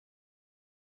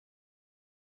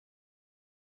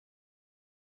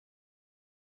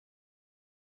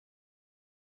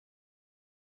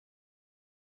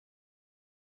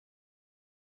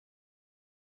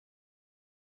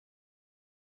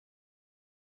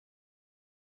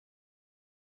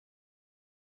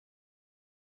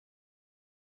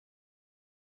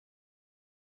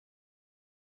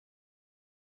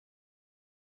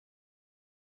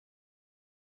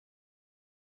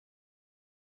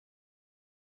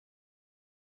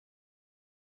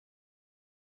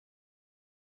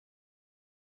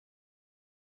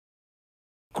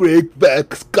Great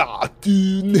Back's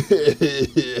cartoon.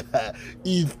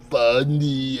 It's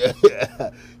funny.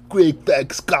 Great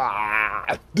Back's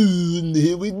cartoon.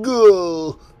 Here we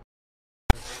go.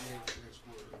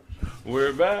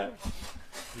 We're back.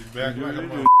 Back like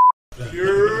a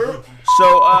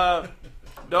So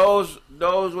those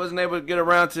wasn't able to get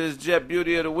around to his Jet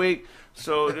Beauty of the Week.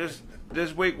 So this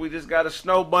week we just got a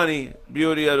Snow Bunny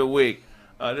Beauty of the Week.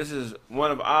 This is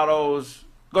one of Otto's.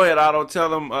 Go ahead, Otto. Tell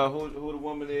them who the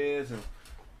woman is and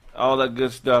all that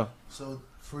good stuff. So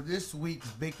for this week's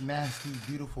Big Nasty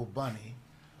Beautiful Bunny,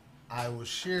 I will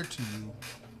share to you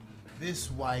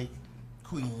this white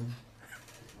queen,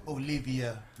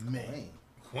 Olivia May.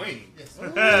 queen. Yes.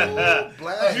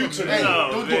 Future.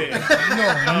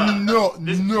 No.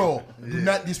 Do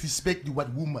not disrespect the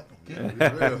white woman. Okay?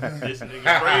 This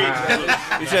nigga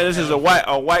crazy. You said this is a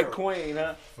white queen,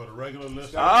 huh? For the regular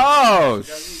listeners. Oh,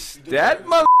 that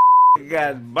mother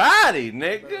got body,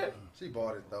 nigga. She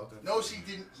bought it though. No, she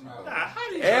didn't. How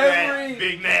do you Every- that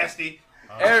Big Nasty?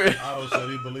 Otto said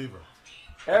he believe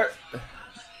her.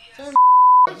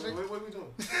 What we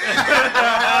doing?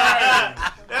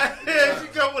 She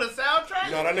come with a soundtrack?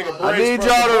 No, that nigga I need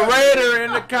y'all to rate her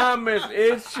in the comments.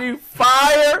 Is she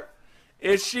fire?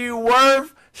 Is she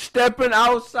worth stepping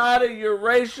outside of your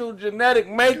racial genetic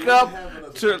makeup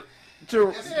to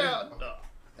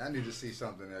I need to see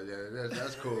something there. Yeah,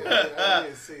 that's cool.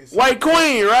 white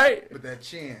queen, right? With that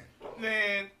chin.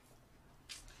 Man.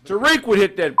 Tariq would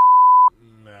hit that.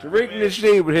 Tariq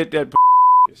Nasheed would hit that.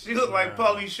 She look like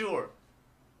Pauly Shore.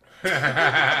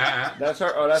 That's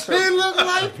her. Oh, that's her. He look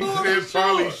like It's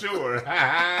probably sure.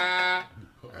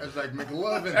 That's like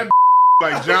McLovin.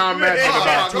 Like John Madden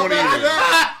about 20 years. Go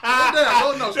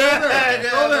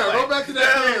down. Go back to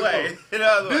that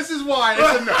chin. This is why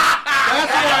it's enough.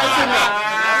 That's why it's enough.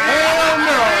 Hell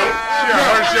no.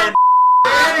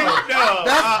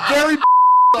 That's very.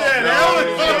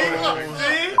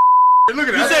 Look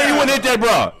at You that. said you wouldn't hit that,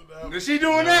 bro. Is she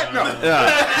doing that? No.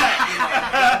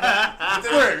 Yeah.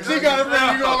 Where? She got a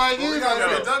friend you go like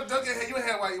this? You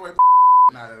had white.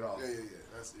 Not at all.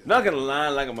 That's it. Not gonna lie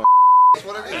like I'm a. That's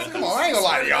what it is. Come on, I ain't gonna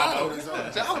lie to y'all. I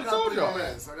told y'all. I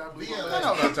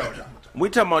know what I told y'all. We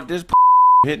talking about this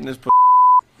hitting this.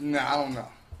 Nah, I don't know.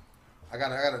 I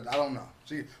don't know.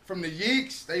 See, from the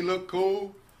yeeks, they look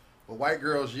cool, but white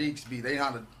girls yeeks they know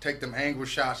how to take them angle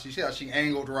shots. You see how she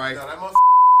angled right? No, that motherfucker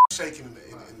shaking in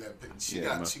that picture. She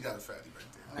got a fatty right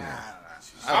there.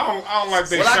 I don't like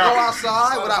they When I go shot.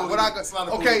 outside, when I go,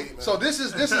 okay, so this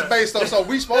is based on. So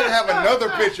we supposed to have another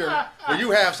picture where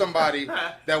you have somebody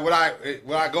that when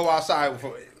I go outside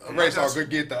for a race, I could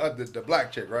get the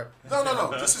black chick, right?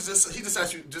 No. This is just he just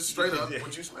asked you just straight up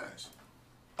would you smash?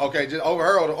 Okay, just over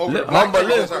her or over the Hold black on, chick.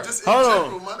 listen. Just Hold in on.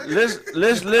 general, my nigga.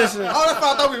 Listen. Oh, that's what I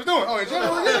thought we was doing. Oh, in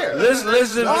general, yeah.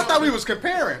 Listen. No, I thought we was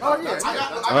comparing. Oh yeah. I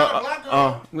got a black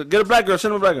girl. Get a black girl.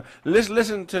 Send him a black girl.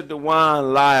 Listen to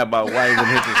DeJuan lie about why he wouldn't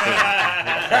hit this thing.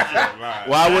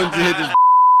 Why wouldn't you hit this?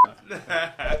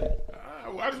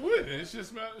 I just wouldn't. It's just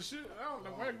smell the shit. I don't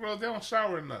know. White girls, they don't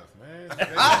shower enough, man.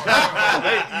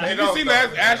 Did you see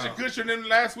Ashton Kutcher and them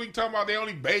last week talking about they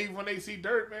only bathe when they see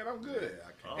dirt, man? I'm good.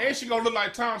 And she gonna look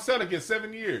like Tom Selleck in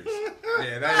 7 years. Yeah,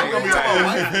 that ain't gonna be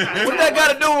What that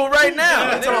got to do with right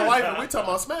now? We talking about wife and we talking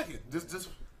about smacking. Just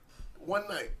one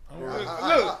night.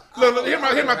 Look. Here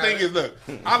my thing is, look.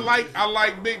 I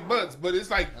like big butts, but it's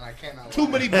like too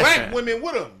many black women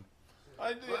with them.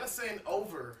 I'm not saying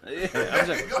over.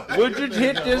 Would you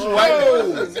hit this white?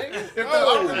 If the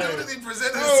opportunity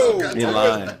presented itself, You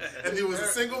lying. and he was a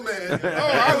single man.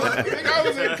 I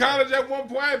was in college at one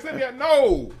point. I tell you,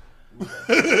 no.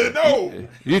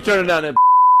 You turning down that?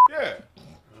 Yeah.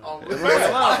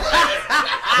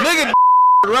 Nigga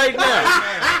right now.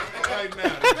 Right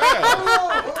now.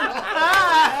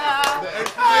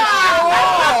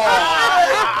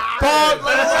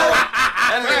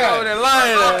 That nigga over there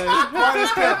lying.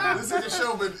 This is a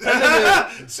show, but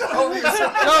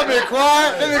Y'all been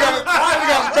quiet. Then he got a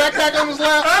backpack on his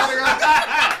lap.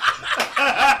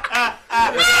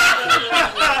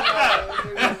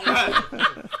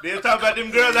 They talk about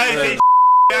them girls. I ain't seen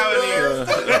down here.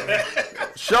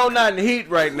 Show not in heat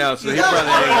right now, so he probably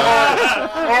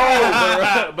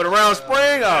ain't. But around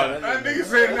spring, That nigga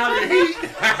said not in the heat.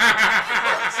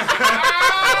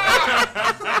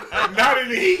 Not in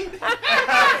the heat.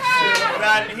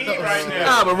 Not in heat right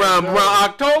now. around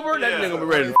October, that nigga be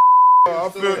ready to.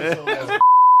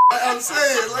 I'm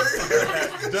saying,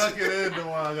 like, Duncan and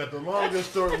DeJuan got the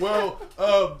longest story. Well,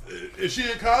 is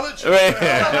she in college? I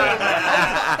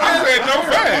said no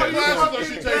fast.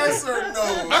 yes or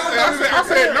no? I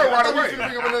said no right away.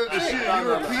 Is she in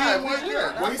European white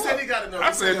girl. Well, he said he got to know.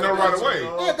 I said no right away.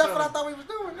 Yeah, that's what I thought we was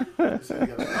doing.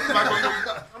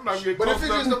 I'm not getting But close if it's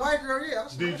enough. just the white girl, yeah.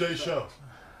 DJ Show.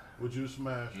 Would you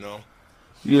smash? No.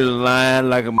 You lying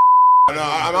like a.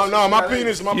 No, my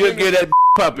penis. You'll get that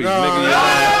puppy. Nigga, you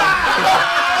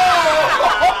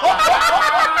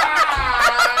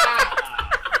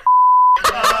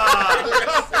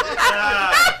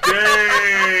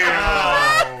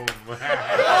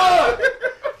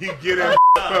He get that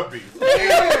puppy.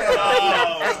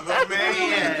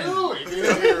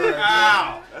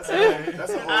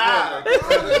 That's a whole lot.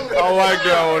 I like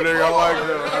that one, nigga. I like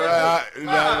that.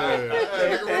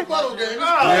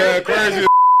 Yeah, crazy.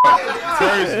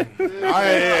 Crazy.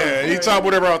 Yeah, he talk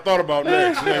whatever I thought about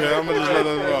next, nigga. I'm gonna just let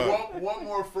that One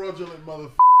more fraudulent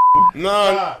motherfucker.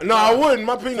 No, I wouldn't.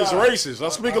 My penis racist. I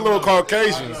speak a little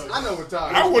Caucasian. I know what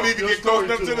time. I wouldn't even get close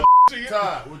enough to the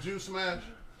Ty, would you smash?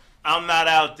 I'm not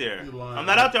out there. I'm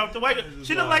not out there. I'm the white.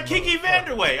 She look like Kiki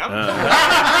Vanderway. I'm not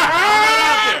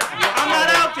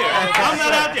out there. I'm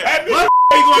not out there. My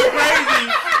going crazy.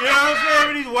 You know what I'm saying?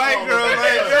 With these white girls,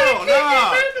 like, yo,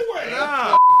 nah.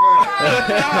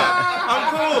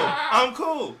 I'm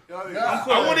cool.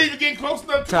 I wouldn't even get close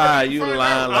enough to Ty, you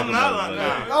lying like I'm not lying.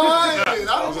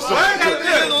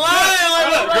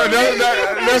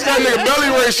 That's that nigga belly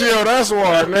ratio. That's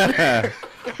why, man.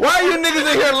 Why are you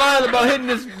niggas in here lying about hitting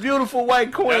this beautiful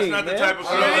white queen? That's not the man? type of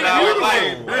girl that I would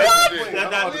like.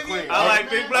 That's not the queen. I like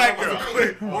big black girls.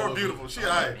 More beautiful. She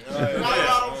alright.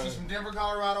 Colorado. She's from Denver,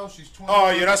 Colorado. She's 20.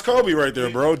 Oh yeah, that's Kobe right there,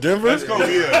 bro. Denver. That's gonna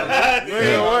be it.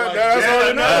 What? That's all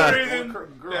Another enough. reason.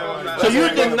 So you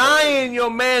denying your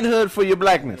manhood for your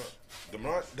blackness?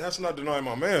 That's not denying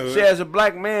my manhood. See, as a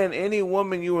black man, any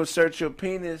woman you insert your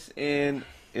penis in,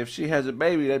 if she has a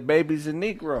baby, that baby's a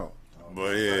Negro.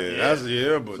 But yeah, that's but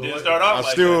Didn't start off I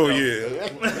like still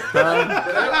that,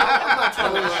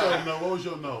 What was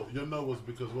your no? Your no was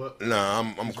because what? Nah,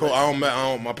 I'm cool. I don't.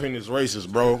 My penis racist,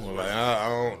 bro. Like I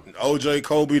don't. OJ,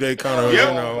 Kobe, they kind of, you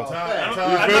know. Ty,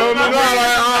 Feel me? No,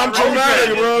 like I'm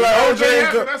traumatic, bro. Like OJ,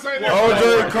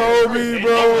 Kobe,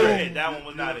 bro. That one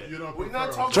was not it. You don't We're not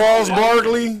prefer. talking Charles about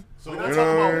Barkley. So We're what? not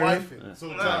talking about wifing.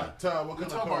 So Ty, what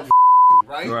kind of car you?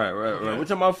 Right? Right. We're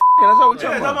talking about that's what we're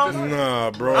talking about.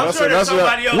 Nah, bro. I'm sure there's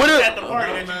somebody else what if- at the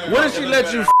party that you What if she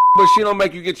let you but she don't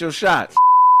make you get your shots?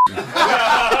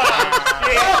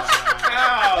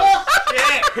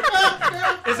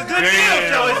 It's a good deal,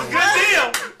 Joe. It's a good deal.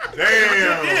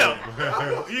 Damn.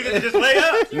 You can just lay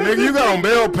up. Nigga, you got on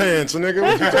male pants, nigga.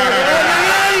 What you talking about?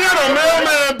 Yeah, you got on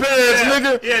mailman pants,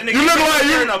 nigga. Yeah, nigga. You look like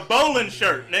wearing you. a bowling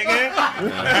shirt, nigga.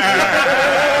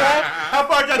 How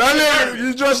far does That nigga,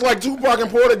 you dressed like Tupac and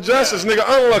Poetic Justice, nigga.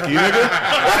 Unlucky, nigga.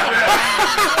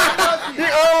 He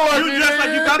unlucky, You dress like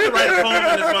you got the right phone in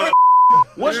this mother.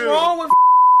 What's wrong with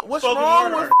Spoken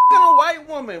wrong word. with a white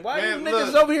woman? Why Man, you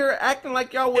niggas look. over here acting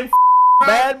like y'all with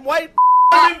bad white?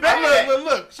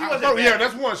 Look. She wasn't Yeah, bad.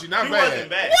 that's one. She not She bad. wasn't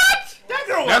bad. What? That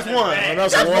girl That's wasn't one. bad.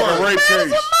 That's a walking rape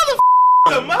case.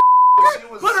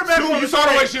 Put her back on You the saw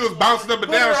the way screen. she was bouncing up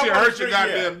and down. She hurt your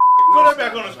goddamn. Put her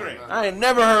back on the screen. I ain't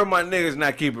never heard my niggas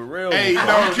not keep it real. Hey,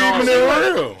 I'm keeping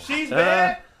it real. She's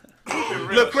bad.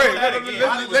 Look, Craig, That again.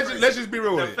 let's just be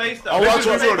real with The it. face I though. watch Let's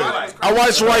just be real with Look, it. I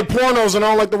watch white pornos and I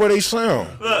don't like the way they sound.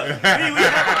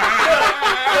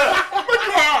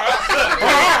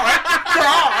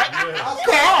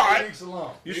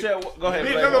 You said go ahead,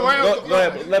 He Blaze. never went- Go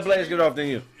ahead. Let Blaze get off than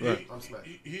you.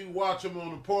 He watch him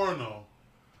on the porno,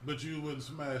 but you wouldn't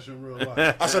smash in real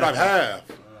life. I said I have.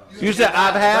 You said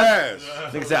I've had.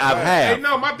 Has. Nigga said I've Hey, had.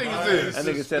 no, my thing is That this.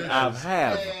 nigga said I've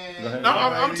had. Go ahead.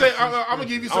 I'm gonna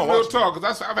give you some real talk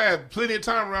because I've had plenty of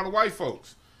time around the white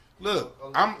folks. Look,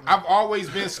 I've always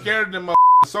been scared of them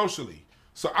socially,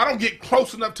 so I don't get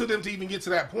close enough to them to even get to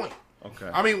that point. Okay.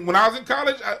 I mean, when I was in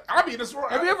college, I be in this.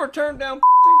 Have you ever turned down?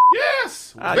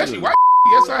 Yes, I especially do. white.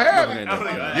 Yes, I have. Okay,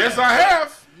 no. Yes, I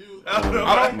have. I don't.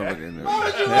 That nigga wouldn't even.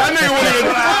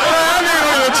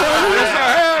 Yes, I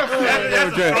have. Yes,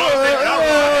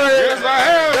 I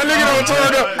have. That nigga don't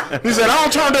turn down. He said I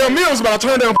don't turn down meals, but I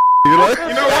turn down. You know? You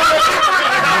know what?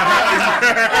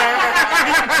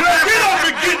 Get off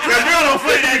and get your gun on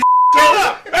flat.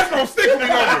 That's gonna stick with me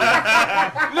over.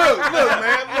 Look,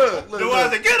 man, look. So I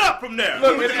said, get up from there.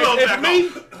 Look, Put your clothes back on.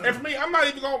 if me, I'm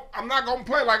not gonna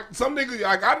play like some niggas.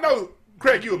 Like I know,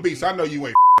 Craig, you a beast. I know you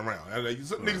ain't around.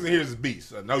 Some niggas in here is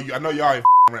beasts. I know y'all ain't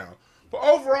around. But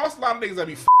overall, it's a lot of niggas that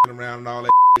be around and all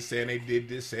that saying they did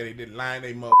this, saying they did lying,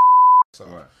 they mother. So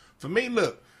for me,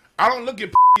 look, I don't look at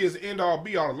as the end all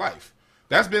be all of life.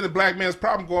 That's been the black man's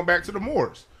problem going back to the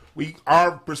Moors.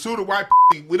 Our pursuit of white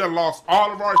we done lost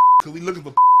all of our because we looking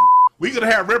for We could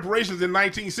have had reparations in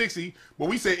 1960, but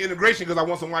we said integration because I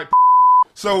want some white.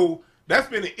 So that's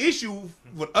been an issue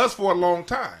with us for a long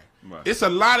time. Right. It's a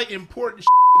lot of important to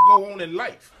go on in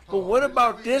life. But what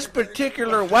about this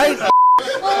particular white? What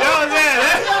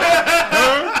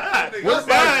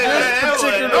about this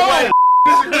particular white?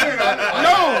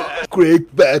 No.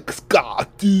 Craigback's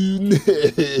cartoon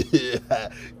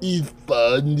is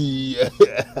funny.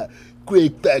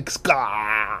 Craigback's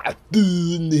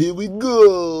cartoon. Here we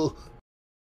go.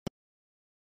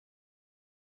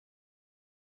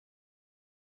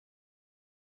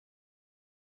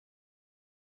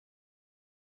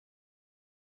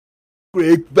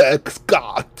 Craigback's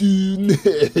cartoon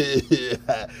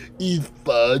is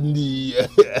funny.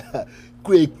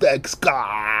 Craigback's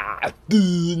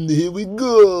cartoon. Here we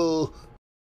go.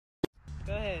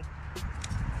 Go ahead.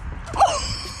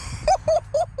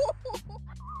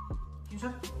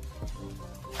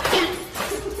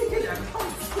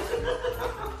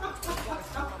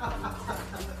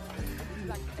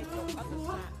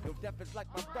 It's like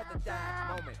my brother died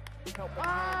moment. Help him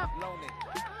loan it.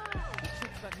 The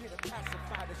troops not here to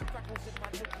pacify the freckles in my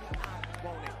nuclear eye.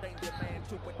 Want it? Danger man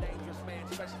to a dangerous man,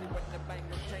 especially when the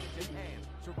banger changes hands.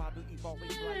 Survival evolving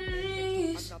black men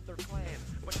into another clan.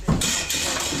 But there's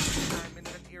no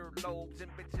diamonds and earlobes and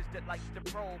bitches that like to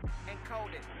probe and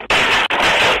code it.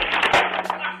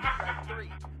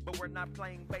 But we're not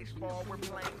playing baseball, we're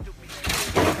playing to be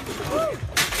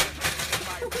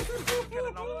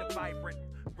killing off the vibrant.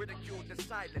 Ridicule the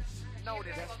silence.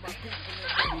 Notice that's my people.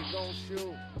 She gon'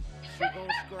 shoot. She gon'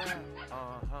 scrap.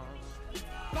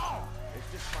 No! It's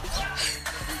just my people.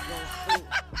 She gon' shoot.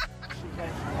 She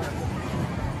gon' scrap.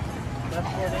 Left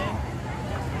foot in.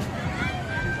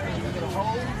 You get a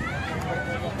hold.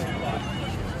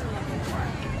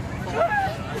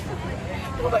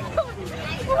 Oh my god!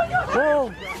 Oh my god! Boom!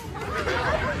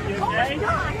 Oh my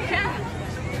god!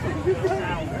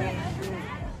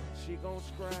 She gon'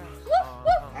 scrap.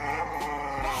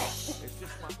 It's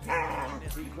just my people.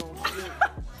 She gon' shoot.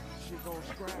 She gon'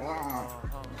 scrap.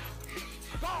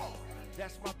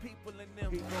 That's my people in them.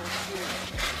 He gon' shoot.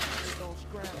 He gon'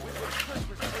 scrap. We with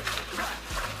Christmas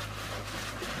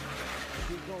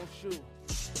He gon' shoot.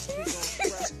 He gon'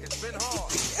 scrap. It's been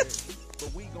hard, but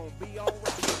we gon' be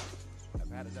alright.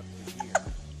 I've had it up to here.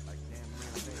 Like damn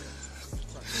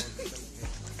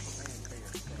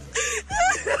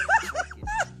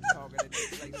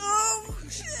oh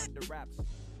shit. The raps,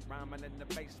 rhyming in the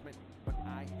basement, but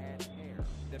I had hair.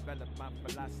 Developed my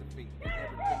philosophy,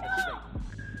 everything is shape.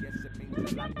 Yes, it means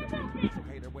a lot to me. So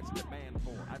hater, what's the man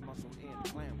for? I muscle in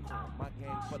clam core. My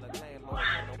gang full of landlords,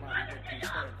 nobody what you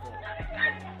stand for.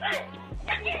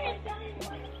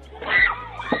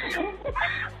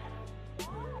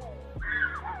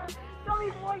 Sorry,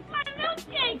 boy. My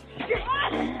milkshake.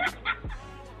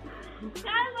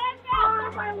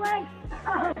 My legs.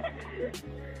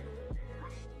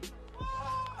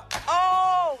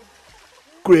 Oh!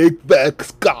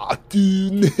 Craigback's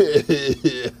cartoon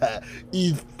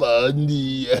is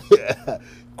funny.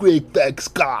 Craigback's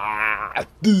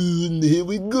cartoon. Here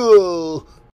we go.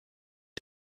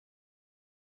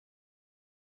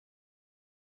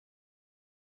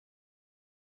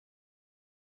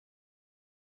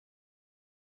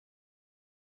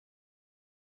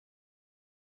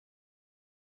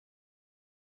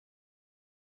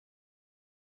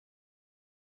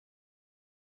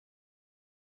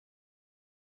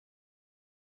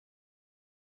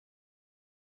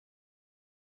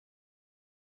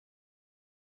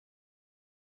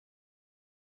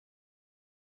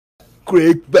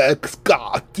 Craigback's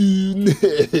cartoon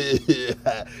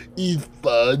is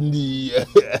funny.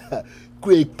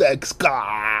 Craigback's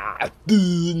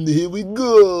cartoon. Here we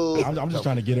go. I'm just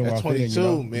trying to get in where I'm 22, fitting, you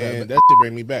know? man. That shit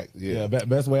bring me back. Yeah.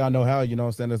 Best way I know how, you know what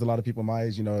I'm saying? There's a lot of people my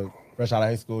age, you know, fresh out of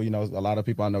high school, you know, a lot of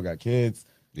people I know got kids.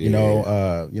 You know,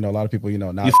 a lot of people, you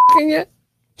know, not you f***ing yet?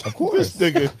 Of course.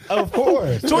 This nigga. Of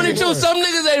course. 22, some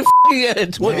niggas ain't f***ing yet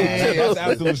at 22. Man, that's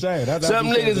absolute shame. Some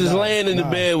niggas is laying in the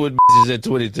bed with bitches at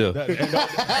 22.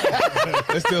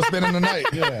 They're still spending the night.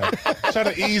 Yeah. Try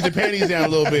to ease the panties down a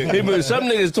little bit. Some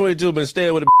niggas 22 been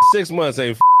staying with a 6 months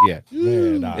ain't f*** yet.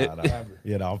 Yeah, nah.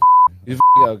 Yeah, no, you f***?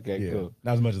 Okay, cool.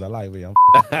 Not as much as I like, but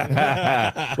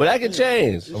well, that can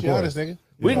change. Be honest, nigga.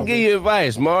 We can give you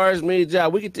advice, Mars, me,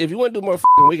 John. We can, if you want to do more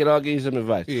f***ing, we can all give you some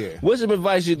advice. Yeah. What's some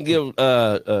advice you can give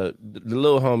the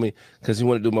little homie because he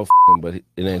want to do more f***ing, but it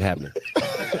ain't happening?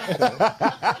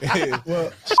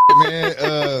 Well,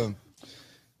 man,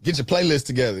 get your playlist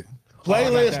together.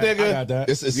 Playlist, I got nigga. that.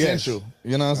 It's essential.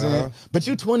 You know what I'm saying? Uh-huh. But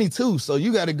you 22, so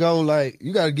you got to go like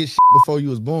you got to get shit before you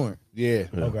was born. Yeah.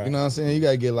 Okay. You know what I'm saying? You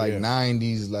got to get like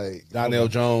 90s, like Donnell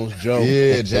Jones, Joe.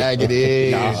 Yeah, Jagged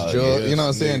Edge, Nah, Joe. yes, You know what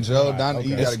I'm saying? yeah. Joe, Don,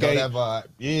 you got to go Escape. that vibe.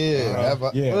 Yeah, that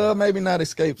vibe. Yeah. Well, maybe not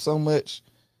Escape so much.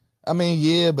 I mean,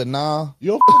 yeah, but nah.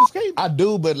 You don't f***ing Escape? I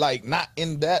do, but like not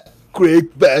in that.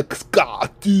 Crackback's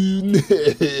cartoon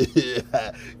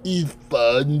is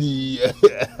funny.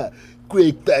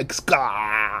 Crackback's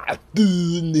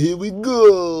cartoon. Here we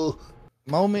go.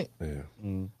 Moment. Yeah.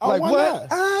 Like why what? not?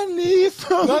 I need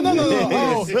from No.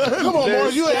 Oh, you. come on,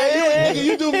 Morris. Nigga,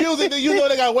 you do music, then you know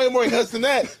they got way more hits than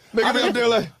that.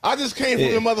 I just came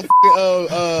from the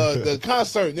motherfucking the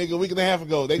concert, nigga, a week and a half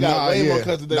ago. They got way more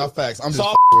cuts than that. No facts. I'm just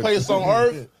Saw play a song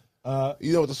Earth.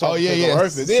 You know what the song yeah, is yeah. on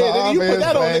Earth is. Yeah, nigga, you put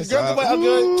that on, nigga. Girl,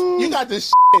 Facts. you got this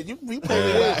shit. You play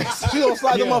it. She don't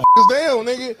slide the motherfuckers down,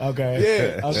 nigga.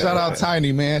 Okay. Yeah. Shout out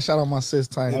Tiny, man. Shout out my sis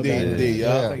Tiny. Indeed,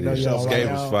 yeah. Escape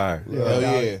was fire. Hell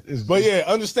yeah. But yeah,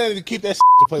 understanding to keep that to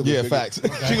play with. Yeah, nigga. facts.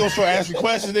 She gonna start asking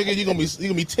questions, nigga. You gonna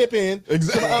be tipping.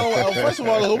 Exactly. First of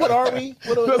all, what are we?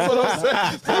 What I'm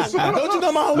saying? Don't you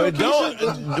know my whole But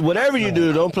don't, whatever you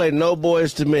do, don't play No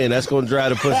Boys to Men. That's gonna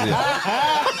drive the pussy.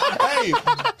 Hey,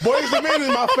 Boys II Men is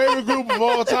my favorite group of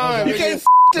all time. You nigga. can't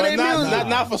to But their music.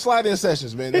 not for sliding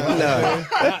sessions, man. You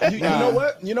know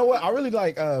what? You know what? I really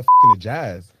like the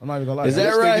jazz. I'm not even gonna lie. Is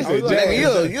that right?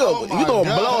 Nigga, you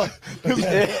gonna blow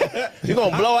you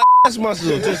gonna blow ass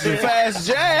muscles to some fast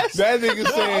jazz. That nigga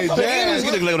said jazz.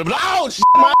 You look like oh shit,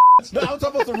 my No, I'm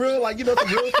talking about some real, like, some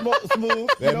real smooth.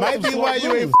 That might be why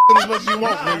you ain't as much as you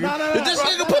want, nigga. Did this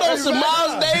nigga put on some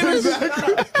Miles Davis?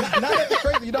 Not that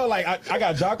crazy. Like, I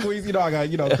got Jacquees, I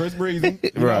got, Chris Breezy.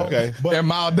 Right. Okay. But and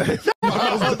Miles Davis.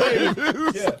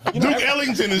 yeah. Duke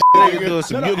Ellington is Doing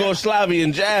some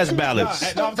Yugoslavian jazz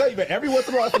ballads. No, I'm telling you, man, every once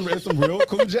in a while, some real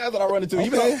cool jazz that I run into.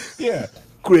 Even though, yeah.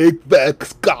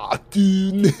 Crackback's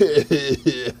cartoon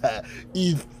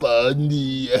is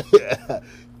funny.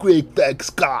 Crackback's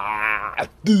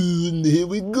cartoon. Here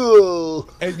we go.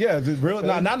 And yeah, just real,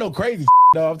 not no crazy.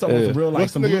 No, I'm talking about some real, like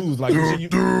some blues, like some shit you.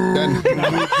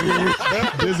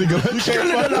 Dizzy Gillespie. You can't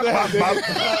fuck with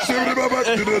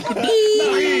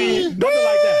Nothing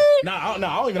like that. Nah, I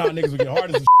don't even know how niggas would get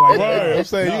hard as some shit like that. Word, I'm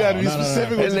saying you gotta be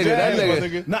specific with the jazz,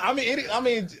 nigga. Nah, I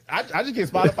mean, I just get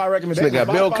Spotify recommendations. They got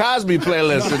Bill Cosby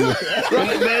playlist in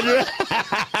the bedroom.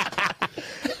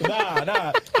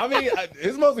 Nah. I mean,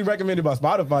 it's mostly recommended by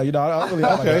Spotify. I don't really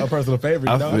have like a personal favorite.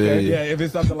 Yeah, if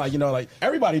it's something like like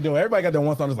everybody do. Everybody got that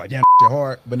one song that's like, damn, shit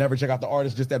hard, but never check out the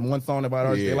artist. Just that one song about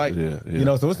artists they like. Yeah.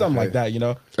 So it's something like that.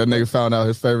 That nigga found out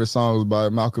his favorite song was by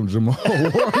Malcolm Jamal.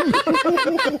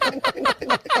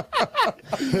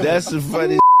 That's the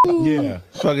funny. Yeah.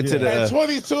 Fucking to the At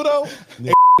 22 though,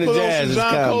 the put on jazz some is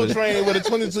John coming. Coltrane with a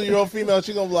 22-year-old female.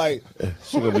 She gonna be like,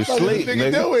 She gonna be what sleep, this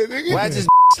nigga nigga. do it, nigga? Why just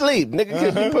sleep, nigga?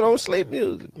 Cause you put on sleep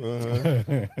music.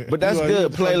 But that's You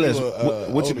good. you Playlist.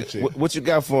 fucking What older chick. what you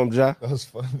got for him, Ja? That was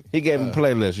funny. He gave me a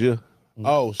playlist. Yeah.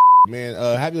 Oh man,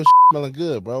 have your smelling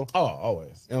good, bro. Oh,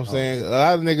 always. You know what I'm saying? A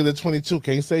lot of niggas that 22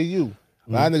 can't say you.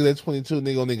 A lot of niggas that 22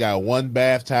 nigga only got one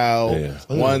bath towel, Yeah.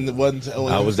 one. I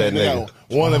was that they nigga. got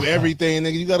one of everything,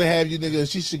 nigga. You gotta have you nigga.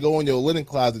 She should go in your linen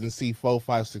closet and see 4,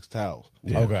 5, 6 towels.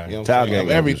 Okay. You know what I'm Towel saying? gang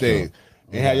Of everything. for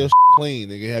And have your clean,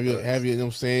 nigga. Have your, you know what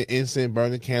I'm saying, incense,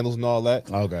 burning candles and all that.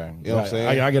 Okay. You know what I'm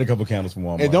saying? I get a couple candles from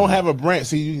Walmart. And don't have a brand.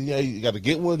 See, you got to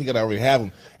get one. You got to already have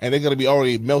them, and they're gonna be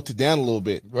already melted down a little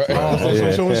bit. Right.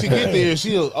 So when she get there,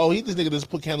 she'll this nigga just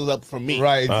put candles up for me.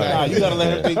 Right, exactly. Nah, you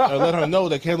gotta let her know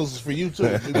that candles is for you too.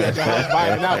 You got your house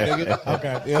vibing out, nigga.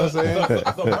 Okay. You know what I'm saying?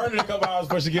 So burn it a couple hours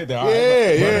before she get there. All right, Yeah, burn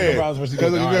it a yeah. couple hours before she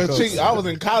get there. All right, Chick, cool. I was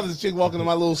in college. Chick walking in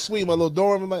my little suite, my little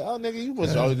dorm. I'm like, oh nigga, you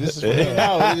must. Oh, this is for me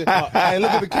now. Nigga. Hey,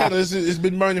 look at the candle. It's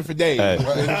been burning for days.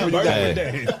 Burn it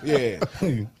days.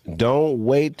 Yeah. Don't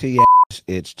wait till your ass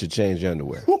itch to change your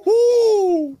underwear.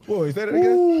 Woo-hoo. Boy, say that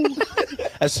again.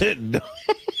 I said,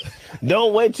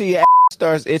 don't wait till your ass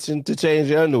starts itching to change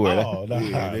your underwear. Oh, nah.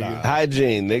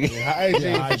 Hygiene, nigga.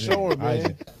 Hygiene for sure,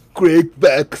 man.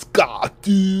 Crackback's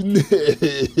cartoon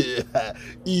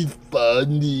is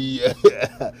funny.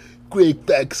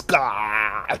 Crackback's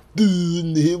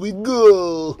cartoon. Here we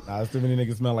go. Nah, too many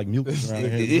niggas smell like mucus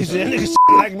around here. You said niggas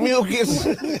like mucus.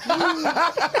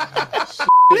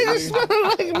 Niggas smell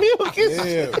like mucus.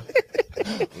 Yeah.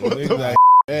 Niggas like,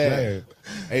 hey,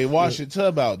 hey, wash your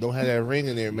tub out. Don't have that ring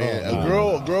in there, man. A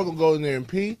girl gonna go in there and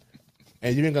pee,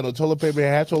 and you ain't got no toilet paper,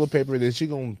 have toilet paper, then she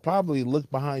gonna probably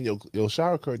look behind your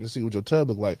shower curtain to see what your tub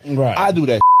look like. Right. I do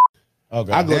that.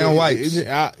 Okay. I go Damn there, wipes.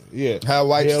 yeah. Have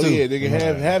wipes Hell too. yeah, nigga.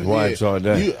 Have Wipes all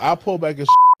day. I pull back a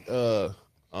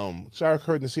shower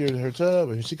curtain to see her tub,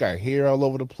 and she got hair all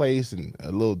over the place and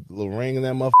a little ring in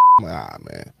that motherfucker. I'm like,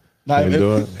 man. Nah,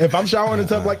 if I'm showering in a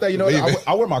tub like that, you know,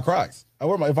 I wear my Crocs.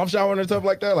 If I'm showering in a tub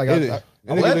like that, like I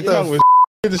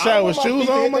the shower with shoes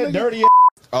on, my dirty.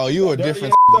 Oh, you a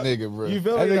different nigga, bro. You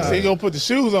feel I me? think he gonna put the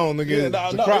shoes on again.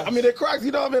 Yeah, no, I mean, they're Crocs.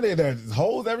 You know what I mean? There's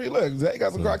holes every look. They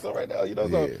got some Crocs on right now. You know,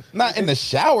 so not in the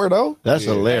shower though. That's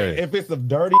hilarious. If it's a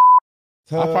dirty,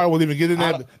 I probably wouldn't even get in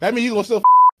that. That means you gonna still.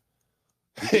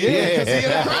 He in it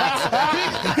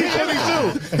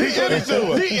too.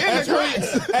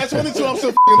 At 22, I'm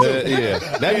still yeah.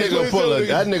 That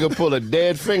nigga pull a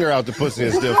dead finger out the pussy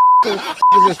and still. What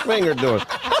is his finger doing?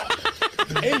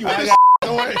 Anyway,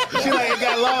 don't worry. She like it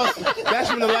got lost. That's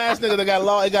from the last nigga that got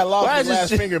lost. It got lost in the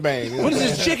last finger bang. What is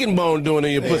this chicken bone doing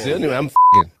in your pussy? Anyway, I'm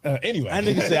anyway. That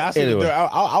nigga said,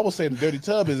 I would say the dirty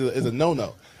tub is a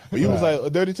no-no. But you was like, a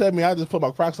dirty tub, I just put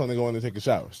my Crocs on and go in and take a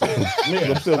shower. So,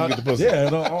 I'm still gonna get the pussy. Yeah,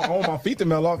 I want my feet to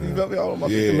melt off. You feel me? I want my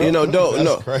feet to melt. You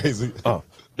know, That's crazy.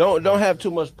 Don't have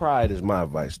too much pride is my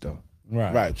advice though.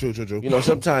 Right. True. You know,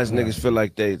 sometimes niggas feel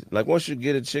like once you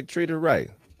get a chick, treat her right.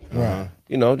 Right.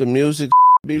 You know, the music,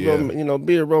 be a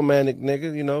romantic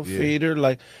nigga, you know, feed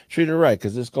her, treat her right,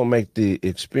 because it's going to make the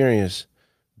experience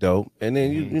dope. And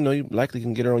then, you likely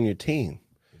can get her on your team.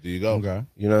 There you go. Okay.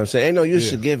 You know what I'm saying? Ain't no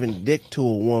use of giving dick to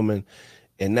a woman,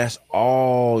 and that's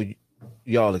all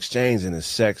y'all exchanging is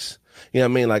sex. You know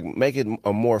what I mean? Like, make it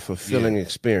a more fulfilling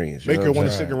experience. Make her want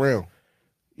to stick around.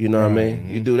 You know what I mean?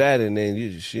 You do that, and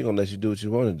then she going to let you do what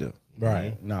you want to do.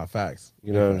 Right. Nah, facts.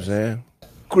 You know what I'm saying?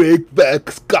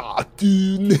 Craigback's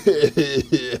cartoon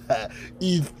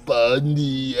is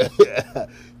funny.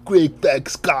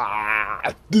 Craigback's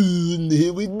cartoon,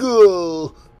 here we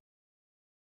go.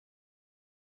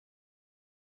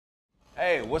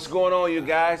 Hey, what's going on, you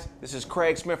guys? This is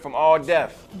Craig Smith from All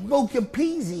Def. Mocha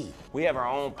Peasy. We have our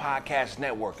own podcast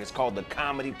network. It's called The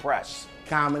Comedy Press.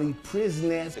 Comedy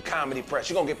Prisoners. The Comedy Press.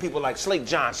 You're going to get people like Slake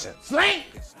Johnson. Slake!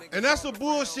 And that's a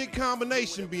bullshit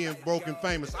combination, being broke and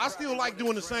famous. I still like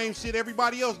doing the same shit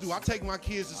everybody else do. I take my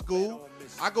kids to school.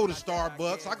 I go to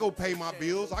Starbucks. I go pay my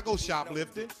bills. I go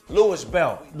shoplifting. Louis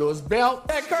Bell. Louis Bell.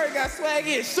 That Curry got swag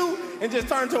in his suit and just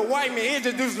turned to a white man. He'd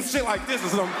just do some shit like this or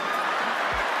something.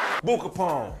 Boo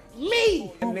Capone.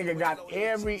 Me. That nigga got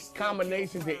every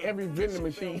combination to every vending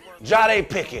machine. Jade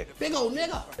Pickett. Big old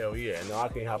nigga. Hell yeah. No, I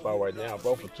can't hop out right now,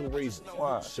 bro, for two reasons.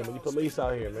 Why? Shit, when you police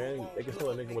out here, man, they can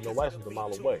steal a nigga with no license a mile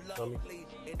away. You know what I mean?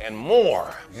 And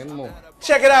more. And more.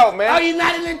 Check it out, man. Are you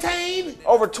not entertained?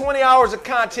 Over 20 hours of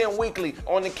content weekly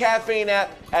on the Caffeine app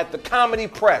at the Comedy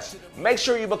Press. Make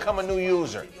sure you become a new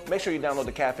user. Make sure you download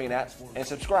the Caffeine app and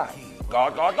subscribe.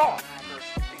 God.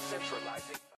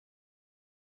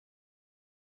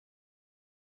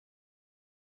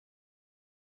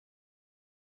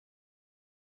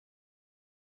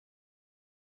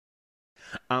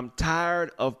 I'm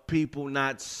tired of people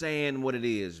not saying what it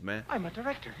is, man. I'm a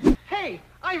director. Hey,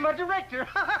 I'm a director.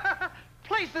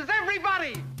 Places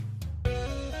everybody.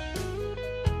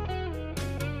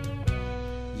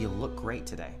 You look great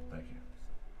today. Thank you.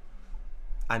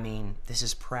 I mean, this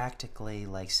is practically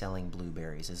like selling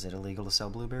blueberries. Is it illegal to sell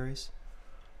blueberries?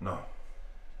 No.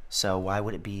 So why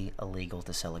would it be illegal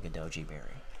to sell a Goji berry?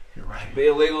 You're right. Be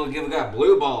illegal to give a guy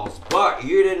blue balls, but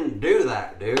you didn't do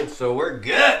that, dude, so we're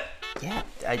good. Yeah,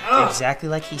 exactly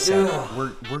like he said.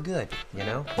 We're good, you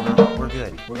know? We're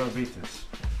good. We're gonna beat this.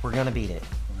 We're gonna beat it.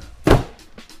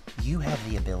 You have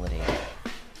the ability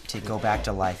to go back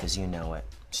to life as you know it,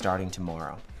 starting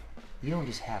tomorrow. You don't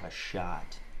just have a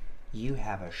shot. You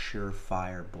have a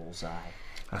surefire bullseye.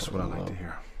 That's what I like to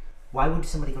hear. Why would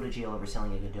somebody go to jail over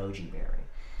selling a Goji berry?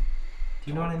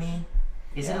 Do you know what I mean?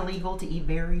 Is it illegal to eat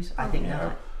berries? I think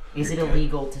not. Is it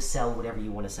illegal to sell whatever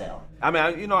you want to sell? I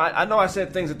mean, I know I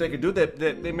said things that they could do that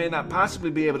they may not possibly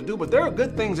be able to do, but there are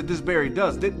good things that this berry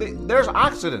does. There's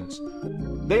oxidants.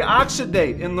 They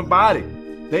oxidate in the body.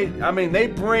 They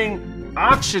bring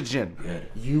oxygen.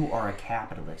 You are a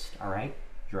capitalist, all right?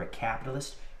 You're a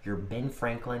capitalist. You're Ben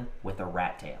Franklin with a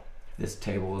rat tail. This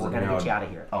table is We're gonna get you out of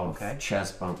here. Okay.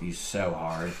 Chest bump you so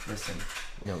hard. Listen,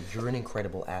 you're an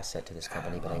incredible asset to this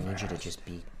company, but I need you to just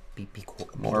be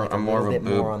I'm more of a boob.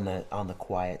 more on the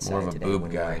quiet side More of a today. boob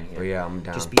when you're guy, in here. but yeah, I'm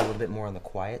down. Just be a little bit more on the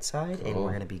quiet side, and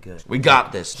we're gonna be good. We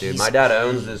got this, dude. My dad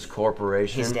owns this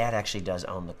corporation. His dad actually does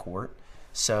own the court,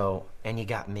 so and you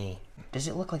got me. Does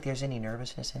it look like there's any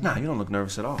nervousness in Nah, there? you don't look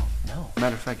nervous at all. No.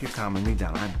 Matter of fact, you're calming me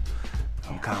down.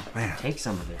 I'm calm, man. Take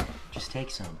some of it. Just take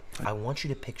some. I want you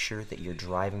to picture that you're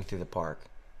driving through the park.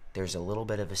 There's a little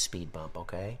bit of a speed bump,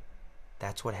 okay?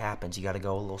 That's what happens. You got to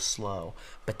go a little slow.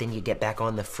 But then you get back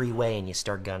on the freeway and you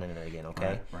start gunning it again,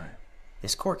 okay? Right.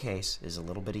 This court case is a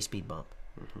little bitty speed bump.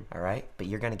 All right? But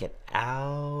you're going to get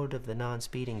out of the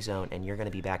non-speeding zone, and you're going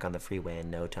to be back on the freeway in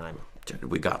no time. Dude,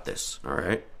 we got this, all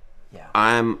right? Yeah.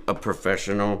 I'm a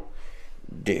professional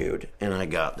dude, and I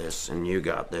got this, and you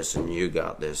got this, and you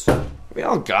got this. We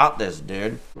all got this,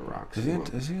 dude.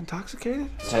 Is he intoxicated?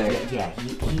 Yeah,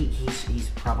 he's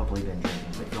probably been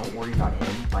drinking, but don't worry about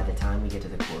him. By the time we get to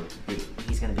the court,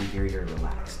 he's going to be very, very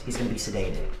relaxed. He's going to be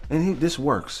sedated. And this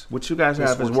works. What you guys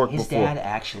have has worked His before. dad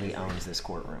actually owns this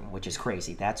courtroom, which is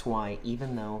crazy. That's why,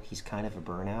 even though he's kind of a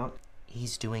burnout,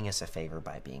 he's doing us a favor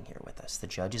by being here with us. The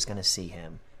judge is going to see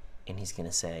him, and he's going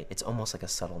to say, it's almost like a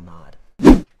subtle nod.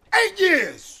 8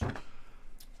 years!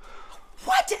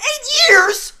 What? 8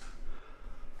 years?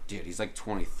 Dude, he's like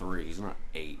 23. He's not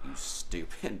 8, you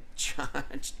stupid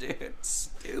judge, dude.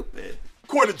 Stupid.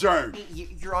 Court adjourned.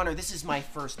 Your Honor, this is my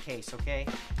first case, okay?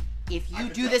 If you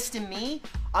do this to me,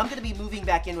 I'm going to be moving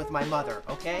back in with my mother,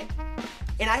 okay?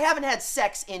 And I haven't had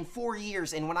sex in 4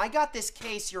 years, and when I got this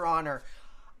case, Your Honor,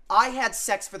 I had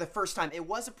sex for the first time. It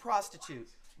was a prostitute,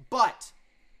 but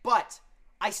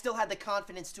I still had the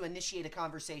confidence to initiate a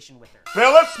conversation with her.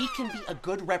 Phyllis? He can be a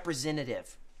good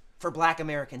representative for Black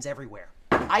Americans everywhere.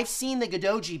 I've seen the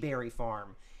Godoji Berry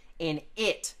Farm, and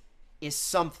it is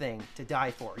something to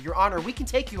die for. Your Honor, we can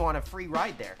take you on a free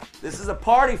ride there. This is a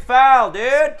party foul,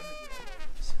 dude.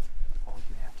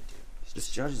 This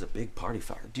judge is a big party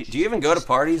foul. Do you even go to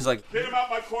parties? Like, Get him out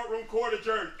my courtroom, court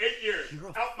adjourned. 8 years.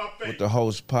 Out my face. With the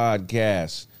host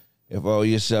podcast. If all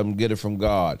you something, get it from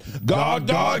God.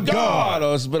 God.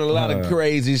 Oh, it's been a lot of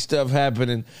crazy stuff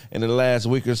happening in the last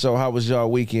week or so. How was y'all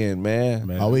weekend,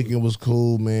 man? Our weekend was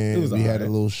cool, man. was We had a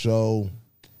alright. little show.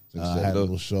 Had a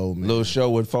little show, man. Little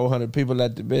show with 400 people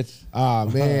at the bitch. Ah,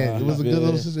 man, it was a good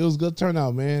it was a good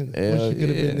turnout, man. Hell Wish you could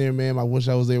have yeah. been there, man. I wish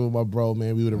I was there with my bro,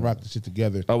 man. We would have rocked the shit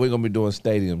together. Oh, we're gonna be doing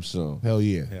stadiums soon. Hell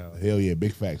yeah. Hell yeah.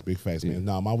 Big facts, man.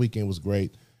 Nah, my weekend was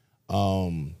great.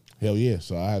 Hell yeah.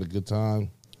 So I had a good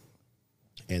time.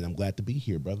 And I'm glad to be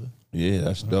here, brother. Yeah,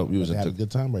 that's dope. You was had a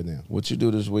good time right now. What you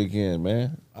do this weekend,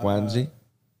 man? Kwanzi?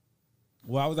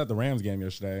 Well, I was at the Rams game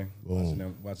yesterday,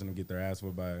 watching them get their ass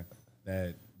whooped by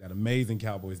that amazing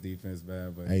Cowboys defense,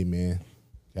 man. But Hey, man.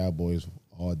 Cowboys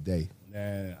all day.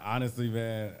 man, honestly,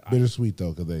 man, Bittersweet,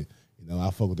 though, because they, I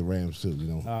fuck with the Rams, too,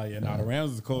 the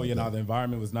Rams was cool. The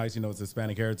environment was nice. It's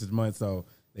Hispanic Heritage Month, so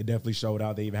they definitely showed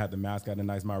out. They even had the mascot in a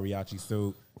nice mariachi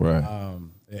suit. Right.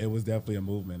 It was definitely a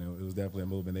movement. It was definitely a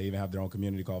movement. They even have their own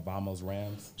community called Vamos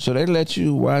Rams. So they let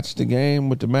you watch the game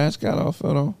with the mascot off it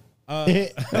on? I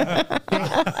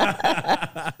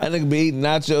think be eating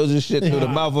nachos and shit through the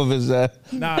mouth of his.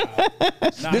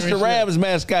 This the Rams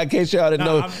mascot. In case y'all didn't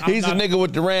know, he's the nigga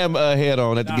with the Ram head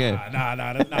on at the game.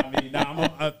 That's not me.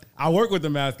 I work with the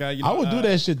mascot. I would do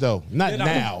that shit though. Not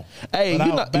now. Hey,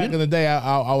 back in the day,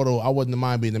 I wouldn't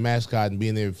mind being the mascot and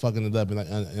being there fucking it up in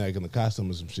like in the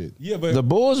costume or some shit. Yeah, but the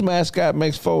Bulls mascot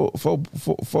makes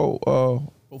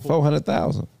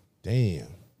 400,000. Damn.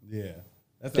 Yeah,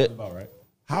 that sounds about right.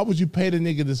 How would you pay the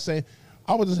nigga the same?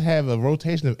 I would just have a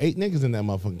rotation of 8 niggas in that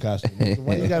motherfucking costume.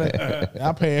 Why you gotta?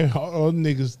 I pay all the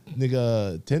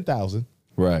niggas 10,000.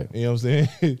 Right. You know what I'm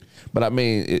saying? But I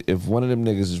mean, if one of them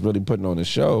niggas is really putting on a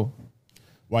show,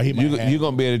 why you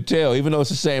gonna be able to tell, even though it's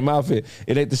the same outfit,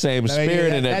 it ain't the same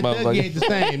spirit in that motherfucker. Ain't the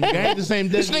same. It ain't the same.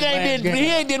 This nigga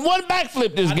ain't did one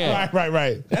backflip this game.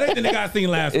 Right. That ain't the nigga I seen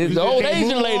last week. It's the old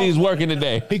Asian ladies working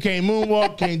today. He can't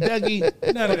moonwalk, can't Dougie.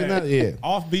 None of that. Yeah.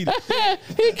 Offbeat.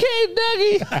 He can't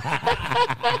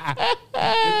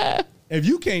Dougie. If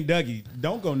you can't Dougie,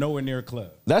 don't go nowhere near a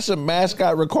club. That's a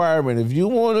mascot requirement. If you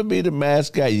want to be the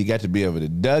mascot, you got to be able to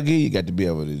Dougie. You got to be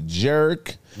able to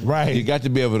jerk. Right. You got to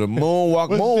be able to moonwalk.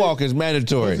 Moonwalk is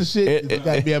mandatory. What's the shit? You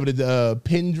got to be able to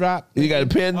pin drop. You got to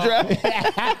pin drop. You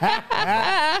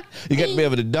got to be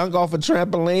able to dunk off a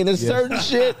trampoline and certain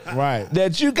shit right.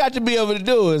 that you got to be able to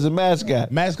do as a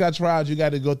mascot. Mascot trials, you got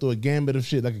to go through a gambit of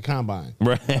shit like a combine.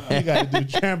 Right. You got to do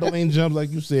trampoline jumps, like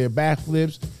you said,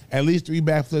 backflips, at least 3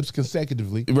 backflips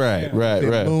consecutively. Right.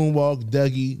 Moonwalk,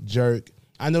 Dougie, jerk.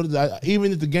 I know that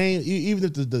even if the game, even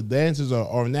if the dances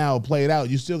are now played out,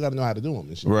 you still got to know how to do them.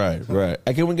 And shit. Right.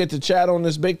 And can we get to chat on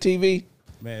this big TV?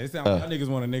 Man, it sounds like that niggas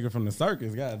want a nigga from the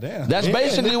circus. Goddamn. That's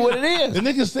basically what it is. The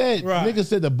nigga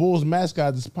said the Bulls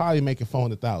mascot is probably making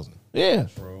 400,000. Yeah.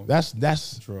 True.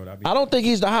 That's true. I don't think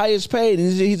he's the highest paid.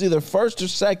 He's either first or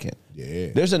second.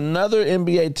 Yeah. There's another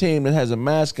NBA team that has a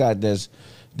mascot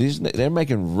they're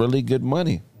making really good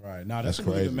money. Right. Now That's that's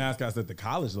crazy. The mascots at the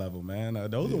college level, man.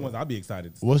 Those are the ones I'd be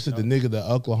excited to see. What's it? The nigga, the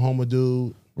Oklahoma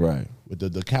dude, right? With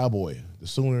the cowboy, the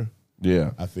Sooner.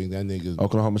 Yeah. I think that nigga.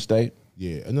 Oklahoma State.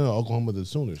 Yeah. No, Oklahoma, the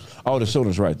Sooners. Oh, the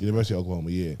Sooners, right? University of Oklahoma.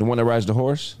 Yeah. The one that rides the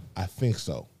horse. I think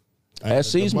so.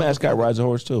 SC's mascot rides a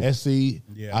horse too. SC,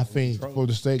 Yeah, I think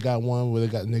Florida State got one where they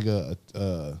got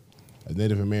a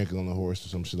Native American on the horse or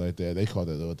some shit like that. They call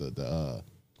it the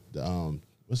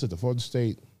what's it? The Florida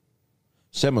State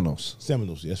Seminoles.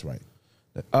 Seminoles. That's right.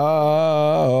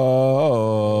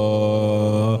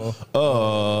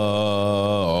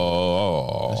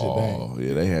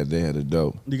 Yeah, they had a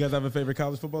dope. Do you guys have a favorite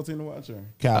college football team to watch? Or?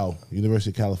 Cal,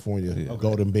 University of California,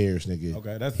 Golden Bears, nigga.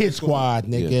 Okay, that's Hit Squad,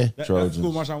 nigga. That's the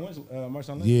school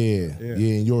Marshawn Lynch. Yeah,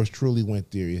 and yours truly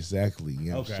went there. Exactly.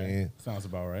 You know what I'm saying? Sounds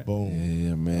about right. Boom.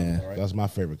 Yeah, man. Right. That's my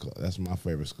favorite club. That's my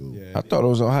favorite school. Yeah. I thought it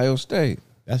was Ohio State.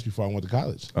 That's before I went to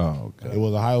college. Oh, okay. It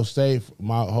was Ohio State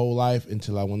my whole life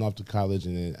until I went off to college,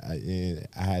 and then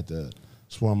I had to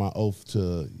swear my oath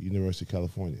to University of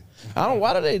California. I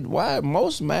don't. Why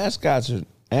most mascots are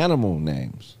animal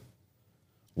names?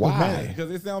 Why? Because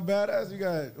they sound badass. You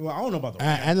got. Well, I don't know about the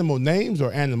animal names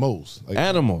or animals. Like,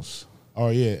 animals.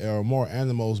 Or more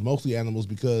animals. Mostly animals,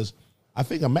 because I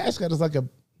think a mascot is like a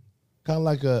kind of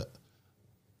like a.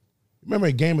 Remember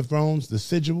in Game of Thrones, the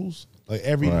sigils? Like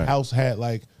every house had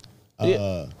like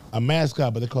a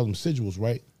mascot, but they called them sigils,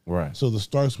 right? Right. So the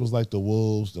Starks was like the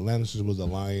wolves, the Lannisters was the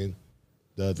lion,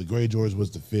 the Greyjoys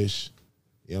was the fish.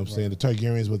 You know what I'm saying? The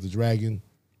Targaryens was the dragon.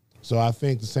 So I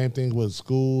think the same thing with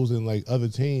schools and like other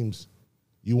teams.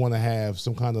 You want to have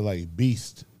some kind of like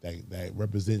beast that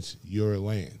represents your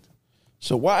land.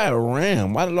 So why a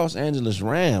ram? Why the Los Angeles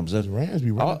Rams? The Rams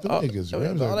be running through niggas.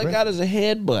 Rams all are they got is a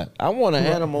headbutt. I want an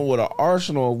animal with an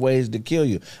arsenal of ways to kill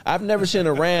you. I've never seen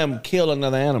a ram kill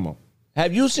another animal.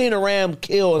 Have you seen a ram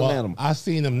kill an animal? I've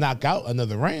seen them knock out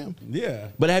another ram. Yeah.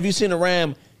 But have you seen a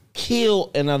ram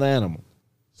kill another animal?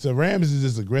 So rams is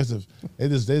just aggressive. They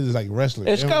just like wrestlers.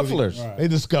 They're scufflers. They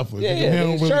just scufflers.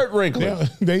 Yeah, shirt wrinklers.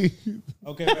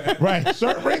 Okay. Right,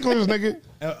 shirt wrinklers, nigga.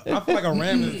 I feel like a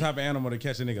ram is the type of animal to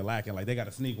catch a nigga lacking. Like they got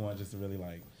to sneak one just to really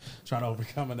like try to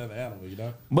overcome another animal, you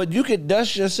know? But you could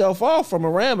dust yourself off from a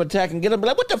ram attack and get them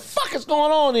like, what the fuck is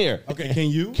going on here? Okay, can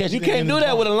you? You can't do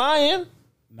that with a lion.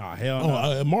 Nah, hell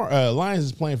no. Lions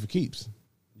is playing for keeps.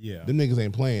 Yeah. Them niggas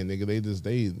ain't playing, nigga.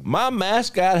 They My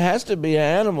mascot has to be an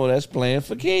animal that's playing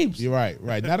for keeps. You're right.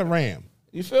 Not a ram.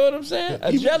 You feel what I'm saying?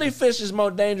 A jellyfish is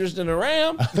more dangerous than a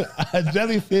ram. A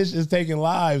jellyfish is taking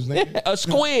lives, nigga. A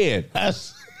squid.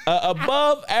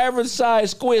 Above average size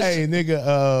squid. Hey,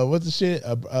 nigga, what's the shit?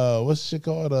 What's the shit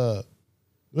called?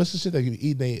 What's the shit that you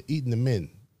eating the men?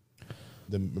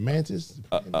 The mantis?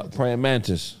 Praying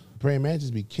mantis. Praying mantis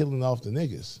be killing off the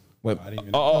niggas. Wait,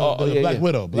 Black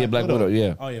Widow. Black Widow,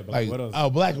 yeah. Oh, yeah, Black Widow.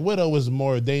 Black Widow was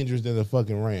more dangerous than a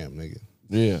fucking ram, nigga.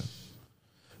 Yeah.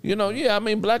 You know, I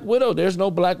mean, Black Widow, there's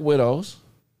no Black Widows.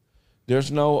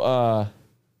 There's no,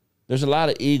 there's a lot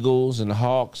of eagles and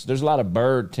hawks. There's a lot of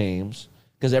bird teams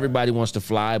because everybody wants to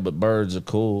fly, but birds are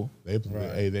cool. They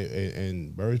play,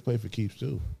 and birds play for keeps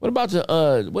too. What about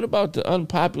the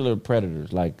unpopular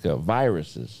predators like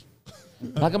viruses?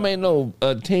 Like I may know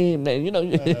a team that, you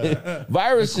know,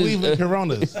 viruses. Cleveland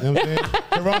Coronas. You know what I'm saying?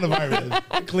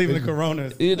 Coronavirus. Cleveland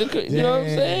Coronas. You know what I'm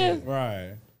saying?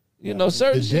 Right. You know,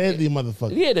 certain the deadly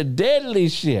motherfucker. Yeah, the deadly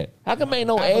shit. How come ain't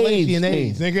no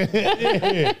AIDS?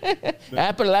 Nigga.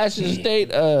 Appalachian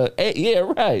State, yeah,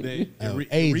 right.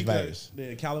 AIDS virus.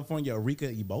 The California Eureka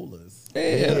Ebolas.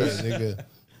 Yeah, nigga.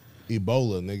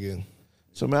 Ebola, nigga.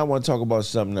 So, man, I want to talk about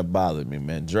something that bothered me,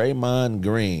 man. Draymond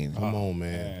Green. Come on,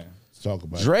 man. Let's talk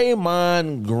about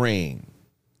Draymond Green,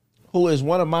 who is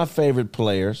one of my favorite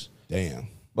players. Damn.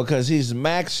 Because he's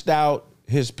maxed out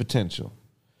his potential.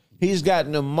 He's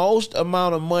gotten the most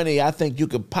amount of money I think you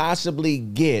could possibly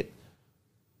get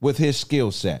with his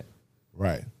skill set.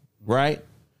 Right. Right?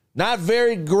 Not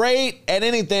very great at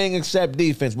anything except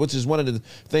defense, which is one of the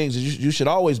things that you should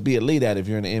always be elite at if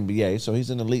you're in the NBA. So he's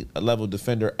an elite level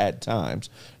defender at times.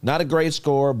 Not a great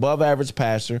scorer, above average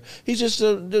passer. He's just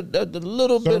a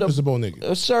little bit of nigga.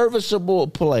 A serviceable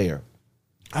player.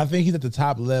 I think he's at the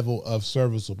top level of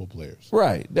serviceable players.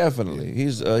 Right, definitely.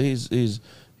 Yeah.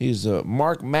 He's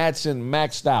Mark Madsen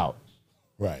maxed out.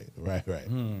 Right.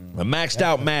 A maxed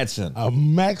out Madsen. A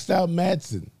maxed out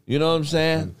Madsen. You know what I'm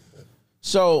saying?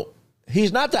 So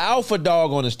he's not the alpha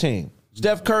dog on his team.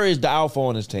 Steph Curry is the alpha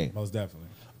on his team. Most definitely.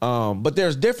 But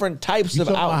there's different types you of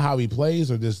talking about how he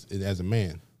plays or just as a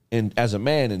man? And as a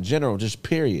man in general, just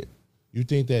period. You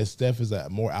think that Steph is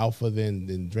more alpha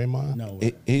than Draymond? No.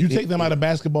 You take them out of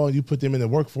basketball and you put them in the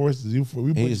workforce.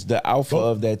 He's the alpha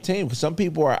of that team. Some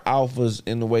people are alphas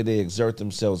in the way they exert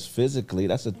themselves physically.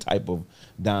 That's a type of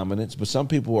dominance. But some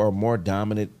people are more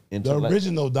dominant intellectually. The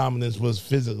original dominance was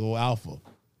physical alpha.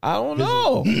 I don't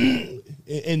know.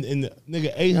 In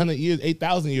nigga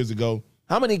 8,000 years ago.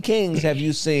 How many kings have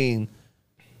you seen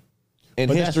in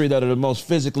But history that are the most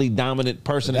physically dominant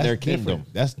person in their kingdom.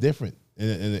 That's different.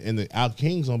 And the our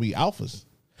kings gonna be alphas.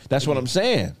 That's what I'm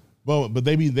saying. But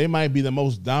they might be the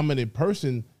most dominant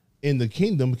person in the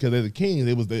kingdom because they're the king.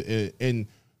 It was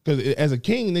because as a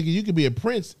king, nigga, you could be a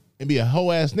prince and be a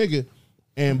hoe ass nigga,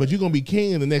 but you're gonna be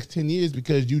king in the next 10 years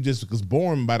because you just was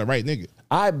born by the right nigga.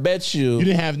 I bet you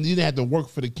didn't have to work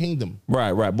for the kingdom.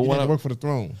 Right. But you didn't have to work for the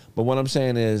throne. But what I'm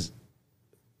saying is,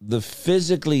 the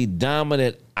physically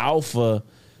dominant alpha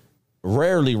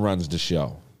rarely runs the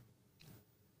show.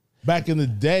 Back in the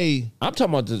day, I'm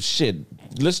talking about the shit.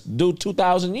 Let's do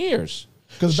 2,000 years.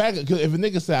 Cause if a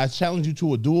nigga said I challenge you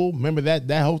to a duel, remember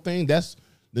that whole thing? That's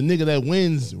the nigga that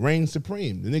wins reigns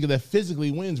supreme. The nigga that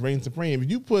physically wins reigns supreme.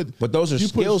 If you put those are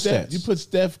skill sets. You put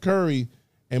Steph Curry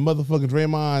and motherfucking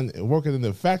Draymond working in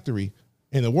the factory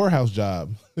in the warehouse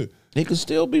job. He could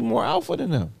still be more alpha than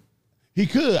them. He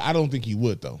could. I don't think he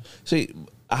would though. See,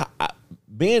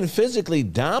 being physically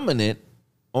dominant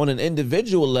on an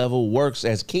individual level works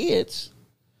as kids,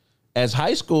 as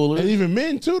high schoolers, and even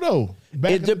men too. Though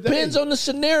it depends on the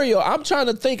scenario. I'm trying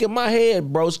to think in my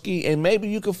head, broski, and maybe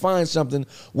you can find something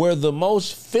where the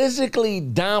most physically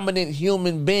dominant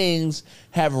human beings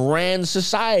have ran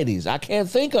societies. I can't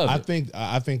think of it.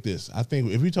 I think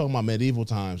if you're talking about medieval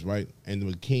times, right, and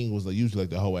the king was usually like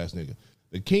the hoe ass nigga.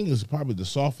 The king is probably the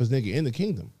softest nigga in the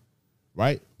kingdom,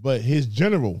 right? But his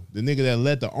general, the nigga that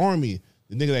led the army,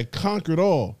 the nigga that conquered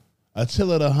all,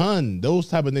 Attila the Hun, those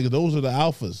type of niggas, those are the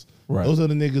alphas. Right. Those are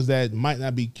the niggas that might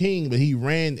not be king, but he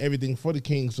ran everything for the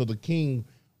king, so the king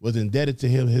was indebted to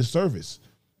him, his service.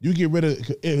 You get rid of,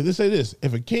 let's say this,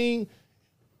 if a king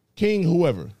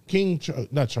whoever,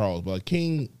 not Charles, but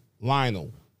King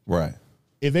Lionel, right?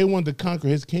 If they wanted to conquer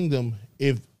his kingdom,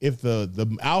 if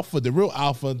the alpha, the real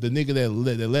alpha, the nigga that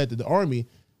led the army,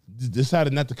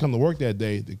 decided not to come to work that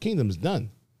day, the kingdom's done.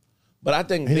 But I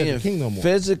think being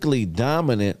physically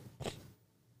dominant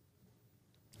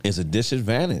is a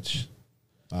disadvantage.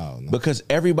 Oh, no. Because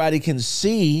everybody can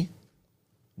see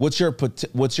what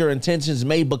your intentions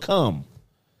may become.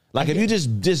 Like if you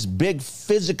just big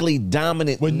physically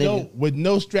dominant with nigga.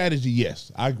 no strategy,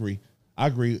 yes, I agree.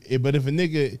 But if a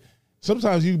nigga,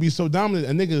 sometimes you can be so dominant,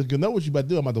 a nigga can know what you about to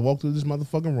do. I'm about to walk through this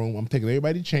motherfucking room. I'm taking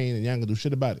everybody's chain, and y'all ain't gonna do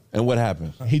shit about it. And what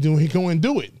happens? He go and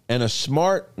do it. And a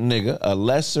smart nigga, a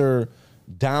lesser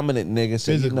dominant nigga,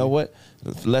 say, you know what?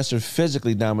 Lesser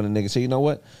physically dominant nigga say, you know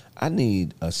what? I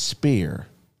need a spear.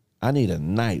 I need a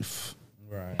knife.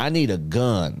 Right. I need a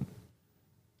gun.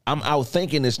 I'm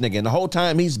outthinking this nigga. And the whole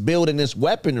time he's building this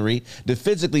weaponry, the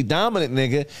physically dominant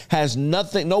nigga has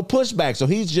nothing, no pushback. So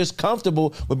he's just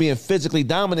comfortable with being physically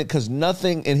dominant because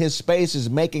nothing in his space is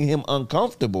making him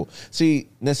uncomfortable. See,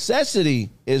 necessity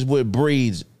is what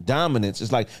breeds dominance.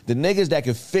 It's like the niggas that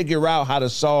can figure out how to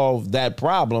solve that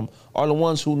problem are the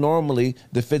ones who normally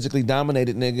the physically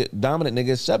dominant nigga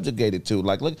is subjugated to.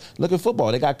 Like look at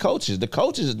football. They got coaches. The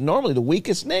coach is normally the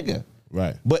weakest nigga.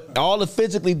 Right. But all the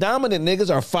physically dominant niggas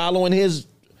are following his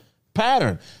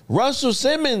pattern. Russell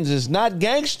Simmons is not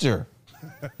gangster.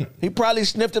 He probably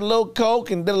sniffed a little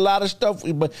coke and did a lot of stuff,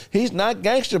 but he's not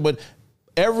gangster. But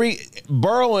every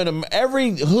borough in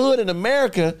every hood in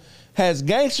America has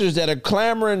gangsters that are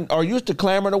clamoring or used to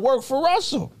clamor to work for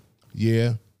Russell.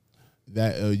 Yeah,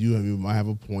 that you might have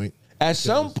a point.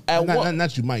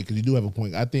 Not you might, because you do have a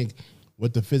point. I think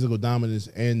with the physical dominance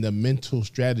and the mental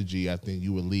strategy, I think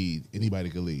you would lead. Anybody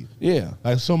could lead. Yeah.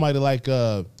 Like somebody like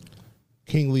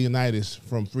King Leonidas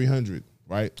from 300,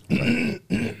 right?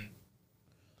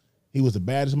 He was the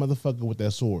baddest motherfucker with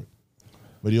that sword.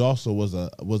 But he also was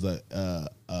a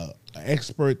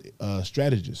expert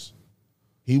strategist.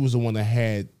 He was the one that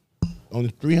had only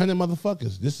 300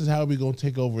 motherfuckers. This is how we gonna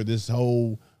take over this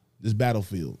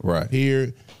battlefield. Right.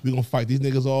 Here, we gonna fight these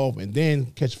niggas off and then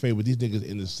catch fade with these niggas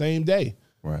in the same day.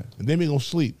 Right. And then we gonna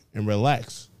sleep and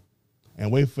relax and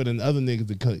wait for the other niggas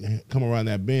to come around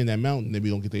that bend, that mountain, then we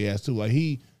gonna get their ass too. Like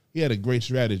he had a great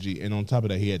strategy, and on top of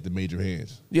that, he had the major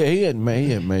hands. Yeah, he had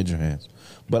major hands.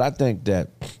 But I think that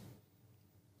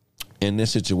in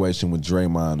this situation with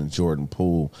Draymond and Jordan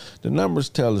Poole, the numbers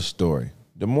tell the story.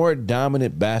 The more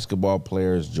dominant basketball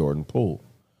player is Jordan Poole.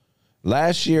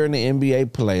 Last year in the NBA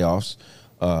playoffs,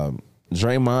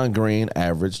 Draymond Green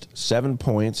averaged 7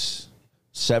 points,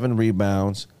 7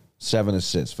 rebounds, 7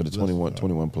 assists for the 21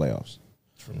 playoffs.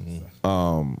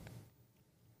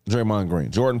 Draymond Green.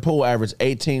 Jordan Poole averaged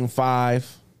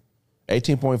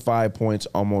 18.5 points,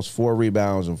 almost 4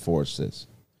 rebounds and 4 assists.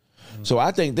 So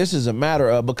I think this is a matter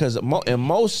of, because in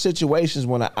most situations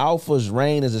when an alpha's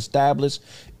reign is established,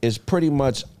 it's pretty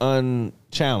much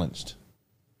unchallenged.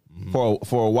 for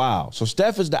a while. So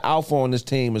Steph is the alpha on this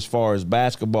team as far as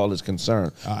basketball is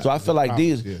concerned. So I feel like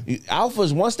these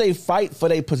alphas, once they fight for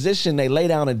their position, they lay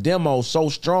down a demo so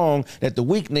strong that the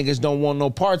weak niggas don't want no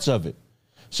parts of it.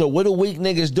 So what do weak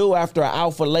niggas do after an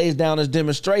alpha lays down his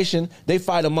demonstration? They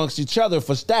fight amongst each other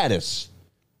for status.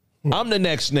 I'm the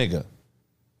next nigga.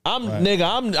 I'm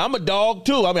a dog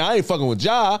too. I mean, I ain't fucking with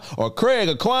Ja or Craig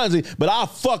or Kwanzi, but I'll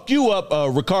fuck you up,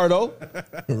 Ricardo.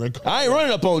 I ain't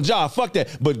running up on Ja. Fuck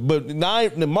that. But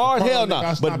Mars, hell no.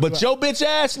 Nah. But your bitch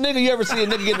ass nigga, you ever see a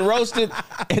nigga getting roasted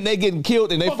and they getting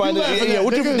killed and they find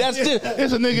it?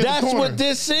 That's what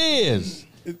this is.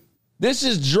 This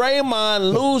is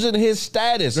Draymond losing his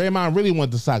status. Draymond really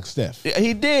wanted to sock Steph.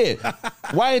 He did.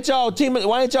 Why ain't y'all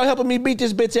helping me beat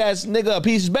this bitch ass nigga up?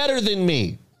 He's better than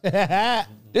me.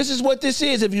 This is what this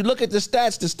is. If you look at the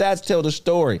stats tell the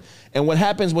story. And what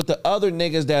happens with the other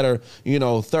niggas that are,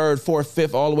 third, fourth,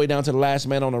 fifth, all the way down to the last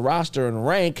man on the roster and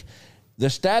rank, the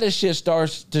status shit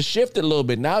starts to shift a little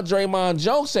bit. Now Draymond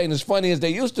jokes ain't as funny as they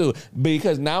used to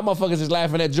because now motherfuckers is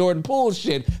laughing at Jordan Poole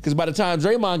shit because by the time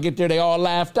Draymond get there, they all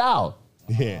laughed out.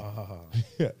 Yeah.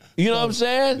 You know what I'm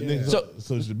saying?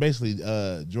 So basically,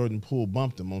 Jordan Poole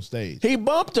bumped him on stage. He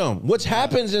bumped him, which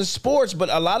happens in sports, but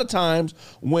a lot of times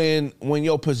when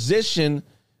your position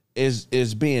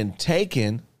is being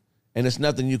taken and it's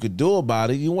nothing you could do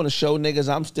about it, you want to show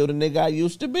niggas I'm still the nigga I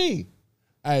used to be.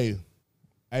 Hey,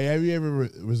 have you ever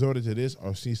resorted to this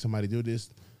or see somebody do this?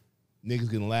 Niggas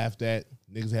getting laughed at,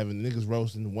 niggas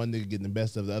roasting, one nigga getting the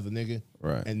best of the other nigga,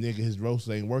 right? And his roast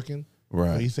ain't working,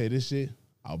 right? So he say this shit.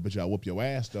 I'll bet you I'll whoop your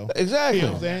ass, though. Exactly. You know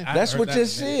what I'm saying? That's what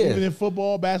this is. Even in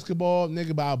football, basketball,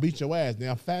 nigga, but I'll beat your ass.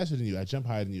 Nigga, I'm faster than you. I jump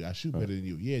higher than you. I shoot better than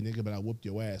you. Yeah, nigga, but I whooped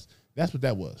your ass. That's what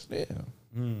that was. Yeah.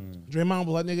 Draymond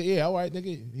was like, nigga, yeah, all right,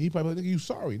 nigga. He probably like, nigga, you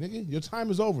sorry, nigga. Your time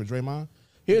is over, Draymond.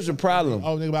 Here's the problem.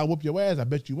 Oh, nigga, but I whoop your ass. I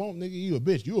bet you won't, nigga. You a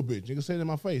bitch. You a bitch. Nigga, say it in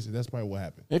my face. And that's probably what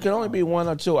happened. It can only be one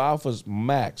or two alphas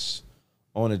max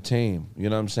on a team. You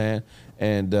know what I'm saying?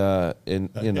 And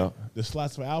you know, the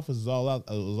slots for alphas is all out.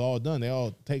 It was all done. They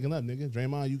all taken up, nigga.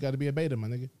 Draymond, you got to be a beta, my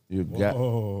nigga.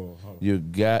 You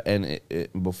got, and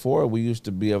before we used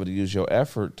to be able to use your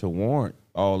effort to warrant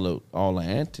all the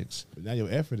antics. But now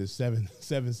your effort is 7,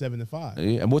 7, 5.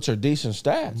 Yeah, and which are decent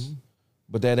stats.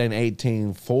 But that ain't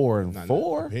 18, 4, and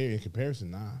 4. In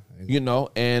comparison, nah. You know,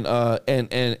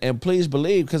 and please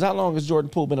believe, because how long has Jordan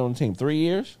Poole been on the team? 3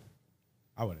 years?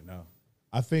 I wouldn't know.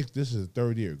 I think this is the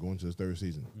third year, going to his third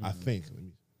season. I think.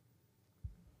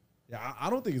 Yeah, I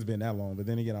don't think it's been that long, but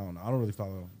then again, I don't know. I don't really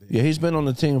follow. Yeah, he's been on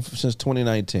the team since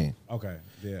 2019. Okay,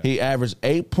 yeah. He averaged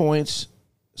 8 points,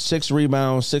 6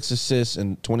 rebounds, 6 assists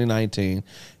in 2019.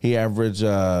 He averaged,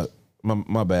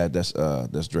 my bad, that's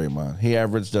Draymond. He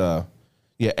averaged,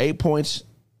 8 points,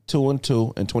 2 and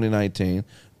 2 in 2019,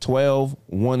 12,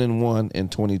 1 and 1 in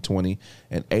 2020,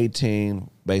 and 18,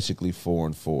 basically 4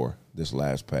 and 4 this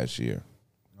past year.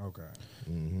 Okay.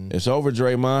 It's over,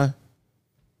 Draymond.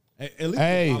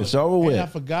 Hey, it's over with. I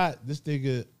forgot this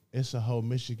nigga. It's a whole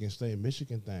Michigan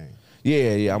thing.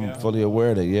 Yeah, I'm fully aware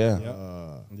of that. Yeah,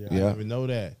 I didn't even know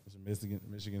that. It's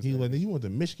Michigan. He like, you went to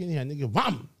Michigan? Yeah, nigga,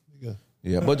 vom.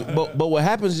 Yeah, but what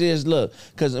happens is, look,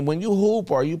 because when you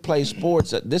hoop or you play sports,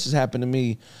 this has happened to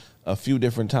me a few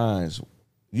different times.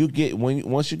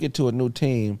 Once you get to a new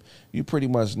team, you pretty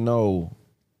much know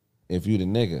if you the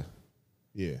nigga.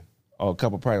 Yeah. Oh, a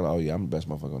couple probably like, oh yeah, I'm the best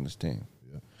motherfucker on this team.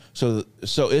 Yeah. So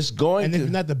it's going. And to, if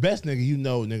you're not the best nigga, you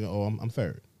know, nigga. Oh, I'm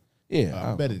third. Yeah,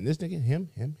 I'm better than this nigga. Him.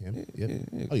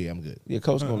 Yeah. Oh yeah, I'm good. Yeah,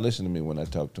 coach gonna listen to me when I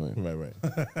talk to him.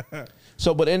 Right.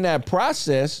 So, but in that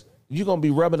process, you're gonna be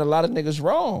rubbing a lot of niggas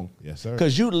wrong. Yes, sir.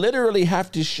 Because you literally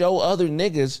have to show other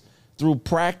niggas through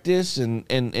practice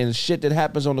and shit that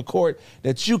happens on the court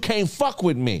that you can't fuck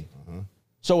with me.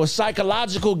 So it's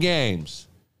psychological games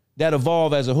that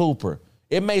evolve as a hooper.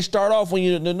 It may start off when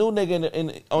you're the new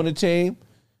nigga on the team.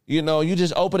 You know, you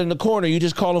just open in the corner. You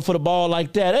just calling for the ball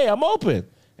like that. Hey, I'm open.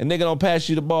 And nigga don't pass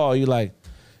you the ball. You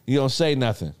don't say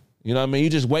nothing. You know what I mean? You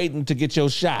just waiting to get your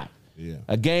shot. Yeah.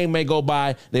 A game may go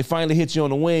by. They finally hit you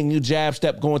on the wing. You jab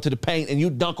step going to the paint and you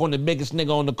dunk on the biggest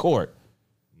nigga on the court.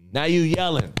 Now you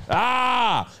yelling.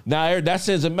 Now that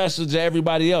sends a message to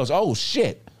everybody else. Oh,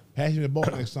 shit. Pass me the ball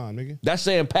next time, nigga. That's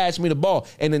saying pass me the ball.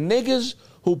 And the niggas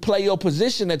who play your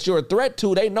position that you're a threat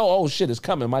to, they know, oh, shit, it's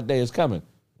coming. My day is coming.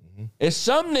 It's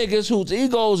some niggas whose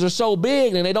egos are so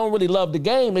big and they don't really love the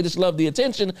game. They just love the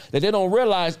attention that they don't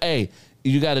realize, hey,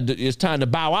 it's time to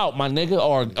bow out, my nigga,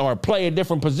 or play a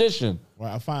different position.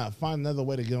 Well, I find another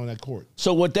way to get on that court.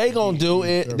 So what they gonna do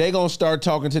is they gonna start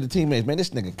talking to the teammates. Man,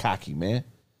 this nigga cocky, man.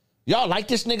 Y'all like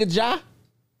this nigga Ja?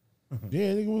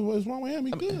 Yeah, nigga, what's wrong with him?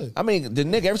 He good. I mean, the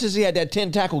nigga, ever since he had that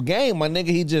 10-tackle game, my nigga,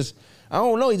 he just, I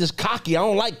don't know, he just cocky. I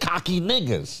don't like cocky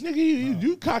niggas. Nigga,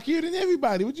 you cockier than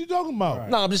everybody. What you talking about? Right.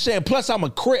 No, I'm just saying, plus I'm a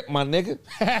Crip, my nigga.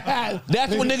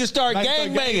 That's when niggas start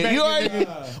gangbanging. You already,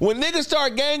 when niggas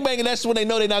start gangbanging, that's when they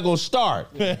know they're not going to start.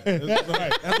 That's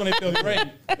right. That's when they feel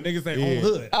great. Niggas say, oh,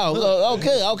 hood.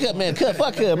 Oh, okay, man.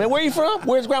 Fuck hood, man. Where you from?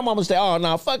 Where's grandmama stay? Oh,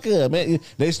 no, fuck hood, man.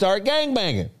 They start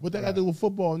gangbanging. What that got to do with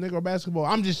football, nigga, or basketball?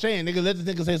 I'm just saying, nigga, let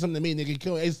the nigga say something to me, nigga.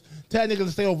 Tell nigga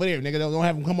to stay over there, nigga. Don't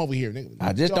have him come over here, nigga.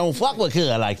 I just don't fuck with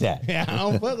hood like that. Yeah, I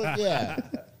don't fuck with yeah.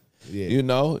 You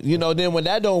know, then when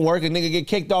that don't work, a nigga get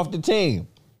kicked off the team.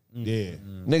 Yeah.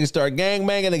 Niggas start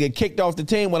gangbanging and get kicked off the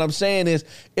team. What I'm saying is,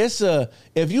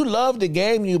 if you love the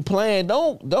game you playing,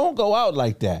 don't go out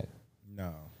like that.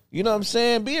 No. You know what I'm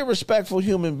saying? Be a respectful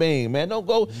human being, man. Don't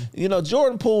go,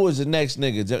 Jordan Poole is the next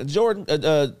nigga.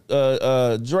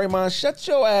 Draymond, shut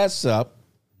your ass up.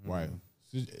 Right.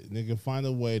 Nigga, find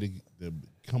a way to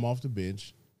come off the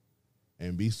bench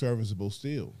and be serviceable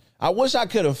still. I wish I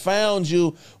could have found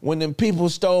you when them people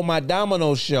stole my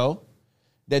Domino show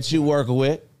that you work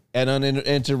with and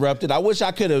uninterrupted. I wish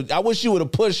you would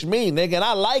have pushed me, nigga. And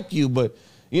I like you, but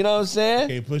you know what I'm saying?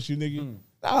 Can't push you, nigga.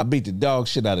 I'll beat the dog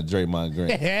shit out of Draymond Green.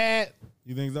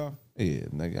 You think so? Yeah,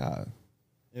 nigga.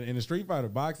 In a street fight or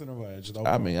boxing or what? Just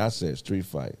I said street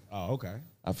fight. Oh, okay.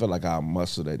 I feel like I'll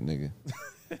muscle that nigga.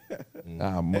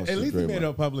 At least he made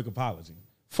a public apology.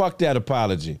 Fuck that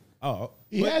apology. Oh,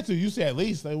 he had to. You said at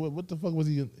least. Like, what the fuck was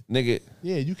he? Nigga.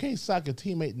 Yeah, you can't sock a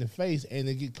teammate in the face and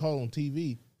then get caught on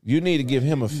TV. You need to give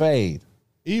him a fade.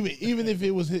 Even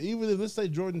if let's say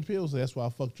Jordan Peele said that's why I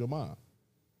fucked your mom.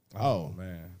 Oh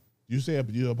man. You said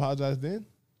you apologized then?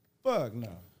 Fuck no.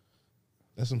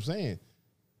 That's what I'm saying.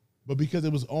 But because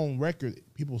it was on record,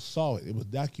 people saw it. It was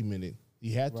documented.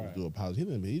 He had to do an apology. He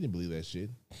didn't believe that shit.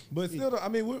 But still, I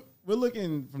mean, we're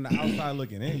looking from the outside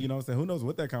looking in. You know what I'm saying? Who knows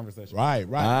what that conversation? Right.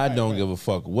 I don't give a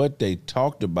fuck what they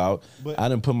talked about. But I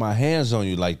didn't put my hands on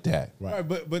you like that. Right.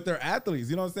 But they're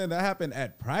athletes. You know what I'm saying? That happened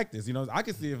at practice. You know, I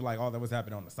could see if like all that was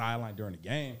happening on the sideline during the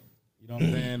game. You know what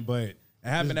I'm saying? But it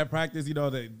happened at practice.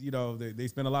 They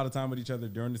spend a lot of time with each other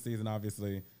during the season,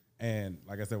 obviously. And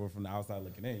like I said, we're from the outside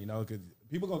looking in, because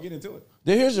people gonna get into it.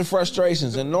 Here's the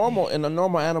frustrations. In the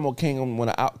normal animal kingdom, when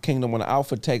the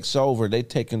alpha takes over, they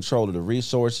take control of the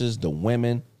resources, the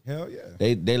women. Hell yeah.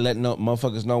 They let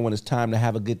motherfuckers know when it's time to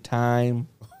have a good time.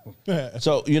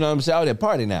 So you know what I'm saying? Oh, they're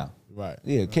party now. Right.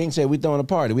 Yeah. King said we throwing a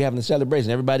party. We having a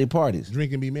celebration. Everybody parties.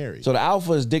 Drink and be merry. So the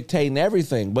alpha is dictating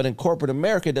everything. But in corporate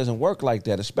America, it doesn't work like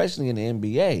that, especially in the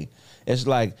NBA. It's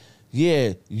like,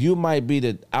 yeah, you might be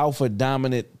the alpha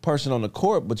dominant person on the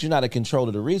court, but you're not in control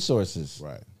of the resources.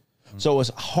 Right. So it's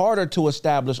harder to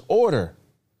establish order,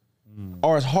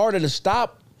 or it's harder to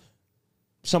stop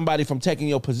somebody from taking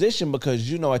your position because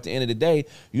at the end of the day,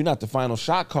 you're not the final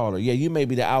shot caller. Yeah, you may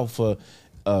be the alpha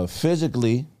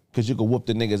physically because you can whoop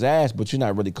the nigga's ass, but you're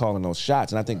not really calling those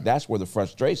shots. And I think that's where the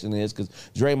frustration is, because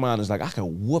Draymond is like, I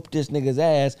can whoop this nigga's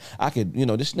ass. I could,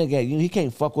 this nigga, he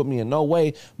can't fuck with me in no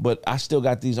way, but I still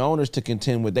got these owners to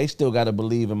contend with. They still got to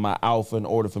believe in my alpha in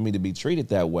order for me to be treated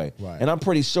that way. Right. And I'm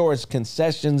pretty sure it's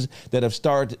concessions that have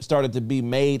started to be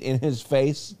made in his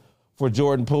face for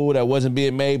Jordan Poole that wasn't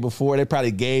being made before. They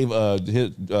probably gave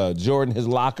Jordan his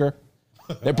locker.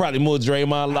 They probably moved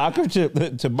Draymond locker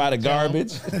to buy the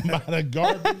garbage. Buy the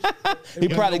garbage. He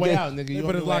probably He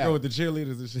put his locker with the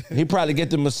cheerleaders and shit. He probably get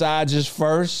the massages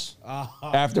first.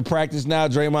 After practice now,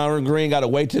 Draymond Green got to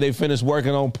wait till they finish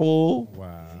working on Poole.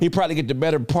 Wow. He probably get the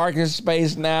better parking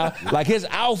space now. Like his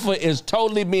alpha is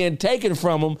totally being taken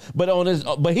from him, but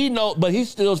he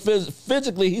still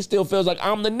physically he still feels like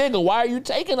I'm the nigga. Why are you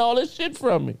taking all this shit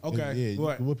from me? Okay. Yeah,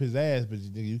 you can whoop his ass, but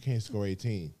you can't score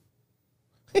 18.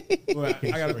 Well,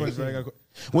 I got a question.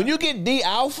 When you get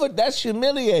D-alpha, that's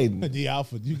humiliating.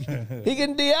 D-alpha. He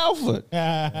getting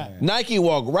D-alpha. Nike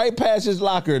walked right past his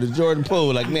locker to Jordan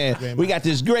Poole like, man, we got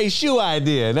this great shoe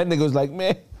idea. And that nigga was like,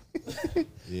 man, I'm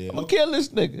going to kill this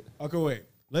nigga. Okay, wait.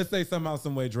 Let's say somehow,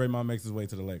 some way, Draymond makes his way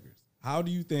to the Lakers. How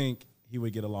do you think he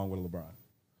would get along with LeBron?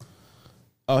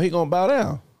 Oh, he going to bow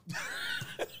down.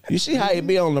 You see how he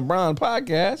be on LeBron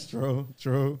podcast?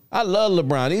 True. I love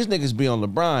LeBron. These niggas be on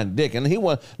LeBron dick, and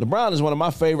LeBron is one of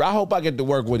my favorite. I hope I get to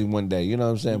work with him one day. You know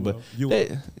what I'm saying? But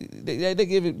they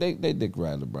give it they dick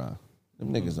ride LeBron.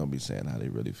 Them niggas don't be saying how they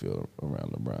really feel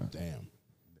around LeBron.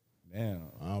 Damn.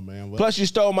 Oh man. Well. Plus, you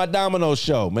stole my Domino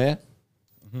show, man.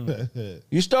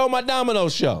 You stole my Domino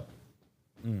show.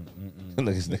 Look at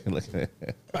this nigga. Look at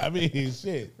that. I mean,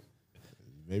 shit.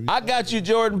 Maybe I got you,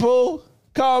 Jordan Poole.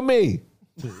 Call me.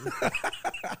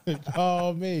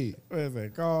 Call me. What is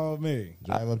that? Call me.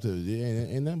 Drive up to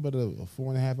ain't nothing but a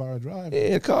 4.5 hour drive.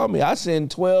 Yeah, call me. I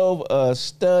send 12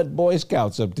 stud Boy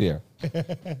Scouts up there.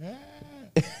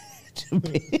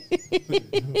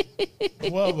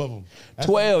 12 of them.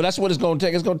 12. That's what it's gonna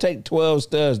take. It's gonna take 12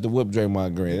 studs to whip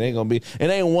Draymond Green. It ain't gonna be. It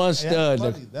ain't one stud.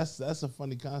 That's a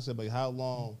funny concept. Like how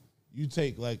long you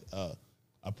take like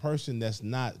a person that's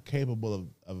not capable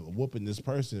of whooping this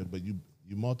person, but you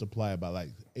multiply it by like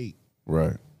 8.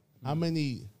 Right. How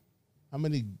many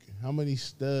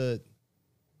stud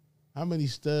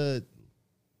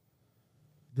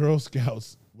Girl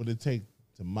Scouts would it take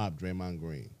to mop Draymond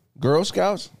Green? Girl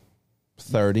Scouts,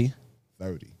 30.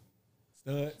 30.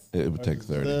 Studs. It would take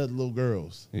 30. Stud little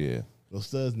girls. Yeah. Little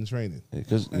studs in training.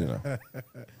 Because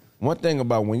one thing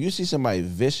about when you see somebody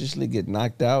viciously get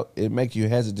knocked out, it makes you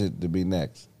hesitant to be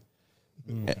next.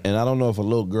 And I don't know if a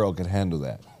little girl could handle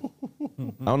that.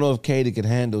 I don't know if Katie could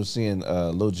handle seeing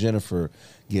little Jennifer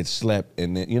get slept,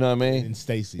 and then, you know what I mean? And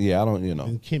Stacy. Yeah, I don't. You know.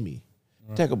 And Kimmy.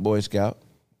 Take a Boy Scout.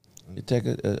 You take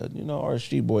a or a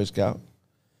she Boy Scout.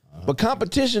 But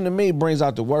competition to me brings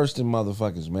out the worst in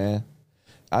motherfuckers, man.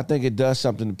 I think it does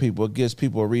something to people. It gives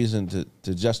people a reason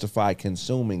to justify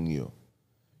consuming you.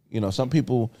 You know, some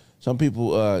people want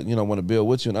to build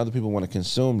with you, and other people want to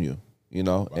consume you. You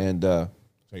know, right. And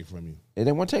take from you. And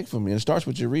they want to take from you. And it starts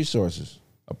with your resources.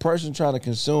 A person trying to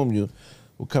consume you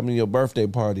will come to your birthday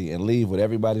party and leave with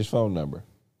everybody's phone number.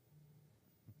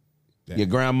 Damn. Your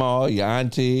grandma, your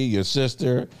auntie, your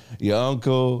sister, your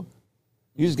uncle.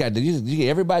 You just got you get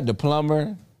everybody, the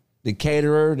plumber, the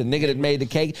caterer, the nigga that made the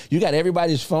cake. You got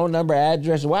everybody's phone number,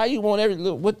 address. Why you want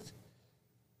what?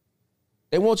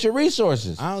 They want your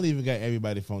resources. I don't even got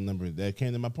everybody's phone number that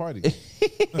came to my party.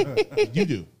 You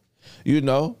do. You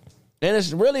know. And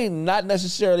it's really not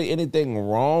necessarily anything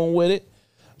wrong with it,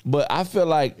 but I feel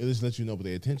like it just lets you know what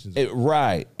their intentions are.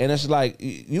 Right. And it's like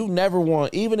you never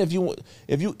want, even if you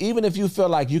feel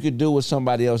like you could do what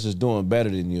somebody else is doing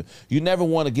better than you, you never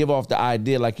want to give off the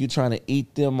idea like you're trying to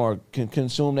eat them or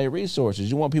consume their resources.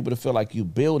 You want people to feel like you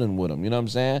building with them. You know what I'm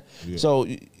saying? Yeah. So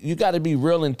you got to be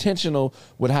real intentional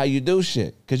with how you do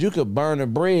shit, because you could burn a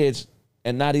bridge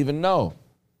and not even know.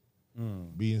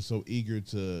 Being so eager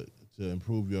to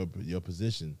improve your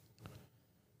position.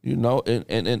 You know,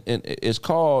 and it's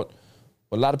called,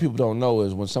 what a lot of people don't know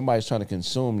is when somebody's trying to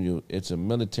consume you, it's a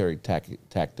military tactic.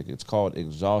 It's called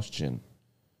exhaustion.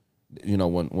 You know,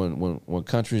 when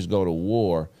countries go to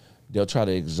war, they'll try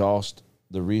to exhaust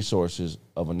the resources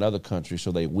of another country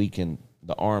so they weaken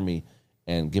the army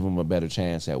and give them a better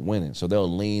chance at winning. So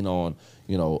they'll lean on,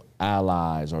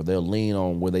 allies, or they'll lean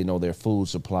on where they know their food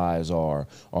supplies are,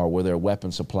 or where their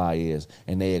weapon supply is,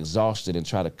 and they exhaust it and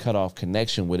try to cut off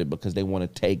connection with it because they want to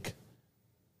take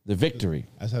the victory.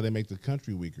 That's how they make the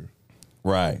country weaker.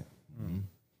 Right. Mm-hmm.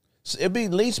 So it be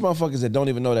least motherfuckers that don't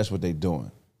even know that's what they're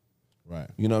doing. Right.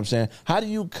 You know what I'm saying? How do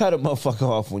you cut a motherfucker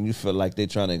off when you feel like they're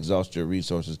trying to exhaust your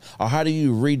resources? Or how do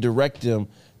you redirect them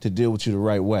to deal with you the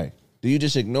right way? Do you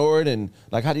just ignore it, and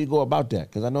like, how do you go about that?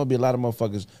 Because I know it'd be a lot of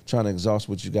motherfuckers trying to exhaust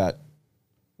what you got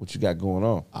going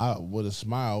on. I with a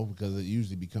smile, because it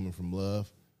usually be coming from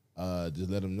love.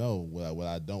 Just let them know what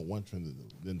I don't want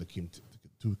them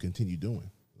to continue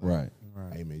doing. Like,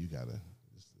 right. Hey man, you gotta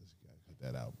cut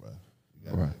that out, bro.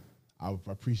 Right. I would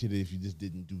appreciate it if you just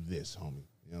didn't do this, homie.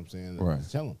 You know what I'm saying? Right.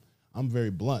 Just tell them. I'm very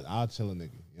blunt. I'll tell a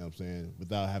nigga. You know what I'm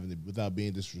saying? Without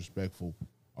being disrespectful,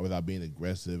 or without being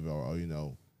aggressive, or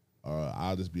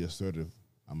I'll just be assertive.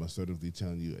 I'm assertively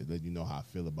telling you, letting you know how I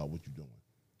feel about what you're doing.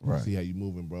 Right. See how you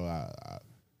moving, bro. I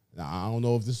don't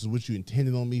know if this is what you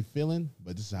intended on me feeling,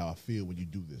 but this is how I feel when you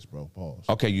do this, bro. Pause.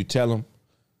 Okay, you tell them,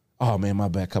 oh man, my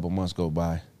bad, couple months go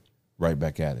by, right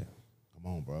back at it.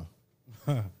 Come on, bro.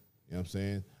 You know what I'm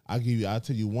saying? I'll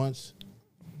tell you once,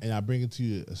 and I bring it to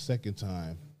you a second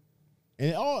time.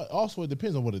 And it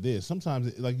depends on what it is.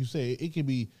 Sometimes, like you say, it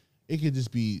could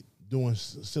just be doing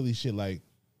silly shit like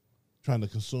trying to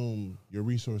consume your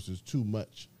resources too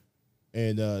much,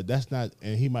 and that's not.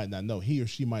 And he might not know. He or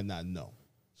she might not know.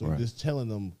 So just telling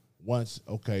them once,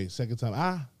 okay. Second time,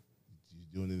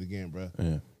 you're doing it again, bro.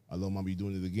 Yeah. I love mama, you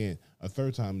doing it again. A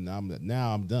third time, now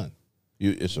I'm done.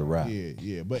 It's a wrap.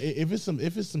 Yeah. But if it's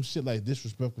some shit like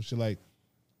disrespectful shit, like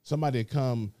somebody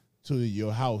come to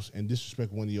your house and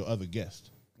disrespect one of your other guests.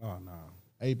 Oh no.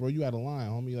 Hey, bro, you out of line,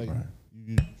 homie. Like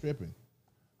you tripping.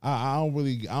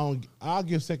 I'll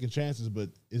give second chances, but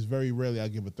it's very rarely I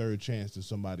give a third chance to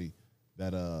somebody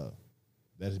that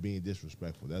is being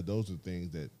disrespectful. Those are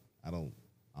things that I don't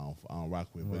rock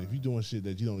with. Right. But if you're doing shit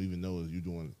that you don't even know you're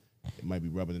doing, it might be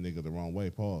rubbing a nigga the wrong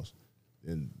way. Pause.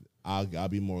 Then I'll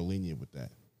be more lenient with that.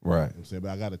 Right. You know what I'm saying?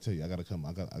 But I gotta tell you, I gotta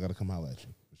come holler at you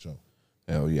for sure.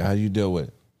 Hell yeah. How you deal with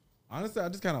it? Honestly, I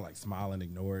just kind of like smile and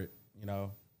ignore it, you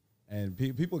know. And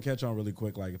people catch on really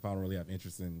quick, like if I don't really have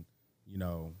interest in, you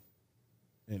know,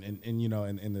 in you know,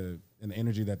 in the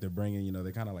energy that they're bringing, you know,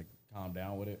 they kind of like calm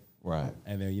down with it. Right.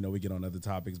 And then, you know, we get on other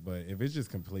topics. But if it's just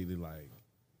completely like,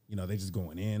 you know, they just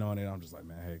going in on it, I'm just like,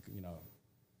 man, heck, you know,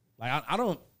 like I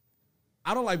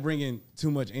don't like bringing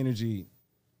too much energy,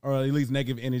 or at least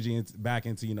negative energy back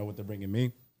into, you know, what they're bringing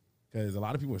me. Because a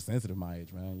lot of people are sensitive my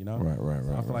age, man, you know? Right.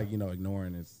 So I feel like, you know,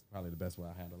 ignoring is probably the best way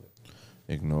I handle it.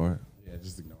 Ignore it? Yeah,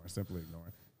 just ignore it. Simply ignore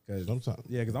it.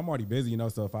 Because I'm already busy, you know,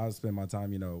 so if I spend my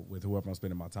time, you know, with whoever I'm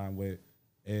spending my time with,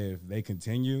 if they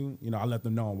continue, you know, I let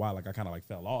them know why, like I kind of like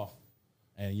fell off.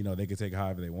 And, you know, they could take it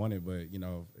however they want it. But, you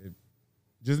know,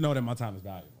 just know that my time is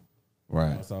valuable. Right.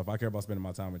 You know, so if I care about spending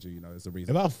my time with you, you know, it's a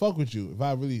reason. If I fuck with you, if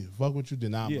I really fuck with you,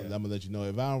 then I'm gonna let you know.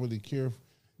 If I don't really care,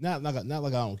 not like I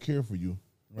don't care for you,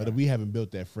 but if we haven't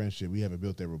built that friendship, we haven't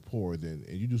built that rapport, then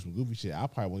and you do some goofy shit, I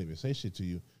probably won't even say shit to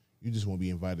you. You just won't be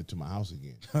invited to my house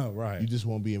again. Right. You just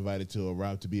won't be invited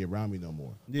to be around me no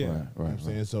more. Yeah. You know what I'm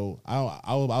saying? So I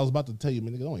was about to tell you,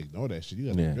 man, nigga, don't ignore that shit. You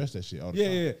got to address that shit all the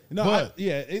time. Yeah. No,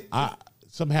 but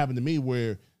something happened to me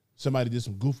where somebody did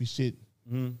some goofy shit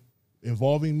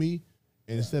involving me,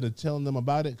 and instead of telling them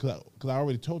about it, because I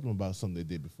already told them about something they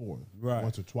did before,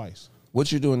 once or twice.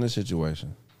 What you do in this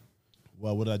situation?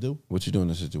 Well, what did I do? What you do in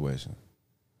this situation?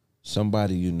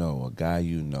 Somebody you know, a guy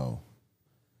you know,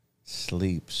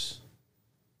 sleeps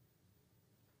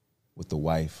with the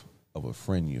wife of a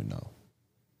friend you know,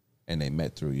 and they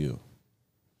met through you.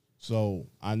 So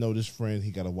I know this friend,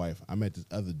 he got a wife. I met this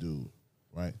other dude,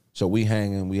 right? So we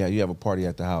hanging. You have a party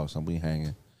at the house, and we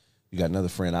hanging. You got another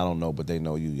friend I don't know, but they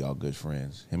know you. Y'all good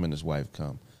friends. Him and his wife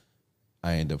come.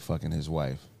 I end up fucking his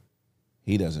wife.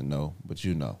 He doesn't know, but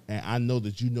you know. And I know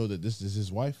that you know that this is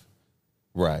his wife.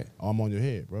 Right. Oh, I'm on your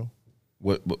head, bro.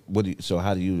 What do you, so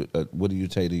how do you what do you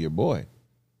say to your boy,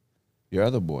 your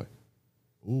other boy?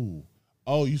 Ooh.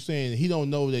 Oh, you saying he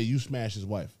don't know that you smashed his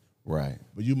wife? Right.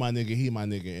 But you my nigga, he my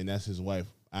nigga, and that's his wife.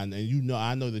 And you know,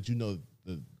 I know that you know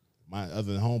my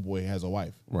other homeboy has a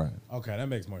wife. Right. Okay, that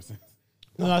makes more sense.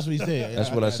 No, that's what he said. That's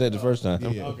what I said the first time.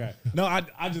 Yeah. Okay. No,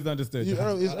 I just understood. It's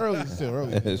early, still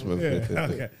early.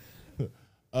 Okay.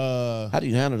 How do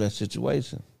you handle that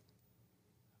situation?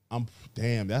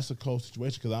 Damn, that's a close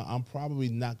situation because I'm probably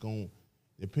not going,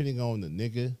 depending on the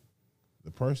nigga,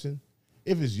 the person.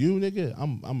 If it's you, nigga,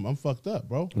 I'm fucked up,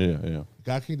 bro. Yeah.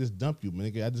 I can't just dump you, man,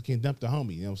 nigga. I just can't dump the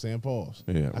homie. You know what I'm saying? Pause.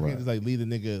 Yeah, I can't just like leave the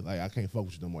nigga like I can't fuck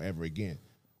with you no more ever again.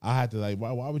 I had to like,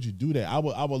 why would you do that? I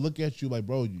would look at you like,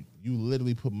 bro, you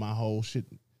literally put my whole shit,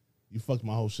 you fucked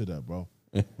my whole shit up, bro.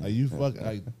 Like you fuck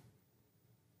like.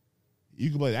 You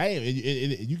can be like, hey,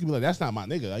 you can be like, that's not my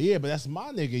nigga. Like, yeah, but that's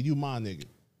my nigga. You my nigga.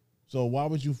 So why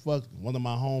would you fuck one of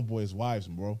my homeboys' wives,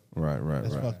 bro? Right.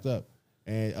 That's fucked up.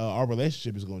 And our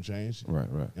relationship is gonna change. Right.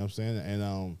 You know what I'm saying?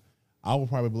 And I would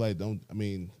probably be like,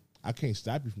 I can't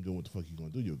stop you from doing what the fuck you gonna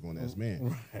do. You're a grown ass man.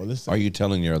 Right. Well, listen. Are you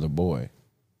telling your other boy?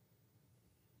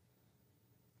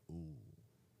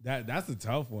 That's a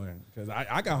tough one because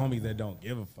I got homies that don't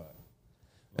give a fuck.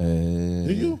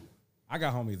 Do you? I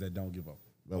got homies that don't give a fuck.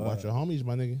 But watch your homies,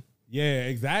 my nigga. Yeah,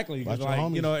 exactly. Watch your like,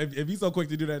 homies. you know, if you so quick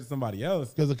to do that to somebody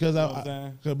else, because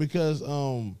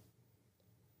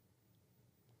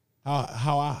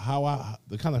how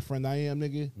the kind of friend I am,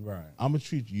 nigga. Right. I'm gonna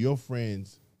treat your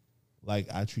friends like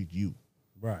I treat you.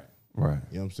 Right. You know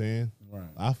what I'm saying? Right.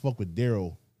 I fuck with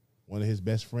Daryl, one of his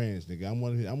best friends, nigga. I'm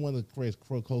one of Craig's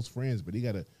close friends, but he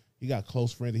got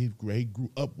close friends that he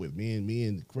grew up with. Me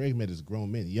and Craig met as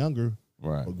grown men, younger,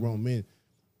 but grown men.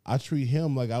 I treat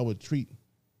him like I would treat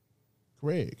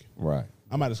Craig. Right.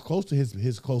 I'm not as close to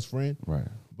his close friend. Right.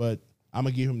 But I'm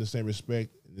gonna give him the same respect,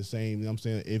 the same, you know what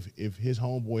I'm saying? If his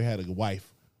homeboy had a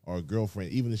wife or a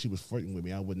girlfriend, even if she was flirting with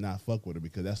me, I would not fuck with her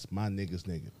because that's my nigga's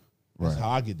nigga. That's how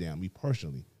I get down, me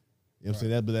personally. You know what I'm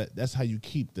saying? But that's how you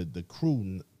keep the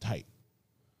crew tight.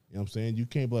 You know what I'm saying? You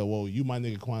can't be like, well, you my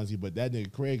nigga Kwanzaa, but that nigga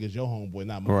Craig is your homeboy,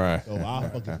 not mine. Right. So I'll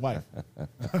fuck his wife.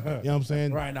 You know what I'm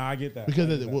saying? Right, now I get that.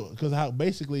 Because how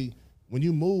basically when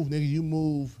you move, nigga, you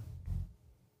move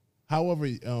however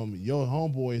your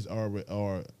homeboys are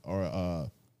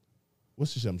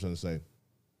what's the shit I'm trying to say?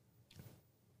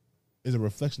 Is a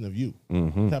reflection of you.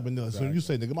 Mm-hmm. Type of nigga. So you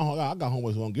say, nigga, I got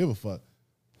homeboys who don't give a fuck.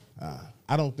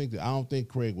 I don't think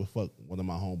Craig would fuck one of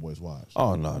my homeboys' wives.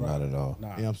 Oh no, not at all. You know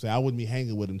what I'm saying? I wouldn't be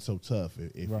hanging with him so tough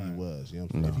if he was. You know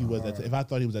what I'm saying? If he was if I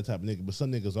thought he was that type of nigga, but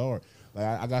some niggas are. Like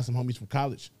I got some homies from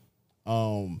college,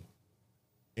 and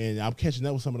I'm catching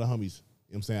up with some of the homies.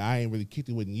 You know what I'm saying? I ain't really kicked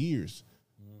it with in years,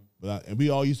 but and we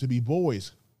all used to be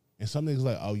boys, And some niggas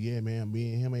like, oh yeah, man,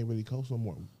 me and him ain't really close no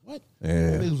more. What?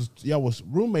 Yeah. Y'all was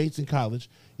roommates in college.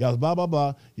 Y'all was blah, blah,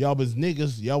 blah. Y'all was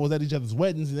niggas. Y'all was at each other's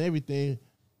weddings and everything.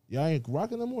 Y'all ain't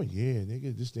rocking no more? Yeah,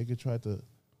 nigga. This nigga tried to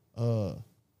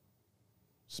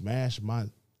smash my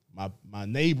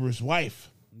neighbor's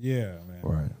wife. Yeah, man.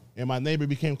 Right. And my neighbor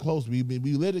became close. We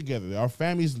lived together. Our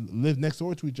families lived next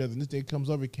door to each other. And this nigga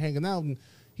comes over hanging out, and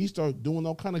he started doing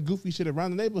all kind of goofy shit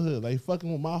around the neighborhood, like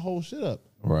fucking with my whole shit up.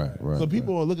 Right. So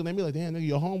people are looking at me like, damn, nigga,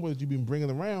 your homeboy that you been bringing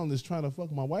around is trying to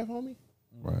fuck my wife, homie?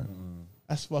 Right.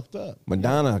 That's fucked up.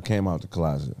 Madonna came out the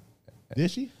closet. Did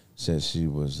she? Said she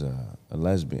was a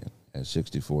lesbian at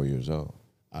 64 years old.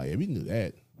 Oh yeah, we knew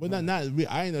that. But not. I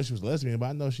didn't know she was a lesbian, but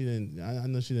I know she didn't. I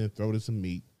know she didn't throw to some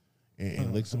meat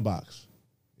and lick some box.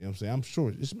 You know what I'm saying? I'm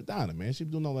sure it's Madonna, man. She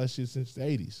been doing all that shit since the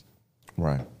 80s.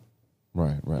 Right.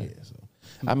 Yeah, so.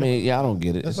 I mean, I don't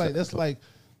get it. That's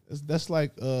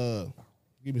like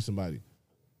give me somebody.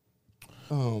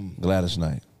 Gladys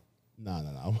Knight. No.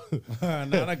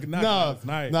 No,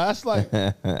 that's like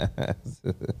I'm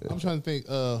trying to think.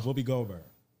 Whoopi Goldberg.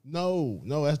 No,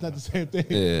 that's not the same thing.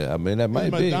 Yeah, I mean that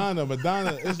might be Madonna.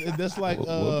 That's like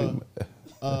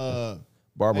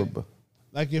Barbara.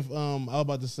 Like if I was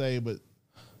about to say, but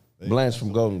Blanche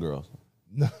from Golden Girls.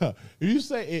 No, if you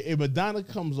say if Madonna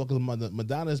comes on, because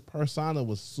Madonna's persona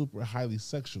was super highly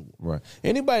sexual. Right.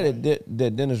 Anybody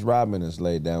that Dennis Rodman has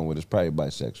laid down with is probably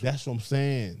bisexual. That's what I'm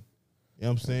saying. You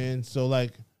know what I'm saying? So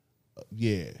like,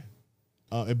 yeah.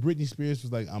 If Britney Spears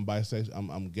was like, I'm bisexual,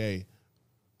 I'm gay,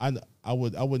 I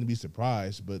wouldn't be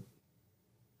surprised. But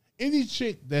any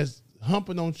chick that's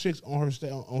humping on chicks on her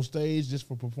on stage just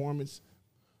for performance,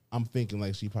 I'm thinking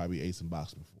like she probably ate some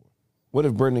box before. What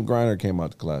if Brittany Griner came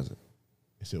out the closet?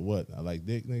 I said, what? I like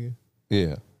dick, nigga?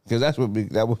 Yeah. Because that would be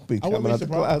coming out the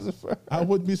closet first. I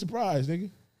wouldn't be surprised,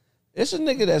 nigga. It's a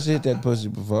nigga that's hit that pussy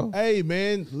before. Hey,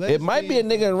 man. It might be a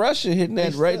nigga in Russia hitting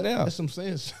that right now. That's what I'm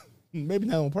saying. Maybe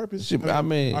not on purpose. I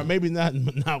mean. Or maybe not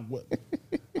what.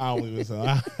 I don't even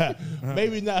say.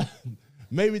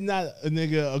 Maybe not a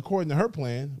nigga according to her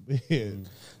plan. Yeah.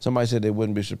 Somebody said they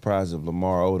wouldn't be surprised if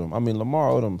Lamar Odom. I mean, Lamar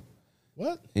Odom.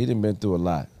 What? He done been through a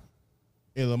lot.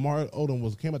 And Lamar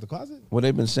Odom came out the closet? Well,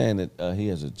 they've been saying that he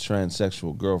has a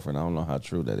transsexual girlfriend. I don't know how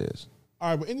true that is. All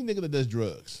right, but any nigga that does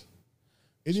drugs.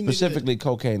 Specifically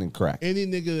cocaine and crack. Any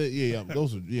nigga that,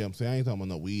 those are, I'm saying, I ain't talking about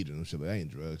no weed or no shit. That ain't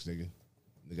drugs, nigga.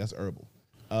 That's herbal.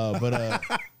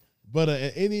 But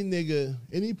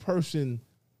any person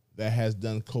that has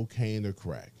done cocaine or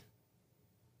crack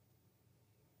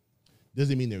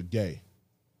doesn't mean they're gay.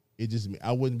 It just mean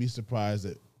I wouldn't be surprised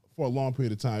that for a long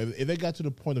period of time, if they got to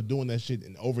the point of doing that shit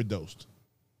and overdosed,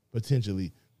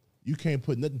 potentially, you can't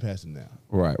put nothing past them now.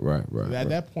 Right. At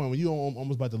that point, when you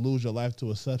almost about to lose your life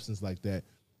to a substance like that,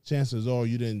 chances are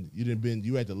you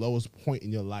at the lowest point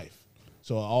in your life.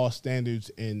 So all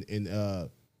standards and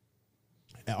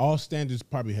all standards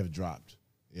probably have dropped.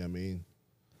 You know what I mean?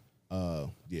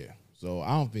 Yeah. So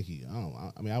I don't think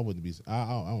I wouldn't be. I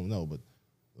don't know, but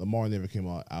Lamar never came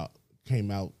off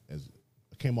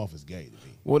as gay to me.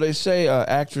 Well, they say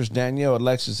actress Danielle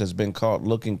Alexis has been caught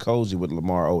looking cozy with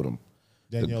Lamar Odom.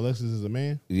 Danielle Alexis is a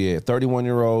man? Yeah,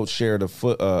 31-year-old shared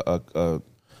a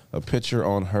picture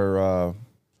on her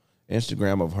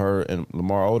Instagram of her and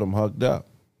Lamar Odom hugged up.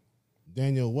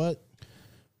 Danielle what?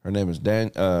 Her name is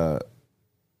Danielle.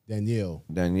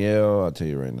 Danielle, I'll tell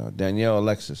you right now. Danielle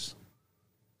Alexis.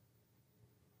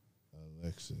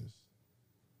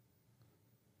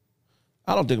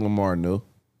 I don't think Lamar knew.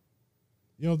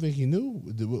 You don't think he knew?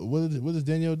 What does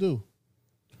Danielle do?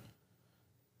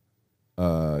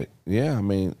 Yeah, I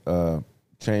mean,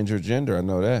 change her gender. I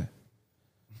know that.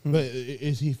 But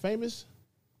is he famous?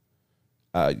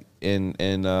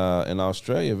 In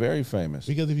Australia, very famous.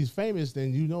 Because if he's famous,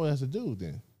 then you know what has to do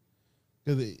then.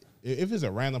 Because if it's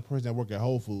a random person that work at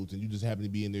Whole Foods and you just happen to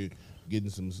be in there getting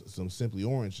some Simply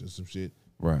Orange and some shit,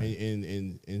 right?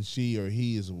 And she or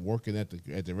he is working at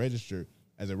the register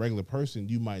as a regular person,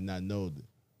 you might not know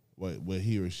what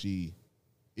he or she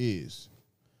is.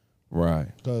 Right.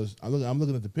 Because I'm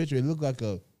looking at the picture. It looked like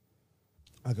a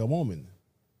woman.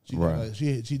 Right.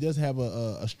 She does have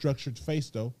a structured face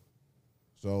though.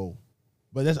 So,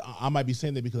 but I might be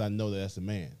saying that because I know that that's a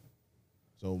man.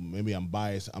 So maybe I'm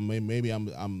biased. Maybe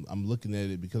I'm looking at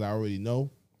it because I already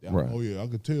know. That right. Oh yeah, I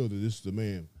could tell that this is a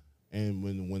man.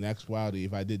 And when actuality,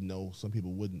 if I didn't know, some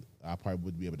people wouldn't. I probably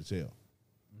wouldn't be able to tell.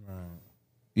 Right.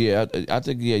 Yeah, I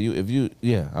think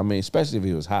I mean, especially if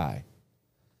he was high.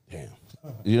 Damn.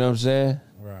 You know what I'm saying?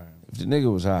 Right. If the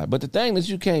nigga was high. But the thing that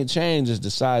you can't change is the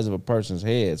size of a person's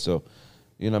head. So,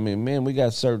 you know what I mean? Man, we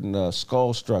got certain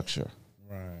skull structure.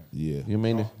 Right. Yeah. You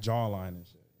mean jawline and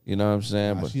shit. You know what I'm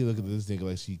saying? Nah, But she look at this nigga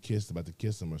like she about to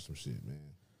kiss him or some shit, man.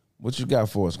 what you got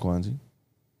for us, Kwanzi?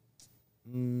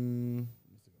 We're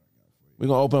going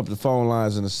to open up the phone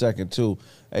lines in a second, too.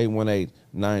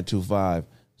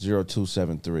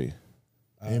 818-925-0273.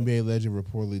 NBA legend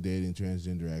reportedly dating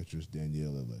transgender actress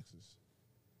Danielle Alexis.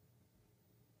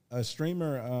 A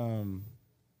streamer,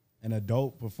 an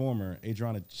adult performer,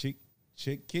 Adriana Chick.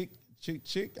 I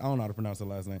don't know how to pronounce her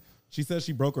last name. She says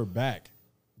she broke her back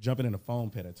jumping in a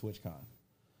foam pit at TwitchCon.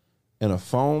 In a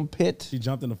foam pit? She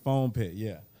jumped in a foam pit,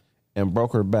 yeah. And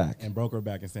broke her back? And broke her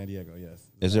back in San Diego, yes.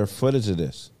 Is there footage of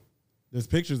this? There's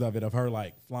pictures of it, of her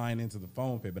like flying into the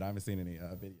foam pit, but I haven't seen any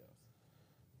videos.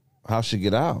 How'd she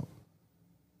get out?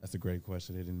 That's a great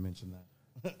question. They didn't mention that.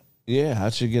 Yeah,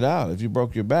 how'd she get out? If you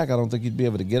broke your back, I don't think you'd be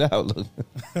able to get out.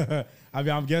 I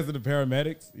mean, I'm guessing the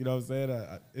paramedics, you know what I'm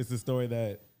saying? It's a story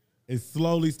that is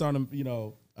slowly starting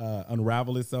to,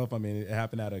 unravel itself. I mean, it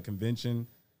happened at a convention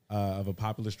of a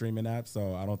popular streaming app,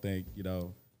 so I don't think,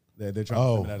 they're trying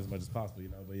to limit that as much as possible,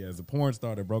 But yeah, as a porn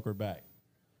star that broke her back.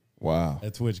 Wow.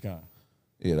 At TwitchCon.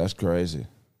 Yeah, that's crazy.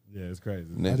 Yeah, it's crazy.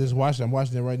 I just watched it. I'm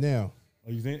watching it right now.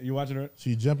 Oh, you watching her?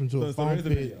 She jumped into a foam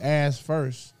pit ass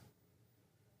first.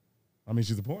 I mean,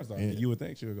 she's a porn star. You would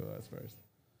think she would go ass first.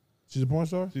 She's a porn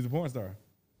star? She's a porn star.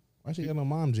 Why she got no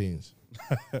mom jeans?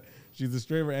 She's a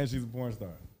streamer and she's a porn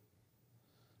star.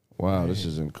 Wow, this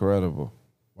is incredible.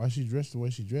 Why she dressed the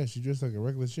way she dressed? She dressed like a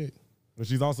regular chick. But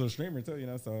she's also a streamer too,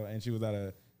 So and she was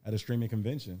at a streaming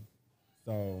convention.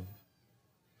 So,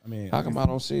 I mean, How come I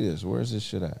don't see this? Where's this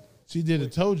shit at? She did a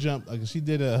toe jump. Like she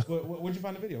did a. Where'd you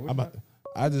find the video?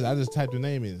 I just typed her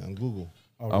name in on Google.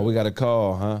 Oh, we got a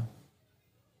call, huh?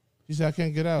 She said I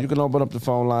can't get out. You can open up the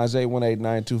phone lines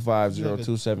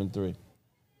 818-925-0273.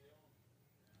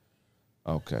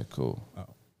 Okay, cool.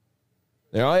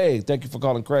 Hey, thank you for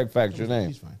calling Craig Facts. Your name?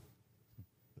 He's fine.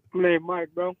 My name Mike,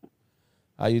 bro.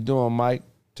 How you doing, Mike?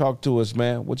 Talk to us,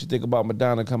 man. What you think about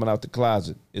Madonna coming out the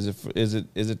closet? Is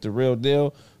it the real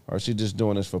deal, or is she just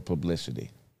doing this for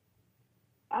publicity?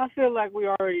 I feel like we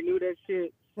already knew that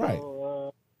shit. Right.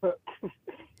 So,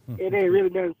 it ain't really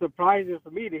been surprising for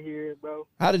me to hear it, bro.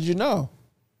 How did you know?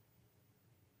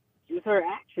 Just her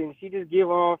actions. She just give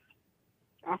off,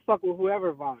 I fuck with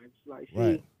whoever vibes. Like, she,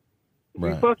 Right. if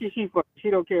you fuck you, she fuck you. She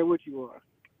don't care what you are.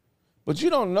 But you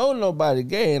don't know nobody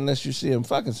gay unless you see him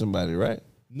fucking somebody, right?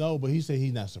 No, but he said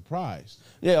he's not surprised.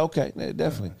 Yeah, okay, yeah,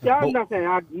 definitely. Yeah, I'm not saying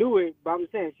I knew it, but I'm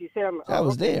saying she said I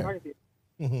was there. I can see it.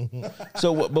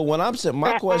 So, but when I'm saying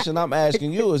my question, I'm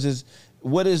asking you is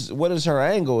what is her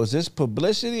angle? Is this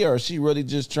publicity, or is she really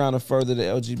just trying to further the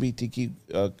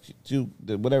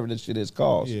LGBTQ, whatever this shit is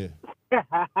called? Yeah.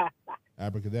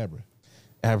 Abracadabra.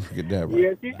 Abracadabra.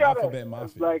 Yeah, she's trying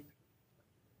to, like,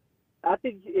 I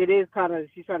think it is kind of,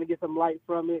 she's trying to get some light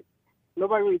from it.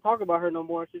 Nobody really talk about her no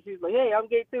more. So she's like, hey, I'm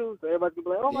gay too. So everybody can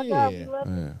be like, oh my God, we love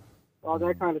you. All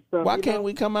that kind of stuff. Why can't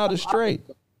we come out as straight?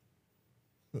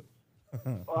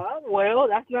 Well,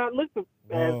 that's not looked at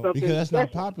as something Because that's not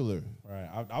special. popular.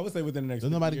 Right. I would say within the next.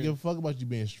 Does nobody 50 give a fuck about you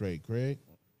being straight, Craig?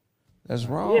 That's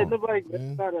wrong. Yeah, nobody.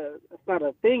 That's not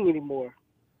a thing anymore.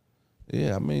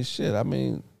 Yeah, I mean, shit. I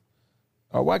mean,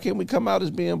 or why can't we come out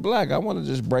as being black? I want to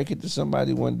just break it to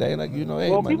somebody one day, like, hey,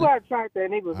 Well, my people nigga. are tried that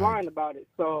and they was lying about it.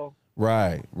 So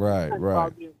Right.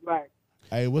 about being black.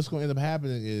 Hey, what's going to end up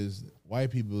happening is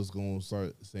white people is going to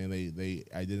start saying they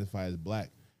identify as black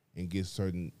and get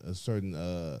certain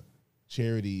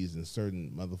charities and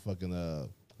certain motherfucking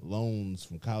loans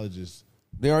from colleges.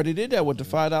 They already did that with the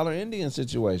 $5 Indian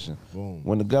situation. Boom.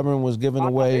 When the government was giving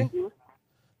away,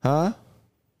 huh?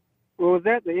 What was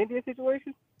that? The Indian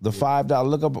situation? The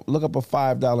 $5 look up a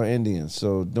 $5 Indian.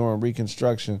 So during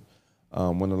Reconstruction,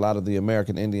 when a lot of the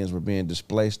American Indians were being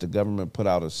displaced, the government put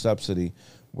out a subsidy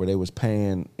where they was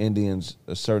paying Indians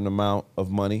a certain amount of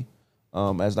money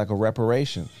as like a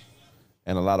reparation.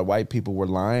 And a lot of white people were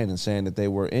lying and saying that they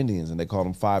were Indians, and they called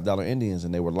them $5 Indians,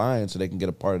 and they were lying so they can get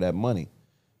a part of that money.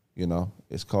 You know,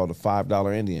 it's called a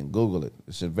 $5 Indian. Google it.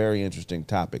 It's a very interesting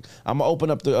topic. I'm going to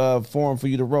open up the forum for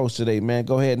you to roast today, man.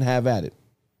 Go ahead and have at it.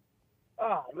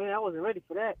 Oh man, I wasn't ready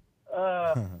for that.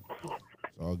 It's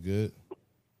all good.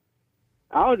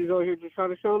 I was just over here just trying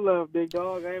to show love, big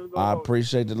dog. I ain't I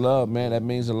appreciate the love, man. That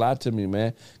means a lot to me,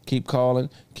 man. Keep calling,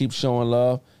 keep showing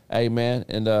love. Hey, man,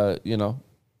 and,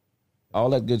 all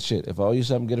that good shit. If I owe you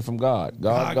something, get it from God.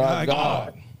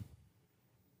 God.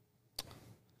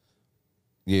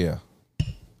 Yeah.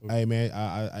 Hey, man,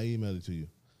 I emailed it to you.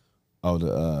 Oh,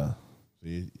 the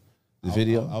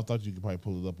video? I thought you could probably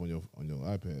pull it up on your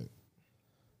iPad.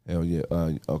 Hell yeah.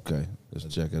 Okay,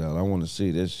 let's check it out. I want to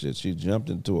see this shit. She jumped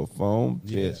into a foam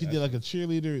pit. Yeah, she did like a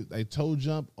cheerleader, like toe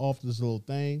jump off this little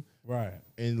thing. Right.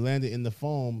 And landed in the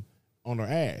foam on her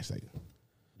ass. Like,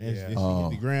 and she hit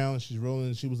the ground. She's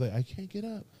rolling. She was like, I can't get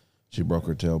up. She broke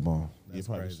her tailbone. Yeah,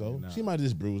 probably crazy. So. She might have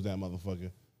just bruised that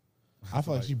motherfucker. I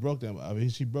feel like she broke that. I mean,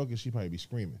 if she broke it, she'd probably be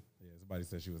screaming. Yeah, somebody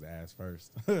said she was ass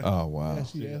first. Oh, wow.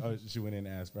 Yeah, she went in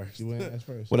ass first. She went in ass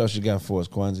first. What else you got for us,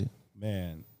 Quanzi?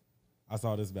 Man, I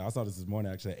saw this this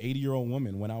morning, actually. An 80-year-old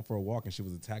woman went out for a walk, and she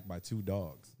was attacked by 2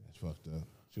 dogs. That's fucked up.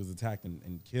 She was attacked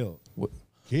and killed. What?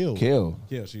 Killed?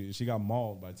 Yeah, she got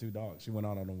mauled by 2 dogs. She went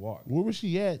out on a walk. Where was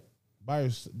she at? By her,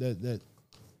 that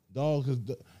dog,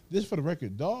 because this for the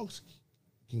record, dogs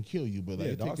can kill you, but like,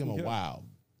 it take them a while.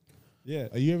 Yeah.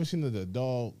 Have you ever seen a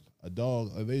dog, they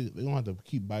don't have to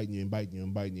keep biting you and biting you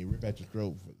and biting you, rip at your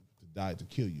throat to die to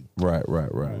kill you. Right.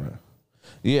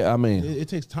 Yeah, I mean. It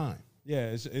takes time. Yeah,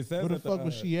 it says where the fuck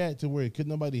was she at to where could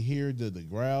nobody hear the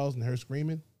growls and her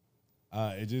screaming?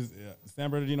 It just, San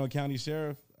Bernardino County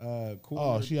Sheriff.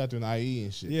 She out there in IE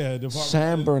and shit. Yeah,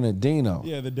 San Bernardino.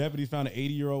 Yeah, the deputy found an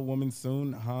 80-year-old woman,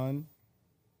 Soon Han,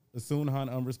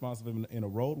 unresponsive in a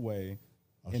roadway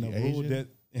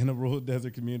in a rural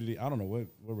desert community. I don't know what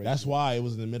race. That's why it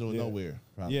was in the middle of nowhere.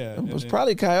 Probably. Yeah, it was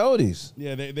probably coyotes.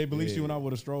 Yeah, they believe she went out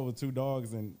with a stroll with 2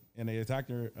 dogs and they attacked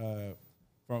her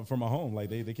from a home. Like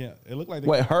they can't. It looked like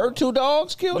her 2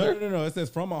 dogs killed her. No. It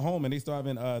says from a home, and they still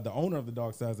haven't. The owner of the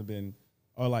dog hasn't been.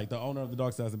 Or like the owner of the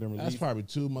dog hasn't been released. That's probably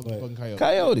 2 motherfucking coyotes.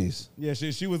 Coyotes. Yeah,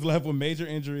 she was left with major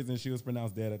injuries and she was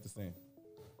pronounced dead at the scene.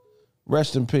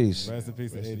 Rest in peace. Rest in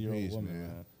peace, an 80-year-old woman,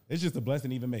 man. It's just a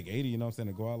blessing to even make 80, you know what I'm saying,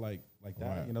 to go out like that.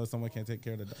 Right. You know, someone can't take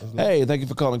care of the dog. Hey, thank you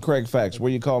for calling Craig Facts.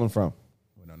 Where you calling from?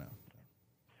 We don't know.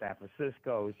 San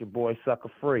Francisco. It's your boy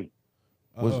Sucker Free.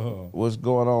 What's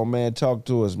going on, man? Talk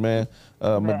to us, man.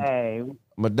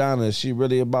 Madonna, is she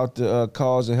really about the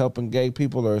cause of helping gay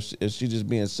people, or is she just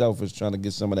being selfish, trying to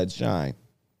get some of that shine?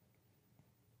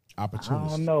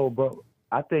 Opportunist. I don't know, but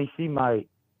I think she might.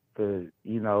 Cause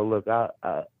look,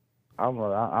 I'm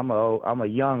a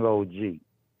young OG,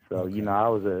 so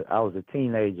I was a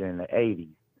teenager in the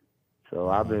 '80s, so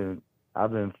I've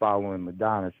been following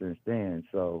Madonna since then.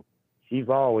 So she's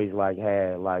always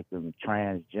had them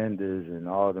transgenders and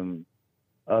all them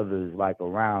others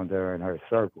around her in her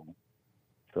circle.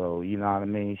 So, you know what I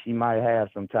mean? She might have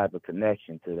some type of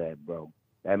connection to that, bro.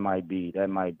 That might be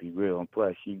real. And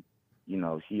plus she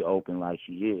open like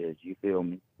she is, you feel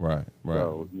me? Right.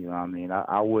 So, you know what I mean?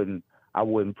 I wouldn't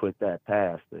put that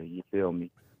past her, you feel me?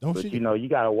 But you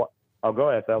gotta go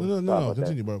ahead, fella. No,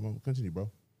 continue, bro.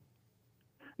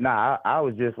 Nah, I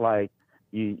was just like,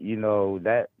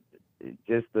 that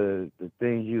just the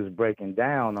things you was breaking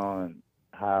down on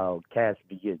how cats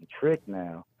be getting tricked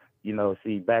now.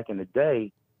 See, back in the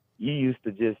day, you used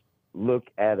to just look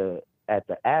at the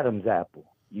Adam's apple.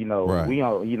 Right. We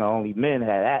only men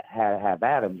have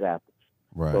Adam's apples.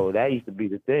 Right. So that used to be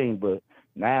the thing. But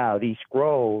now these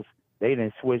scrolls, they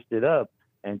done switched it up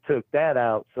and took that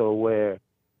out. So where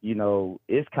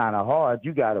it's kind of hard.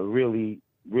 You got to really,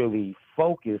 really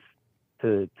focus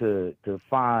to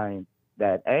find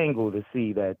that angle to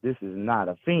see that this is not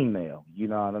a female. You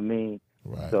know what I mean?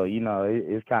 Right. So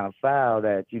it's kind of foul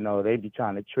that they be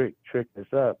trying to trick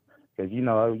us up, because we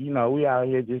out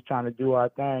here just trying to do our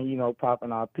thing,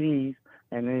 popping our peas,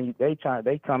 and then they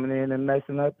coming in and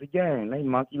messing up the game. They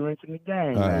monkey wrenching the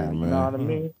game now. You know what I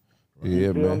mean? Yeah,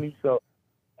 you feel man. me? So,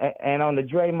 and on the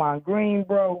Draymond Green,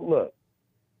 bro, look,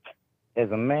 as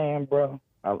a man, bro,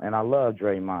 and I love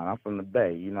Draymond. I'm from the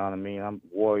Bay. You know what I mean? I'm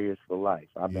Warriors for life.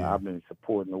 I've been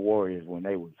supporting the Warriors when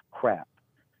they was crap.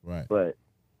 Right. But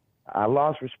I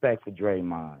lost respect for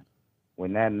Draymond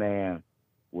when that man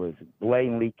was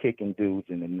blatantly kicking dudes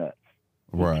in the nuts.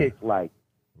 He kicked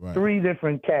 3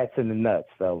 different cats in the nuts,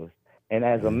 fellas. And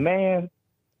as a man,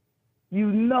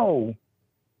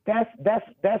 that's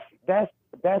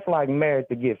like merit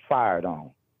to get fired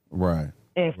on. Right.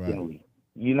 Instantly. Right.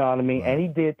 You know what I mean? Right. And he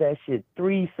did that shit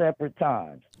 3 separate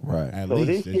times. Right. At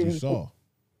least, as you saw.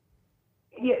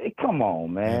 Yeah, come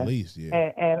on, man. At least,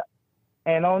 yeah.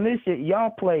 And on this shit,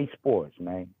 y'all play sports,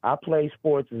 man. I play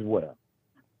sports as well.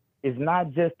 It's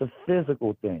not just a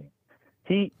physical thing.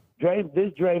 This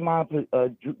Draymond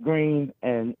Green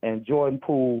and Jordan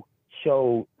Poole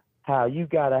showed how you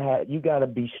gotta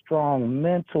be strong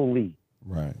mentally.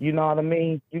 Right. You know what I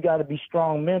mean? You gotta be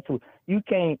strong mentally. You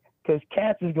can't, because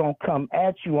cats is gonna come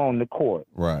at you on the court.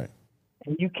 Right.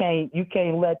 And you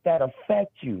can't let that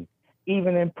affect you,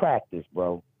 even in practice,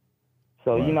 bro.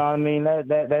 So you know what I mean?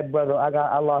 That brother,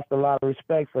 I lost a lot of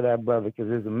respect for that brother,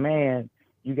 because as a man,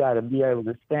 you got to be able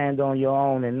to stand on your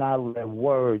own and not let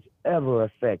words ever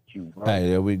affect you, bro. Hey,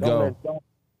 there we go.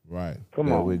 Right. Come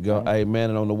there on. we go. Man. Hey,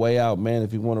 man, and on the way out, man,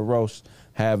 if you want to roast,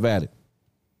 have at it.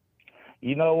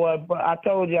 You know what? But I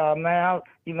told y'all, man.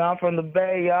 I'm from the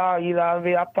Bay, y'all. You know what I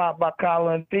mean? I pop my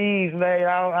collar and thieves, man.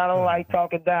 I don't like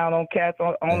talking down on cats,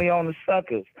 only on the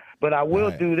suckers. But I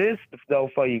will do this though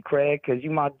for you, Craig, because you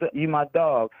my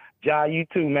dog. Ja, you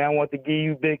too, man. I want to give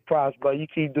you big props, but you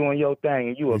keep doing your thing,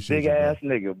 and you a big ass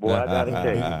nigga, boy. I gotta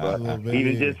tell you, bro.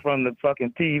 Even just from the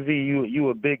fucking TV, you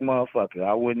a big motherfucker.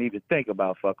 I wouldn't even think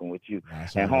about fucking with you.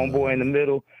 And homeboy in the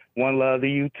middle, one love to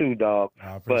you too, dog.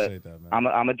 I appreciate that, man. I'm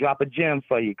gonna drop a gem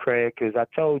for you, Craig, because I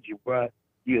told you, bro.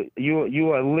 You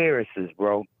are a lyricist,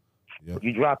 bro. Yep.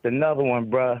 You dropped another one,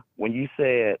 bro. When you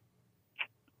said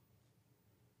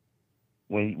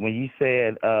if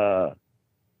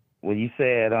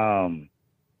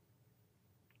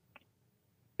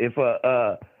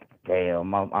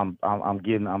damn, I'm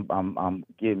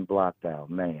getting blocked out,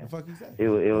 man. What the fuck you say?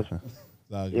 It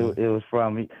was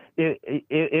from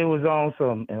it was on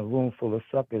some in a room full of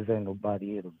suckers, ain't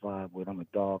nobody here to vibe with. I'm a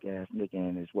dog ass nigga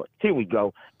and his what? Here we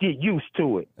go. Get used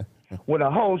to it. When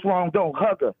a hoe's wrong, don't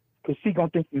hug her. Cause she gonna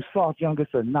think you soft,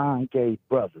 youngest of 9 gay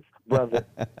brothers. Brother,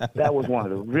 that was one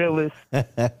of the realest.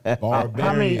 How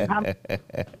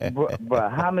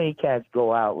many cats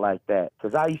go out like that?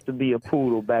 Cause I used to be a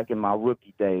poodle back in my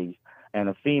rookie days, and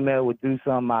a female would do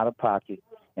something out of pocket,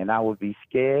 and I would be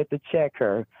scared to check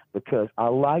her because I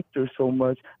liked her so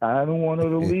much. I don't want her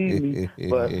to leave me,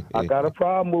 but I got a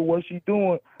problem with what she's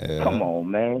doing. Come on,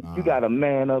 man. You gotta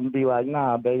man up and be like,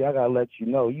 nah, baby, I gotta let you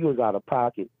know you was out of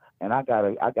pocket. And I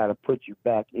gotta put you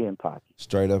back in pocket.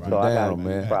 Straight up and down,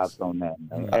 man. Props on that,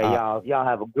 man. Hey, y'all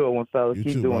have a good one, fellas.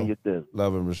 Keep doing your thing.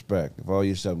 Love and respect. If all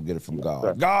you something, get it from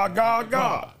God.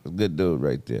 God. A good dude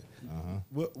right there.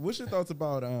 What's your thoughts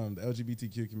about the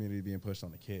LGBTQ community being pushed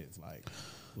on the kids,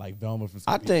 like Velma from?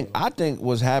 I think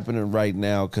what's happening right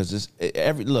now, because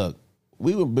look.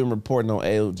 We've been reporting on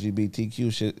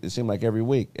LGBTQ shit, it seemed like every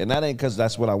week. And that ain't because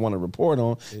that's what I want to report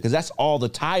on, because that's all the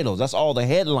titles. That's all the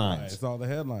headlines. Right, it's all the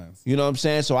headlines. You know what I'm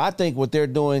saying? So I think what they're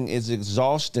doing is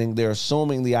exhausting. They're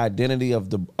assuming the identity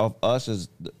of us as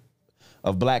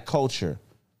of black culture,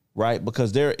 right?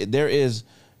 Because there is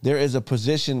a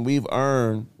position we've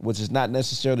earned, which is not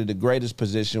necessarily the greatest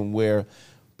position, where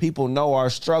people know our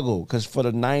struggle. Because for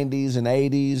the 90s and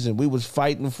 80s, and we was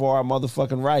fighting for our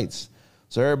motherfucking rights.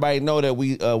 So everybody know that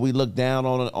we look down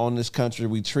on this country.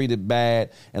 We treat it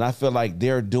bad. And I feel like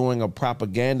they're doing a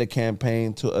propaganda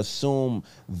campaign to assume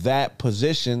that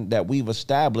position that we've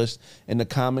established in the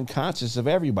common conscience of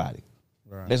everybody.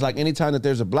 Right. It's like anytime that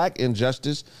there's a black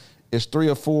injustice, it's 3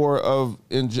 or 4 of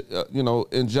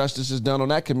injustices done on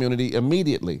that community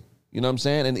immediately. You know what I'm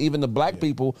saying? And even the black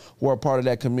people who are part of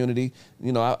that community,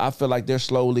 I feel like they're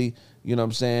slowly,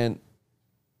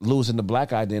 losing the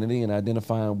black identity and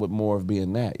identifying with more of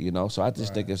being that, So I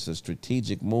just think it's a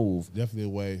strategic move. Definitely a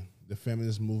way. The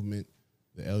feminist movement,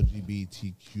 the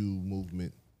LGBTQ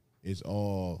movement is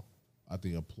all, I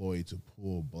think, a ploy to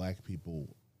pull black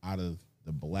people out of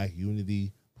the black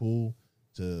unity pool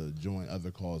to join other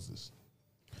causes.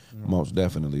 Most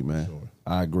definitely, man. Sure.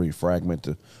 I agree. Fragment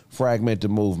the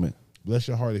movement. Bless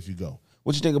your heart if you go.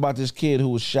 What you think about this kid who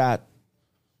was shot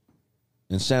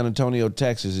in San Antonio,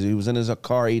 Texas? He was in his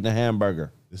car eating a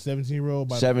hamburger. The 17-year-old?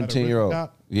 17-year-old.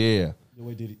 Yeah.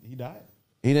 Wait, he die?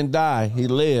 He didn't die. He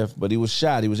lived, but he was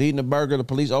shot. He was eating a burger. The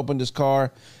police opened his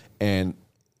car, and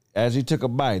as he took a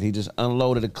bite, he just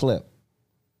unloaded a clip.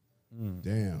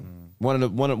 Damn.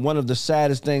 One of the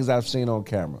saddest things I've seen on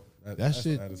camera. That's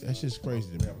just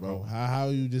crazy to me, bro. How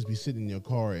you just be sitting in your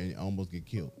car and almost get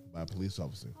killed by a police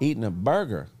officer? Eating a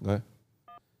burger. Go ahead.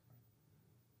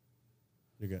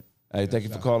 You're good. Hey, thank you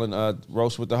for calling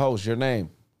Roast with the Host. Your name?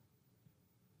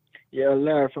 Yeah,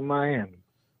 Larry from Miami.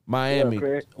 Miami.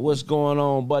 What's going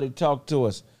on, buddy? Talk to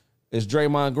us. Is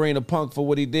Draymond Green a punk for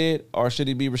what he did, or should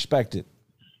he be respected?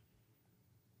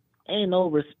 Ain't no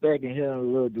respect in hitting a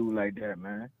little dude like that,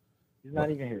 man. He's not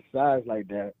even his size like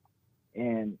that.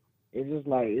 And it's just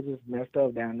messed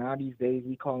up down now these days.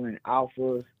 We calling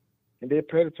alphas, and they're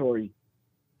predatory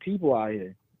people out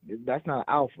here. That's not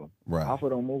alpha. Right. Alpha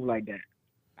don't move like that.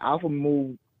 Alpha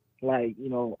move like,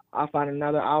 I find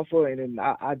another alpha and then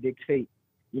I dictate,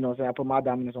 I put my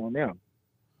dominance on them,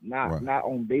 not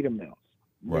on beta males.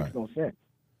 Makes no sense.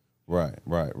 Right.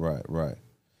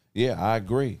 Yeah, I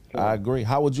agree.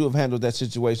 How would you have handled that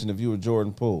situation if you were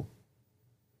Jordan Poole?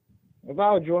 If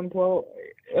I was Jordan Poole,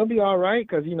 it'll be all right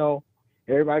because,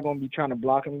 everybody going to be trying to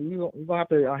block him. We're going to have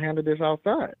to handle this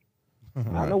outside.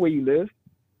 I know where you live.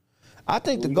 I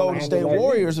think the Golden State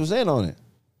Warriors was in on it.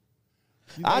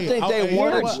 I think they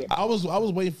wanted. I was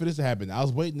waiting for this to happen. I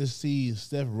was waiting to see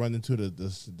Steph run into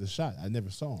the shot. I never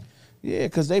saw him. Yeah,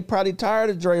 because they probably tired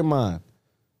of Draymond.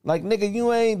 Like, nigga,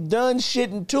 you ain't done shit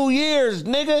in 2 years,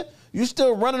 nigga. You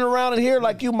still running around in here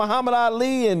like you Muhammad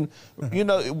Ali and, you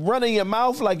know, running your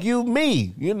mouth like you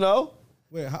me, you know?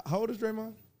 Wait, how old is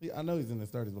Draymond? I know he's in his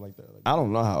 30s, but like that. I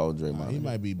don't know how old Draymond is. He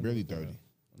might be barely 30.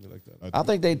 Like that. I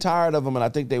think they tired of him, and I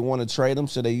think they want to trade him,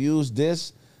 so they use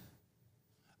this.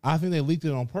 I think they leaked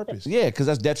it on purpose. Yeah, because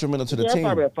that's detrimental to the Yeah, team.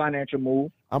 probably a financial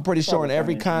move. I'm pretty sure in Probably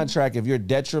every financial. contract, if you're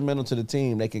detrimental to the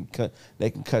team, they can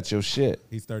cut your shit.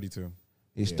 He's 32.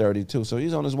 He's 32, so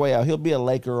he's on his way out. He'll be a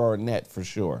Laker or a Net for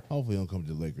sure. Hopefully, he'll come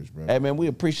to the Lakers, bro. Hey, man, we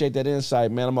appreciate that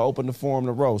insight, man. I'm going to open the forum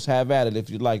to roast. Have at it if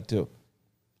you'd like to.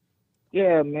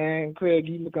 Yeah, man, Craig,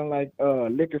 you looking like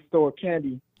liquor store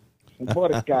candy and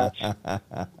butterscotch.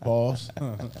 Pause.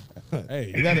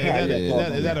 Hey,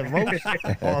 Is that a roast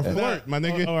or a flirt, my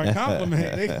nigga? Or a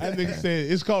compliment? That nigga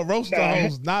said it's called roast the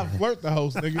host, not flirt the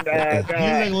host, nigga.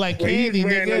 Nah, You look like well, candy, he's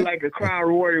wearing nigga. like a crown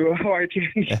reward with hard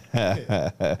candy.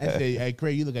 I say, hey,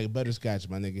 Craig, you look like butterscotch,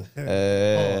 my nigga.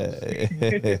 That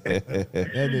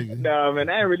nigga. No, man,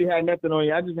 I ain't really had nothing on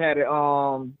you. I just had it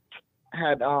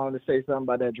to say something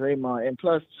about that Draymond, and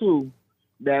plus too,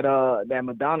 that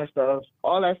Madonna stuff,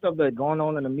 all that stuff that's going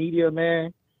on in the media,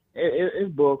 man, it's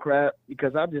bull crap.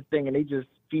 Because I'm just thinking they just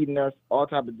feeding us all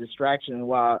type of distraction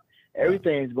while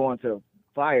everything's going to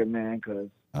fire, man. Because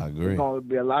I agree. there's going to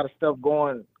be a lot of stuff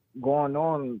going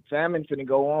on. Famine's going to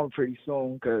go on pretty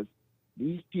soon because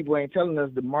these people ain't telling us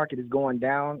the market is going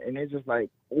down, and it's just like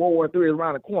World War III is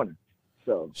around the corner.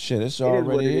 So Shit, it's it is what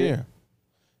already it is. here.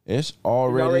 It's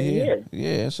already here.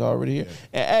 Yeah, it's already here.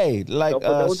 And, hey, like So for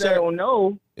those that don't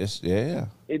know, it's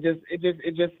it's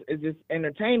just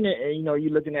entertainment, and you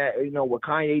looking at what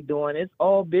Kanye doing. It's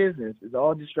all business. It's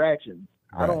all distractions.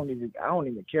 Right. I don't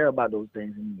even care about those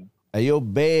things anymore. Hey, your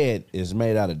bed is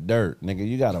made out of dirt, nigga.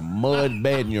 You got a mud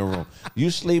bed in your room. You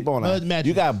sleep on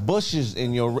you got bushes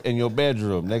in your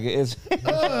bedroom, nigga. It's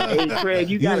Hey Craig,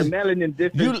 you got a melanin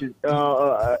deficiency.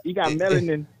 You got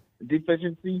melanin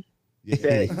deficiency.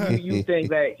 That you think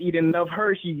that eating enough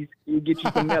Hershey's will get you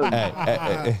some melanin.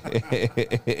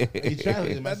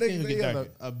 That nigga got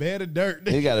a bed of dirt.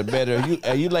 You got a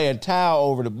bed. You lay a towel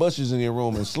over the bushes in your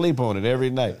room and sleep on it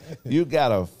every night. You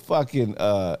got a fucking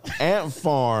ant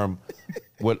farm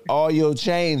with all your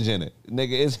change in it,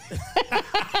 nigga. It's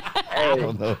I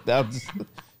don't know.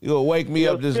 You'll wake me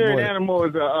up this Spirit morning. animal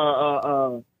is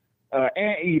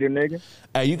anteater, nigga.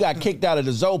 Hey, you got kicked out of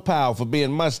the Zopal for being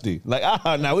musty. Like,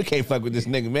 no, we can't fuck with this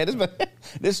nigga, man.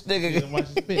 This nigga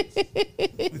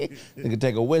nigga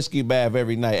take a whiskey bath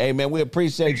every night. Hey, man, we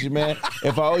appreciate you, man.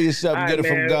 If I owe you something, get it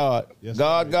from God. Yes,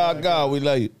 God, we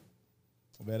love you.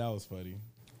 Man, that was funny.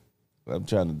 I'm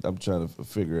trying to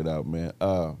figure it out, man.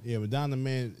 Yeah, Madonna,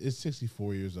 man, is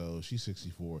 64 years old. She's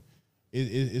 64.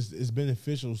 It's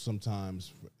beneficial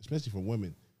sometimes, especially for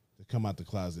women, to come out the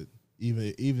closet,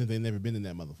 even if they've never been in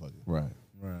that motherfucker. Right.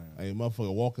 Like a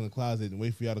motherfucker walk in the closet and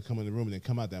wait for y'all to come in the room and then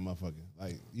come out that motherfucker.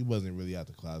 Like, you wasn't really out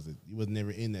the closet. You was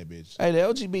never in that bitch. Hey, the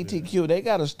LGBTQ, they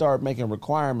got to start making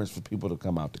requirements for people to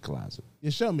come out the closet. Yeah,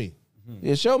 show me.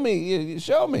 Yeah, show me. Yeah,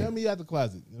 show me. Show me out the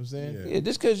closet. You know what I'm saying? Yeah,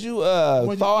 just because you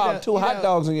thaw out two hot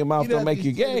dogs in your mouth don't make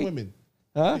you gay. Women.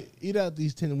 Huh? Eat out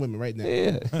these 10 women right now.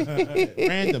 Yeah.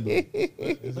 Randomly.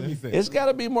 It's got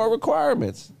to be more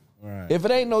requirements. Right. If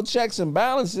it ain't no checks and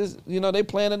balances, they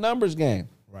playing a numbers game.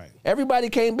 Right. Everybody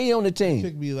can't be on the team.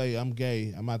 Chick be like, I'm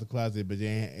gay, I'm out the closet, but they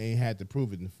ain't had to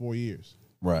prove it in 4 years.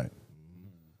 Right.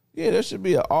 Yeah, there should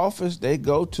be an office they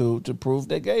go to prove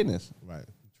their gayness. Right.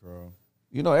 True.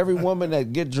 Every woman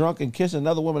that get drunk and kiss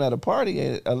another woman at a party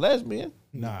ain't a lesbian.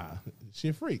 Nah, she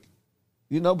a freak.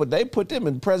 But they put them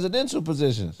in presidential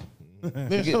positions.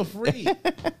 They're so free.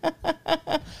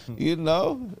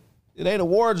 It ain't a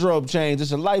wardrobe change.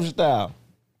 It's a lifestyle.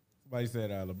 Somebody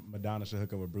said Madonna should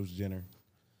hook up with Bruce Jenner.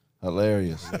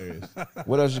 Hilarious.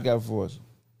 What else you got for us?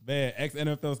 Man,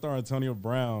 ex-NFL star Antonio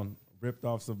Brown ripped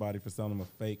off somebody for selling him a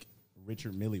fake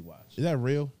Richard Mille watch. Is that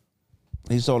real?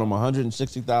 He sold him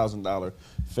 $160,000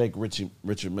 fake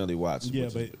Richard Mille watch. Yeah,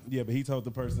 but he told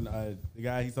the person, the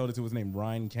guy he sold it to was named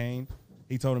Ryan Kane.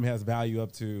 He told him it has value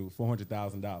up to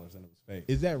 $400,000, and it was fake.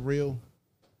 Is that real?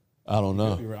 I don't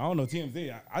know. I don't know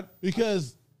TMZ.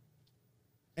 Because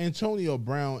Antonio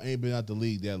Brown ain't been out the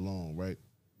league that long, right?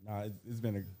 Nah, it's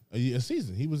been a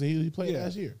season. He played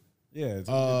last year. Yeah, it's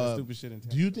stupid shit.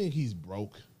 Do you think he's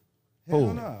broke?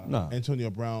 Hell no. No. Antonio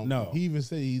Brown. No. He even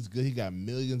said he's good. He got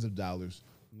millions of dollars.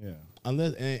 Yeah.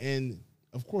 Unless and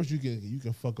of course you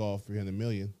can fuck off $300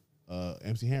 million.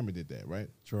 MC Hammer did that, right?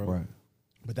 True. Right.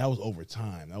 But that was over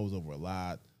time. That was over a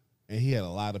lot, and he had a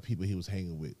lot of people he was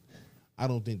hanging with. I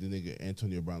don't think the nigga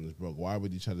Antonio Brown is broke. Why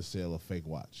would he try to sell a fake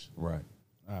watch? Right.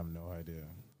 I have no idea.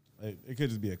 It could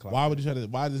just be a clout. Why would he try to?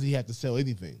 Why does he have to sell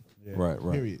anything? Yeah. Right.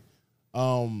 Period.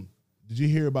 Did you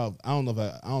hear about? I don't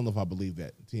know if I believe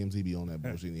that TMZ be on that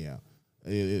bullshit anyhow.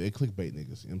 It clickbait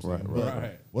niggas. You know what I'm saying?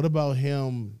 Right. What about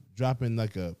him dropping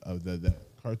like the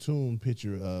cartoon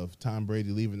picture of Tom Brady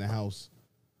leaving the house,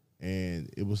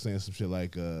 and it was saying some shit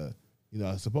like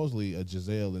supposedly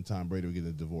Giselle and Tom Brady were getting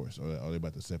a divorce, or they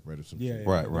about to separate or something. Yeah,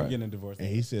 Right. Getting a divorce. And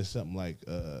he said something like,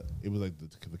 it was like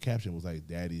the caption was like,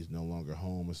 "Daddy's no longer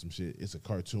home" or some shit. It's a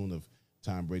cartoon of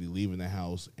Tom Brady leaving the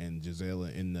house and Giselle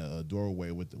in the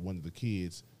doorway with one of the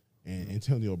kids, and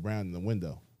Antonio Brown in the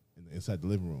window inside the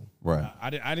living room. Right. I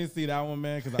didn't see that one,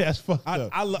 man. Because That's fucked up.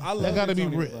 I love that gotta be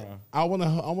Antonio real.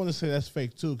 Brown. I wanna say that's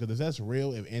fake too, because if that's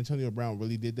real, if Antonio Brown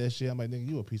really did that shit, I'm like, nigga,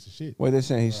 you a piece of shit. Wait, they're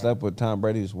saying he slept with Tom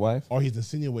Brady's wife? Or he's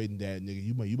insinuating that, nigga,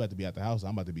 you about to be out the house,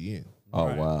 I'm about to be in. Oh,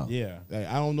 wow. Yeah. Like,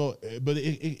 I don't know, but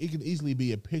it could easily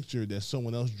be a picture that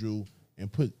someone else drew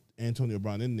and put Antonio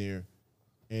Brown in there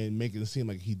and make it seem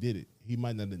like he did it. He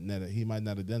might not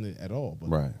have done it at all. But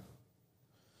Right.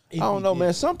 I don't know,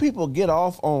 man. Some people get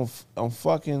off on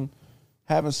fucking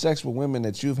having sex with women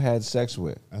that you've had sex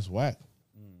with. That's whack.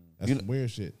 That's some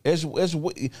weird shit.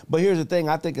 But here's the thing.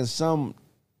 I think in some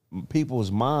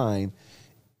people's mind,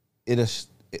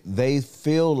 they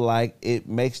feel like it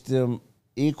makes them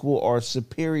equal or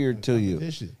superior to you.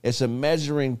 It's a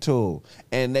measuring tool,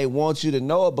 and they want you to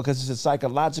know it because it's a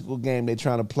psychological game they're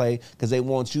trying to play because they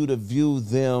want you to view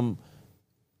them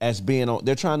as being on.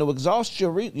 They're trying to exhaust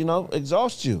you,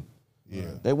 exhaust you. Yeah.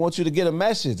 They want you to get a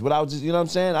message without just, you know what I'm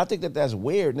saying? I think that's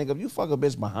weird, nigga. If you fuck a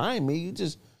bitch behind me,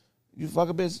 you fuck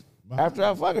a bitch after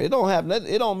I fuck her. It don't have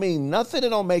nothing. It don't mean nothing. It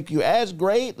don't make you as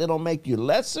great. It don't make you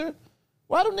lesser.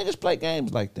 Why do niggas play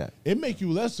games like that? It make you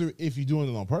lesser if you're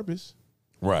doing it on purpose.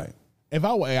 Right. If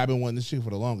I've been wanting this shit for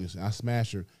the longest, and I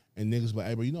smash her, and niggas be like,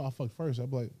 hey, bro, I fucked first.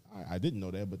 I'm like, I didn't know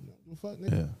that, but fuck,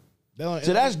 nigga. Yeah.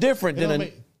 So that's different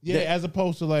than as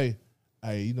opposed to like,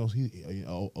 hey, such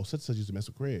and such used to mess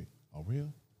with Craig. Oh,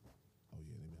 real? Oh,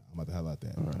 yeah, I'm about to hell out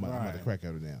that. I'm about to crack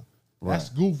at her now. Right. That's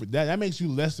goofy. That makes you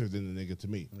lesser than the nigga to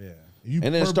me. Yeah.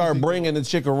 And then start bringing the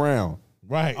chick around.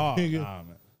 Right. Oh, nigga. nah,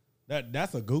 man.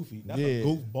 That's a goofy. That's a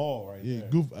goofball right there.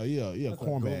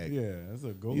 Cornbag. Yeah, that's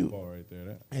a goofball right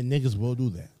there. And niggas will do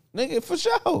that. Nigga, for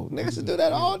sure. Niggas will do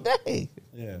that all day.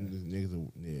 Yeah. Niggas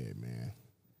will, man.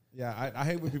 Yeah, I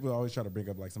hate when people always try to bring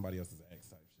up like somebody else's ex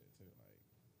type shit too.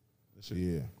 Like, this shit,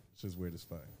 it's just weird as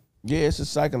fuck. Yeah, it's a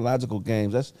psychological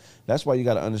game. That's why you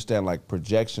got to understand like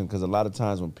projection, because a lot of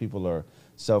times when people are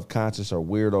self-conscious or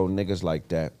weirdo niggas like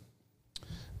that,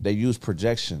 they use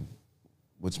projection,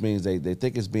 which means they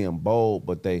think it's being bold,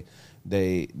 but they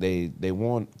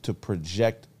want to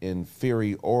project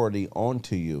inferiority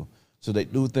onto you. So they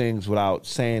do things without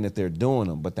saying that they're doing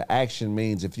them. But the action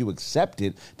means if you accept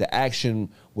it, the action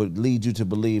would lead you to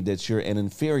believe that you're an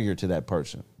inferior to that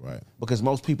person. Right. Because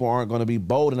most people aren't going to be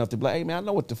bold enough to be like, hey, man, I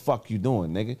know what the fuck you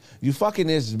doing, nigga. You fucking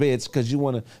this bitch because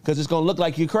it's going to look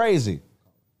like you're crazy.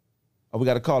 Oh, we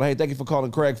got a call. Hey, thank you for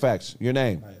calling Craig Facts. Your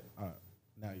name?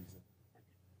 Now you can say.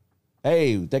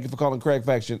 Hey, thank you for calling Craig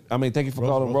Facts. Thank you for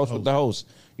calling Roast with the Host.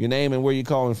 Your name and where you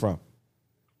calling from?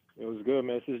 It was good,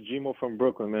 man. This is G-Mo from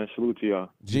Brooklyn, man. Salute to y'all.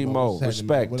 G-Mo,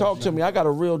 respect. Talk to me. I got a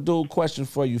real dude question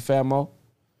for you, Famo.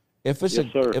 If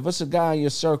it's a guy in your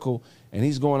circle and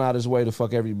he's going out his way to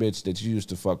fuck every bitch that you used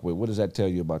to fuck with, what does that tell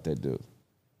you about that dude?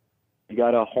 You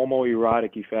got a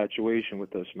homoerotic infatuation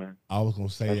with us, man. I was gonna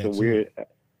say that's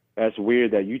That's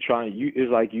weird that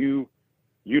it's like you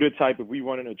the type, if we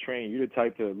running a train, you the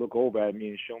type to look over at me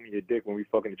and show me your dick when we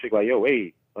fucking the chick, like, yo,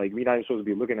 hey, like we not even supposed to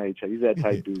be looking at each other. He's that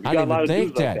type dude. I didn't even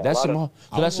think that. Like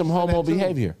that's some homo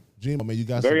behavior. G-Mo, man, you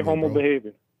got very homo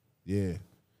behavior. Yeah.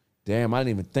 Damn, I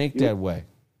didn't even think that way.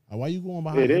 Why you going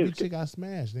behind every chick I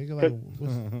smashed, nigga? Like,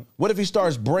 what if he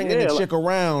starts bringing the chick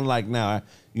around like now?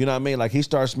 You know what I mean? Like he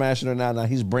starts smashing her now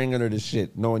he's bringing her to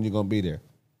shit, knowing you're gonna be there.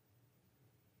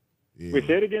 Yeah. Wait,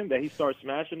 say it again. That he starts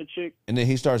smashing the chick, and then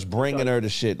he starts bringing her to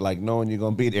shit, like knowing you're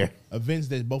gonna be there. Events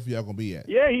that both of y'all gonna be at.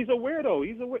 Yeah, he's a weirdo.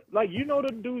 Like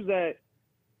the dudes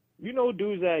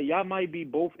that, y'all might be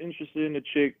both interested in the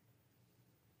chick,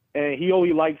 and he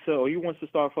only likes her, or he wants to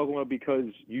start fucking with her because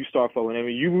you start fucking. I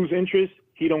mean, you lose interest,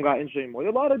 he don't got interest anymore.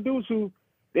 There's a lot of dudes who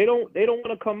they don't want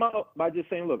to come out by just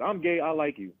saying, look, I'm gay, I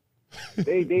like you.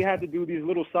 they have to do these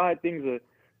little side things to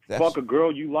fuck a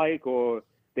girl you like, or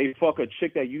they fuck a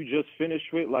chick that you just finished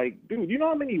with. Like, dude, you know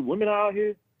how many women are out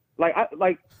here?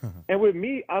 And with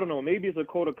me, I don't know, maybe it's a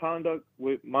code of conduct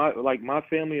with my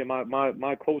family and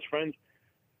my close friends.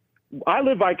 We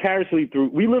live vicariously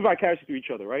through each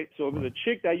other, right? So if it's a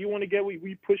chick that you want to get,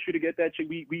 we push you to get that chick.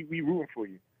 We rooting for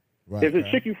you. Right. If a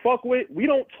chick you fuck with, we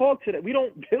don't talk to that. We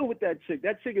don't deal with that chick.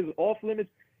 That chick is off limits.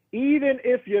 Even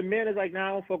if your man is like, nah, I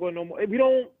don't fuck with no more. We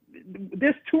don't.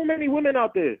 There's too many women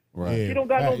out there. Right. She don't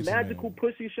got no magical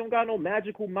pussy. She don't got no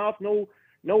magical mouth. No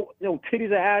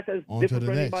titties or ass that's different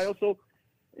from anybody else. So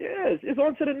yes, it's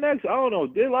on to the next. I don't know.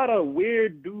 There's a lot of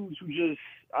weird dudes who just,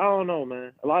 I don't know,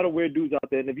 man. A lot of weird dudes out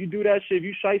there. And if you do that shit, if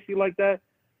you shicey like that,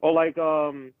 or like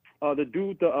the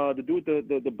dude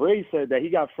the Braves said that he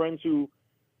got friends who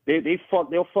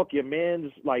they'll fuck your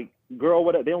man's like girl,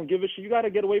 whatever. They don't give a shit. You got to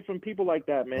get away from people like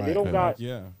that, man. Right. They don't got.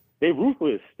 Yeah. They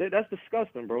ruthless. That's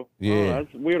disgusting, bro. Yeah,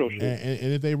 that's weirdo shit.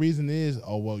 And if their reason is,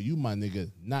 oh well, you my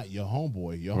nigga, not your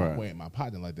homeboy. Your homeboy ain't my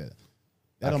partner like that.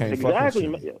 That don't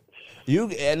exactly. You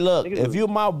and look, if you're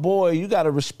my boy, you gotta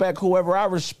respect whoever I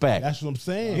respect. That's what I'm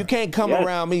saying. You can't come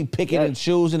around me picking and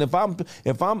choosing. If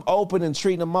I'm open and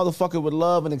treating a motherfucker with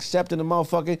love and accepting a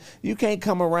motherfucker, you can't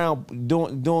come around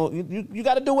doing. You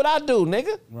got to do what I do,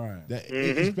 nigga. Right.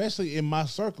 Especially in my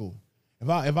circle.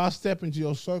 If I step into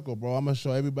your circle, bro, I'm gonna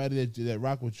show everybody that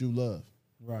rock with you love.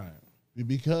 Right.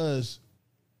 Because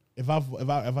if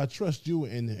I trust you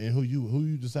and who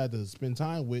you decide to spend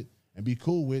time with and be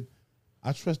cool with,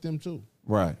 I trust them too.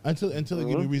 Right. Until they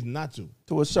give me reason not to.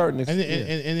 To a certain extent.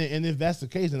 And if that's the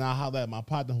case, then I'll holler at my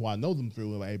partner who I know them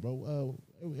through. Like, hey, bro,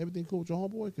 everything cool with your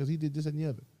homeboy? Because he did this and the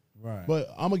other. Right.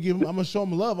 But I'm gonna show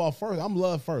him love all first. I'm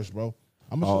love first, bro.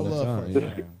 I'm gonna show love first.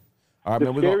 Yeah. All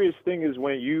right, the scariest thing is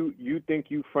when you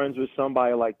think you friends with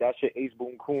somebody like that's your ace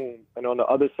boom coon, and on the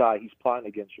other side he's plotting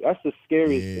against you. That's the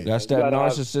scariest thing. That's that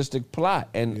narcissistic plot.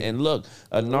 And look,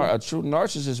 a true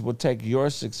narcissist will take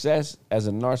your success as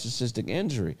a narcissistic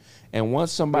injury. And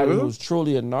once somebody who's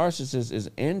truly a narcissist is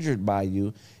injured by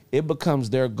you, it becomes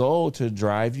their goal to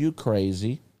drive you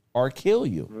crazy or kill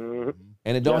you.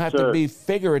 And it don't have to be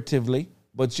figuratively,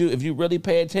 but if you really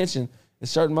pay attention. And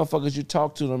certain motherfuckers you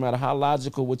talk to, no matter how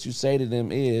logical what you say to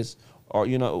them is, or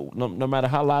no matter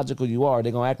how logical you are,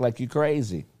 they're gonna act like you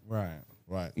crazy. Right.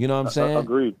 You know what I'm saying?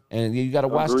 Agreed. And you got to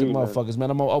watch them motherfuckers,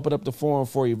 man. I'm gonna open up the forum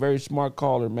for you. Very smart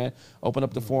caller, man. Open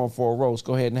up the forum for a roast.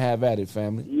 Go ahead and have at it,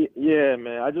 family. Yeah,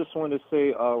 man. I just wanted to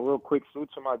say real quick,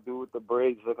 salute to my dude with the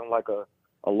braids, looking like a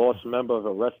lost member of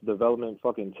Arrested Development.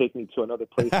 Fucking take me to another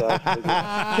place. Take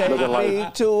me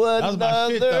to another.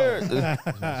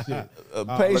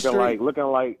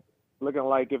 Looking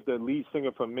like if the lead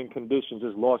singer from Mint Condition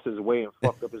just lost his way and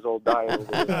fucked up his old diet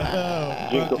over there.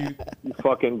 You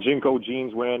fucking Jinko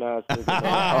jeans wearing ass nigga.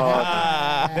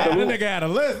 This nigga had a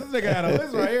list. This nigga had a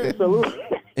list right here. Salute.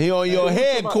 He on your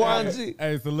head, Kwanzi.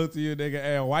 Hey, salute to you, nigga.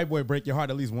 Hey, a white boy break your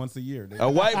heart at least once a year. Nigga. A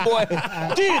white boy?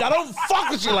 Dude, I don't fuck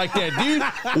with you like that, dude.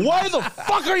 Why the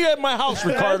fuck are you at my house,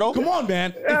 Ricardo? Come on,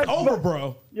 man. It's over,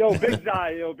 bro. Yo, Big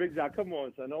Jai, come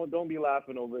on, son. Don't be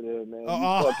laughing over there, man.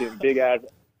 You fucking big ass.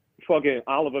 Fucking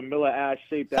Oliver Miller ass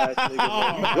shaped ass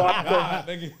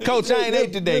nigga. Coach, I ain't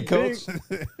ate today, Coach.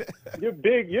 Your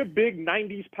big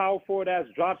 90s power forward ass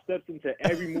drop steps into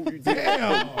every move you do.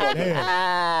 Damn.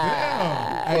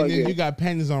 Hey, nigga, you got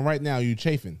panties on right now. You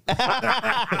chafing. This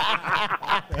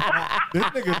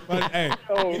nigga's funny. Hey,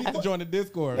 he needs to join the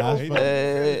Discord.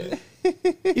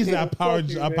 He's not power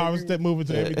step moving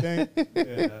to everything.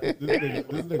 This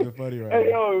nigga funny right now. Hey,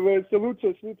 yo, man, salute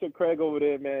to Craig over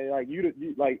there, man. Like you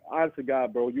like, honest to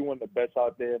God, bro, you one of the best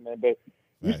out there, man. But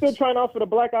you still trying out for the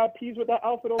Black Eyed Peas with that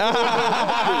outfit over there?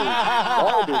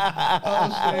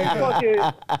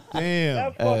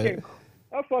 Damn.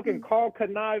 That fucking Carl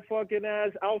Kanai fucking ass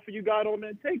outfit you got on,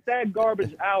 man. Take that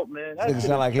garbage out, man. That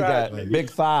sound like he got big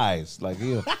thighs, like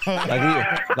he on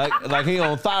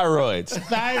thyroids.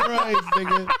 Thyroids,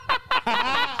 nigga.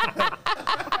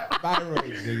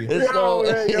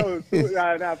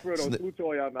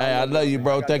 Hey, I love you,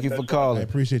 bro. Thank you for calling. I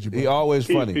appreciate you, bro. He always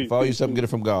funny. Follow you something, get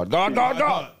it from God. God.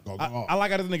 I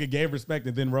like how this nigga gave respect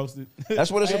and then roasted.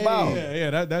 That's what it's about.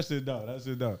 Yeah, that shit dope. That's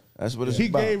what it's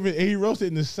about. He roasted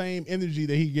in the same energy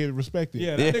that he gave respect in.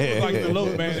 Yeah, that nigga was like the low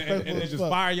man and just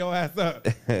fire your ass up.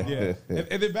 Yeah.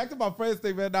 And then back to my friends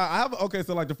thing, man. Now I have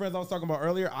so like the friends I was talking about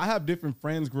earlier, I have different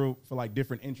friends group for like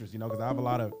different interests, because I have a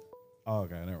lot of. Oh,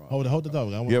 okay, never mind. Hold the door.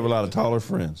 You have a lot of taller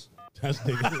friends.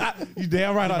 You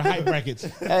damn right on height brackets.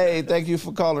 Hey, thank you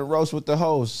for calling Roast with the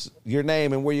Host. Your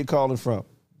name and where you calling from?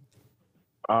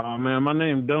 Man, my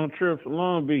name Don't Trip from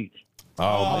Long Beach.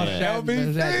 Oh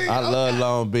man, I love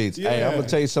Long Beach. Yeah. Hey, I'm gonna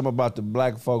tell you something about the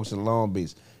black folks in Long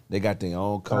Beach. They got their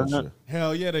own culture.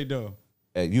 Hell yeah, they do.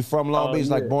 Hey, you from Long Beach,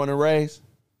 like born and raised?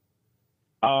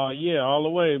 Yeah, all the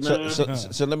way, man.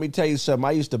 So let me tell you something.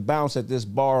 I used to bounce at this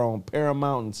bar on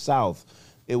Paramount and South.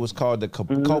 It was called the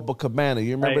Copacabana.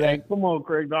 You remember that? Hey, come on,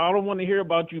 Craig. I don't want to hear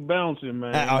about you bouncing,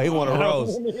 man. Oh, he want to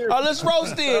roast. Oh, let's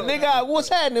roast it, nigga. What's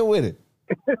happening with it?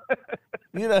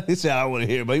 You know, he said, I want to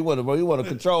hear, but you want to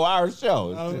control our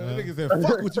show. Nigga said,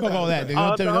 fuck what you talk all that, nigga.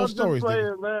 Don't tell me no stories.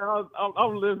 Playing, man.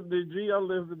 I'm listening, G. I'm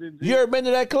listening, G. You ever been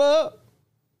to that club?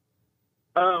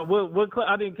 What club?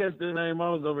 I didn't catch the name. I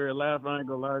was over here laughing. I ain't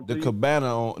gonna lie. The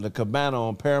Cabana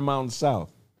on Paramount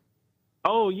South.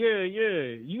 Oh yeah.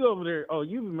 You over there? Oh,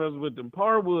 you been messing with them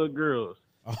Parwood girls.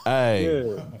 Hey,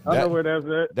 yeah, I know where that's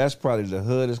at. That's probably the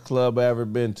hoodest club I ever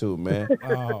been to, man.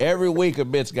 Every week a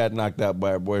bitch got knocked out by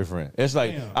her boyfriend. It's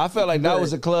like I felt like that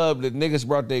was a club that niggas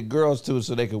brought their girls to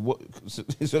so they could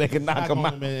knock them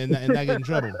out and not get in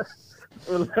trouble.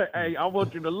 Hey, I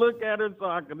want you to look at her so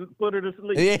I can put her to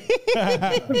sleep. Hey,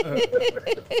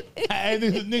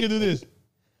 nigga, do this.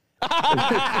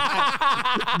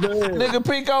 Nigga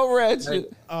peek over at you.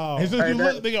 As soon as you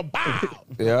look, nigga, bow.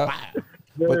 Yeah.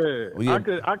 Yeah,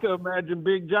 I could imagine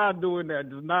Big John doing that,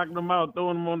 just knocking them out,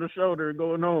 throwing them on the shoulder, and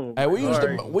going home. Hey, we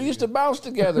used to bounce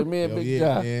together, me and Big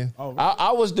John. Yeah.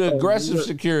 I was the aggressive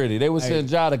security. They would send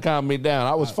John to calm me down.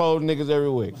 I was folding niggas every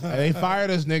week. They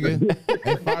fired us, nigga.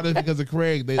 They fired us because of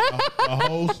Craig. The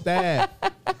whole staff.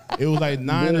 It was like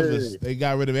 9 of us. They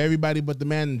got rid of everybody but the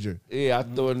manager. Yeah, I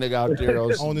threw a nigga out there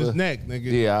on his neck,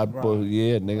 nigga. Yeah,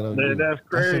 nigga. Man, that's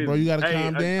crazy. I said, bro, you gotta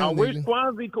calm down. I wish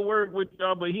Kwanzaa could work with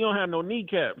y'all, but he don't have no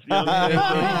kneecaps. You know what I'm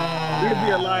saying? He'd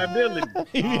be a liability.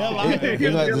 He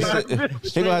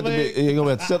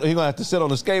gonna have to sit on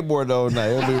the skateboard though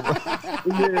night.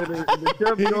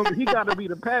 He got to be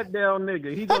the pat down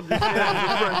nigga. He gonna just stand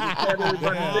in front and pat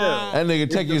everybody down. That nigga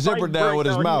take your zipper down with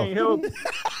his mouth.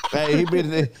 Hey,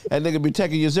 that nigga be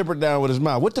taking your zipper down with his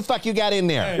mouth. What the fuck you got in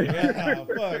there?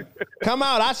 Come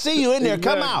out! I see you in there.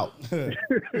 Come out.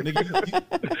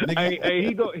 Hey,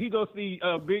 he go see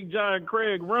Big John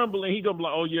Craig rumble, and he gonna be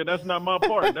like, oh yeah, that's not my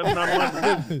part. That's not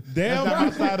my business. Damn, that's not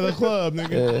my side of the club,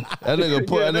 nigga. Yeah, that nigga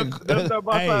put. That's not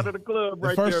my side of the club. Right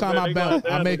the first there, time man.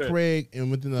 I met Craig,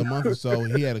 and within a month or so,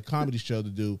 he had a comedy show to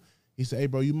do. He said, hey,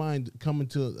 bro, you mind coming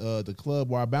to the club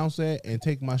where I bounce at and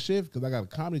take my shift? Because I got a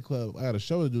comedy club. I got a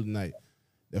show to do tonight.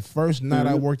 The first night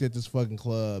I worked at this fucking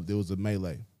club, there was a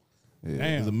melee. Yeah.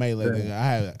 It was a melee.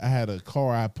 Nigga. I had a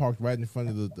car I parked right in front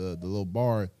of the little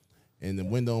bar, and the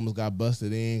window almost got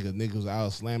busted in because niggas was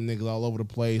out slamming niggas all over the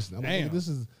place. And I'm like, this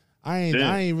is I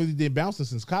ain't really did bouncing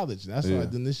since college. That's why I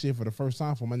done this shit for the first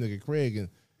time for my nigga Craig, and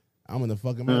I'm in the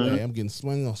fucking melee. I'm getting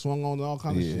swung on and all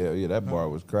kinds of shit. Yeah, that bar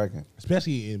was cracking.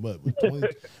 Especially in what? 20,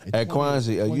 at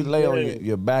Kwanzaa, you lay on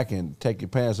your back and take your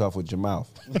pants off with your mouth.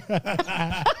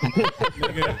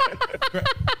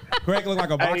 Craig look like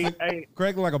a boxing.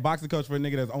 Craig look like a boxing coach for a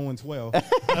nigga that's 0-12.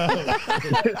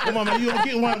 Come on, man, you gonna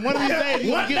get one. One of these days,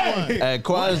 you gonna get one. At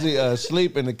Kwanzaa,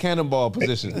 sleep in the cannonball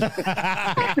position. With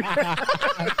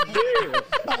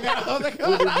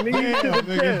his knees to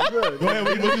the chest. Go ahead.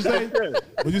 What'd you say?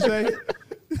 What'd you say?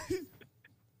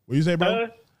 What'd you say, bro?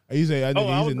 You say I think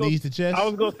he's knees to chest. I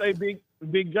was gonna say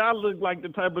Big John looked like the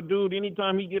type of dude.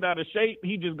 Anytime he get out of shape,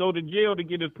 he just go to jail to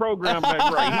get his program back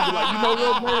right. He be like, you know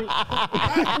what,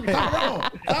 man?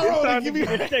 Tyrone, give me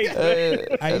shape.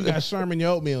 Hey, you got Sherman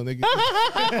your oatmeal, nigga.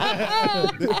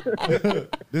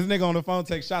 This nigga on the phone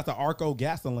takes shots of Arco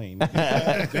gasoline.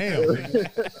 Damn.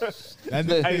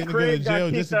 Hey, Craig got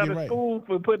kicked out of school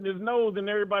for putting his nose in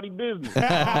everybody's business.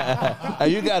 Hey,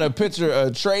 you got a picture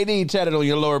of trainee tatted on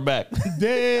your lower back.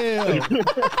 Damn.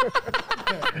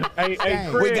 Hey,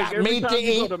 Craig, we got every meat time to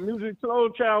you eat. go to Music Soul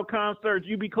Child concerts,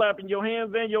 you be clapping your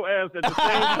hands and your ass at the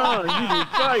same time. You be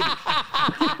excited.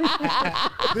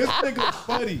 This nigga's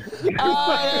funny. Oh,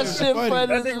 that shit funny.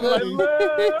 That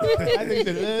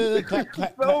nigga like, clap,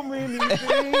 clap, so many things.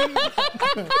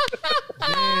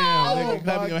 Damn, nigga,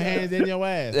 clapping your hands in your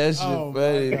ass. That shit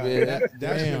funny, man.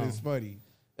 That shit is funny.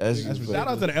 Shout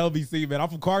out to the LBC, man. I'm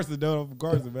from Carson, though. I'm from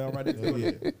Carson, man. I'm right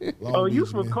there. Oh, you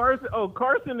from Carson? Oh,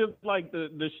 Carson is like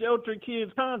the shelter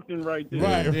kids Compton right there.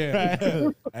 Right, yeah.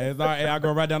 Hey, it's all right. Hey, I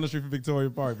go right down the street from Victoria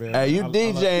Park, man. Hey, you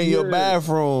DJ in your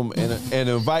bathroom and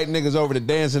invite niggas over to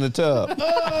dance in the tub.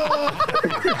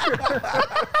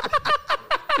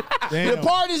 Damn. The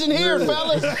party's in here,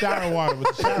 fellas. With the shower water,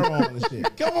 with the shower on and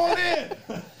shit. Come on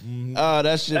in. Oh,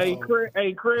 that shit.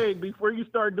 Hey, Craig, before you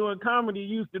start doing comedy,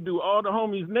 you used to do all the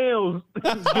homies' nails.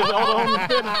 Get all the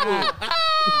homies'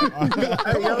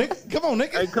 Come on,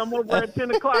 nigga. Hey, come over at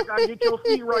 10 o'clock. I'll get your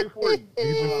feet right for you. Get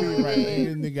your feet right.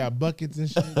 Nigga got buckets and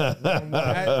shit.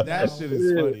 That shit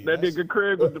is funny. That nigga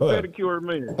Craig was the pedicure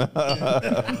man.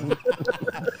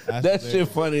 That shit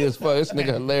funny as fuck. This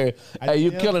nigga hilarious. Hey,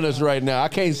 you killing us right now. I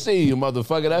can't see you,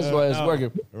 motherfucker. That's why it's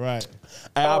working. Right.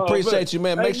 Hey, I appreciate you,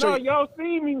 man. Make sure. y'all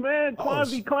see me, man.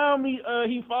 Quanzi clown me.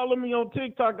 He followed me on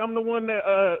TikTok. I'm the one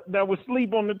that was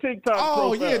asleep on the TikTok. Oh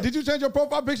profile. yeah. Did you change your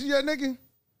profile picture yet, nigga?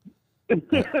 I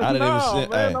didn't even see.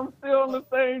 Man, I'm still on the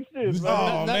same shit.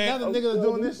 Oh, man. Now the nigga that's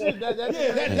doing this shit. That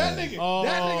nigga. That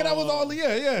nigga that was all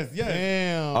yes.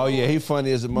 Damn. Oh yeah, he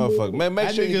funny as a motherfucker. Man, make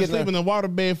That sure you nigga get sleep in a water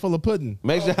bed full of pudding.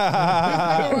 Make sure. This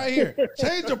nigga right here.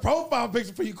 Change your profile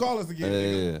picture before you call us again.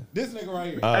 Yeah. This nigga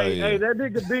right here. Hey, that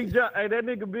nigga Big John. Hey, that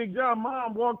nigga Big John.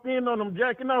 Mom walked in on him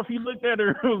jacking off. He looked at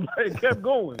her and was like, kept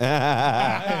going.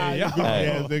 Hey,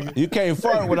 you can't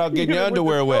fart without getting your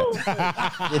underwear wet.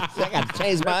 I got to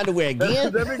change my underwear again.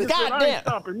 God damn.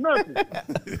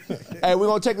 Hey, we're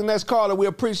gonna take the next caller. We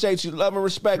appreciate you. Love and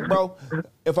respect, bro.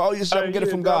 If I owe you something, get it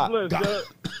from God.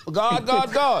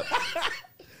 God.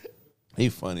 He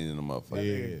funny than a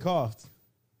motherfucker. Yeah. Coughed.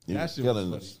 He That was shit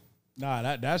killing was us. funny.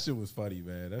 Nah, that shit was funny,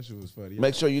 man. That shit was funny.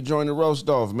 Make sure you join the roast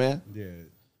off, man. Yeah.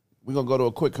 We're gonna go to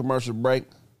a quick commercial break.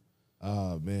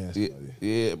 Oh man, that's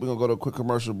Yeah, we're gonna go to a quick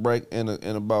commercial break in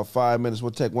about 5 minutes.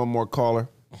 We'll take one more caller.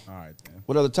 All right, man.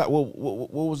 What other what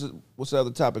was it? What's the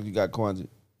other topic you got, Kwanzi?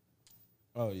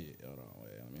 Oh yeah, hold on,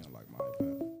 wait. Let me unlock my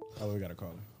iPad. Oh, we got a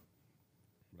caller.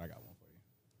 But I got one for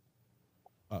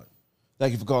you.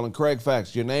 Thank you for calling Craig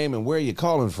Facts. Your name and where you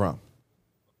calling from?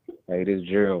 Hey, this is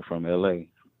Gerald from L.A.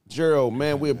 Gerald,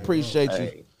 man, we appreciate you.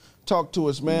 Hey. Talk to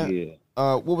us, man. Yeah.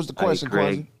 What was the question,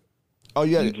 Craig, Kwanzi? Oh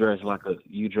yeah. You dress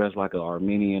like an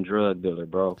Armenian drug dealer,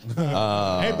 bro.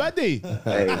 Hey, buddy.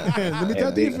 Hey, let me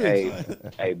tell you.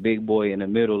 Hey, big boy in the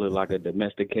middle look like a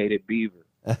domesticated beaver.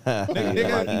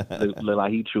 Look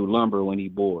like he chew lumber when he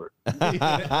bored.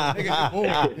 Nigga,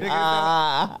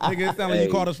 it sound like you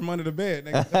called us from under the bed,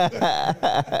 nigga.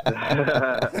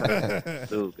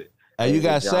 Stupid. Hey, you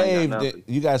got saved.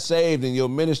 You got saved, and your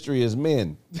ministry is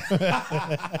men.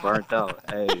 Burnt out.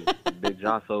 Hey, Big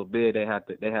John so big they had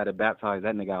to baptize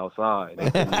that nigga outside. They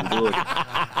couldn't even do it.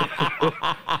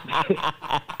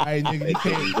 Hey,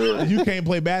 nigga, you can't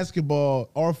play basketball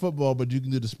or football, but you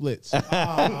can do the splits.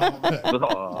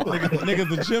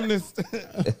 Nigga's a gymnast.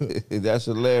 That's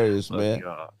hilarious, man.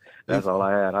 That's all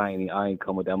I had. I ain't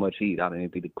come with that much heat. I didn't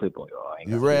think the clip on y'all.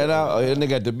 You ran out. Oh, that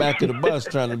nigga at the back of the bus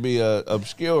trying to be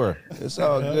obscure. It's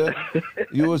all good.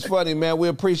 You was funny, man. We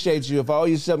appreciate you. If I owe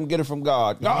you something, get it from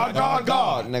God.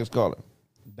 God. Next caller.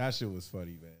 That shit was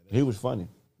funny, man. He was funny.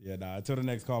 Yeah, nah. Until the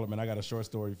next caller, man. I got a short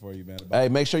story for you, man. Hey,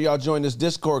 make sure y'all join this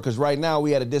Discord because right now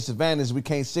we at a disadvantage. We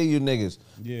can't see you niggas.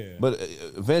 Yeah. But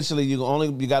eventually you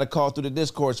got to call through the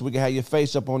Discord so we can have your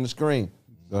face up on the screen.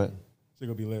 Go ahead. Shit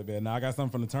gonna be lit, man. Now I got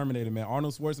something from the Terminator, man.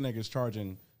 Arnold Schwarzenegger is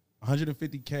charging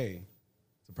 $150K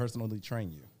to personally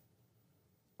train you.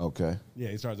 Okay. Yeah,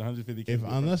 he's charging $150K.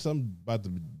 Unless I'm about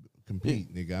to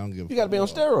compete, nigga, I don't give a fuck. You got to be on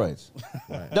steroids.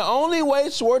 Right. The only way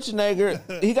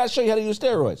Schwarzenegger, he got to show you how to use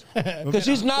steroids because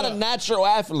he's not a natural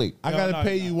athlete. I got to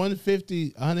pay you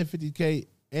 $150K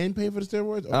and pay for the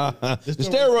steroids? The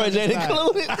steroids ain't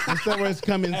included. The steroids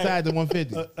come inside the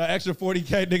 150. An extra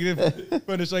 $40K,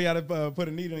 nigga, to show you how to put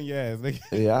a needle in your ass, nigga.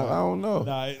 Yeah, I don't know.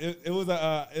 Nah, it was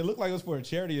it looked like it was for a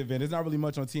charity event. There's not really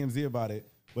much on TMZ about it,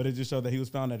 but it just showed that he was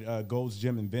found at Gold's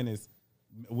Gym in Venice,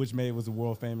 which was a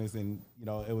world famous, and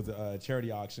it was a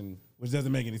charity auction, which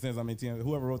doesn't make any sense. I mean,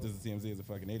 whoever wrote this at TMZ is a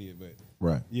fucking idiot, but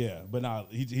right. Yeah, but nah,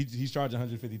 he's charging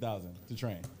 $150,000 to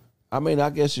train. I mean, I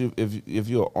guess if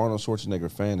you're an Arnold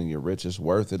Schwarzenegger fan and you're rich, it's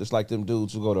worth it. It's like them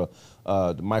dudes who go to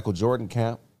the Michael Jordan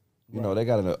camp. You know, they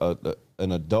got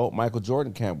an adult Michael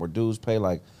Jordan camp where dudes pay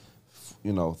like,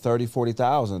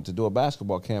 $30,000-$40,000 to do a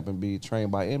basketball camp and be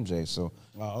trained by MJ. So,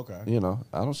 okay.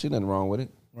 I don't see nothing wrong with it.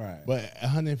 Right. But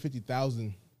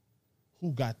 $150,000,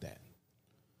 who got that?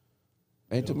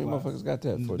 Ain't too many motherfuckers got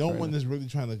that. For no one that's really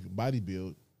trying to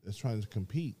bodybuild, that's trying to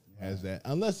compete, has that.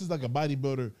 Unless it's like a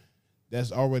bodybuilder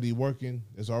that's already working,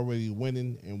 that's already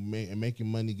winning and making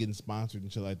money, getting sponsored and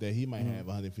shit like that. He might have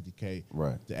 $150K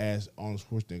to ask Arnold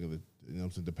Schwarzenegger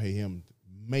to pay him,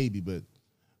 maybe. But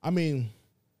I mean,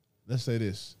 let's say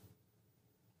this: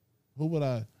 who would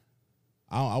I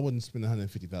wouldn't spend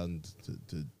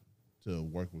 $150,000 to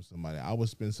work with somebody. I would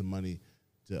spend some money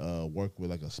to work with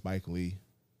like a Spike Lee,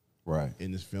 right,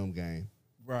 in this film game,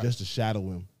 right, just to shadow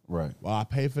him, right. Well, I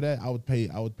pay for that. I would pay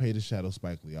to shadow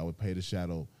Spike Lee. I would pay to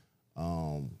shadow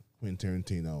Quentin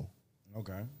Tarantino.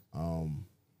 Okay.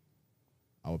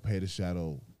 I would pay to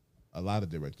shadow a lot of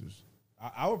directors.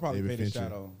 I would probably David pay Fincher. to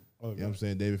shadow. You know what I'm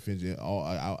saying? David Fincher.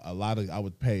 A lot of I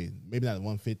would pay. Maybe not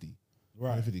 150.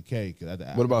 Right.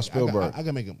 150K. What about Spielberg? I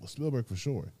can make him Spielberg for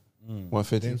sure.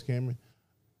 150. James Cameron.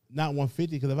 not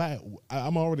 150 because if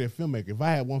I'm already a filmmaker. If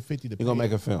I had 150 to, you're gonna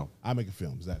make a film. I make a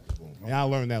film exactly, and I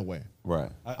learned that way.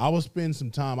 Right. I will spend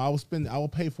some time. I will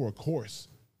pay for a course.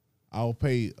 I will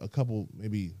pay a couple,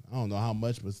 maybe I don't know how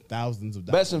much, but thousands of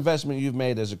dollars. Best investment you've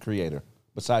made as a creator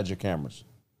besides your cameras.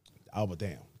 Oh, but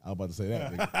damn, I was about to say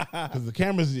that because the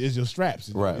cameras is your straps,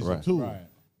 it's your tool. Right.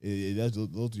 Those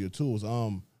are your tools.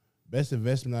 Best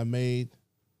investment I made.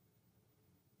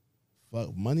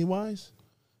 Fuck, money wise.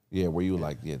 Yeah, where you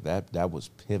like, yeah, that was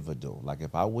pivotal. Like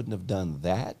if I wouldn't have done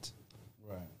that,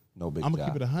 right? No big. I'm gonna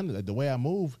keep it 100. Like, the way I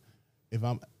move,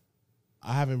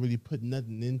 I haven't really put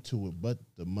nothing into it but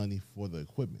the money for the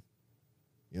equipment.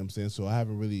 You know what I'm saying? So I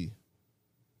haven't really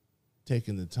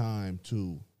taken the time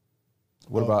to.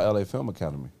 What about LA Film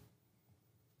Academy?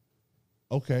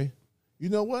 Okay, you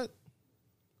know what?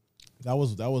 That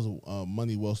was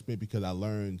money well spent because I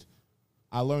learned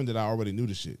that I already knew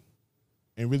the shit.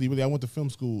 And really, I went to film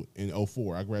school in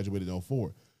 2004. I graduated in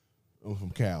 2004 from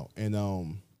Cal. And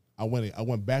I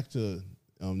went back to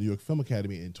New York Film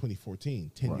Academy in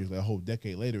 2014, 10 years, like a whole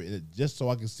decade later, and just so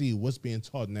I can see what's being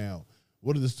taught now.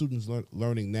 What are the students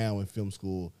learning now in film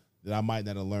school that I might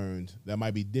not have learned, that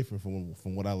might be different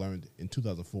from what I learned in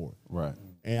 2004. Right.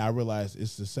 And I realized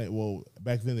it's the same. Well,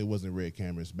 back then it wasn't red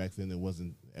cameras. Back then it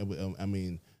wasn't,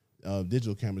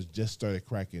 digital cameras just started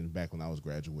cracking back when I was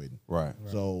graduating. Right.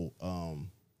 So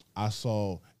I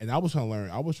saw, and I was trying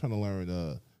to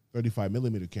learn 35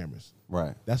 millimeter cameras.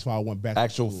 Right. That's why I went back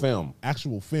Actual to film.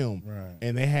 Actual film. Right.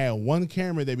 And they had one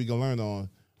camera that we could learn on,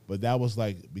 but that was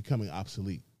like becoming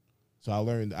obsolete. So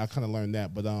I kind of learned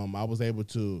that. But I was able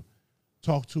to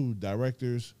talk to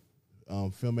directors,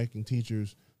 filmmaking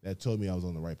teachers that told me I was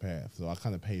on the right path. So I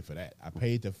kind of paid for that. I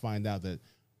paid to find out that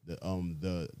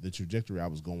the trajectory I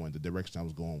was going, the direction I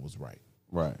was going was right.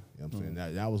 Right. You know what I'm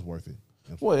saying? That was worth it.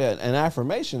 Well, yeah, and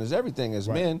affirmation is everything as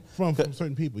men. From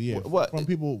certain people, yeah.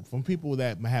 From people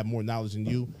that have more knowledge than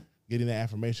you, getting that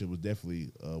affirmation was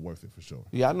definitely worth it for sure.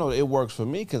 Yeah, I know it works for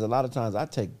me because a lot of times I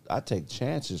take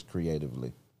chances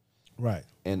creatively. Right.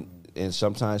 And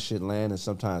sometimes shit land and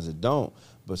sometimes it don't.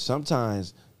 But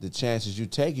sometimes the chances you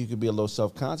take, you could be a little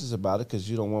self-conscious about it because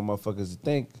you don't want motherfuckers to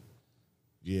think.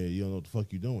 Yeah, you don't know what the fuck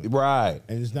you're doing. Right.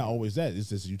 And it's not always that. It's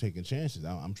just you taking chances.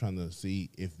 I'm trying to see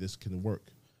if this can work.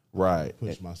 Right.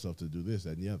 Push myself to do this,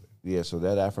 that, and the other. Yeah, so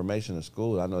that affirmation in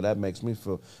school, I know that makes me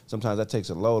feel, sometimes that takes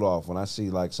a load off. When I see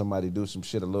like somebody do some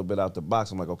shit a little bit out the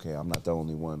box, I'm like, okay, I'm not the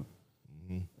only one.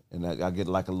 And I get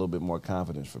like a little bit more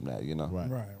confidence from that, you know?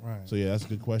 Right. So yeah, that's a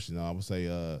good question. I would say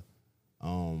that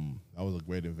was a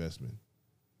great investment.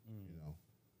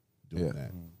 Doing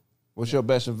that. What's your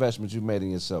best investment you made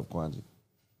in yourself, Kwanji?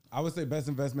 I would say best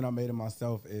investment I made in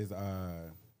myself is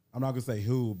I'm not gonna say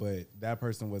who, but that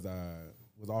person was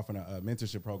offering a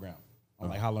mentorship program on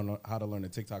like how to learn the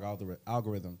TikTok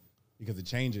algorithm because it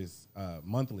changes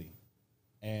monthly,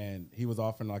 and he was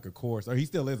offering like a course, or he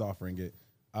still is offering it,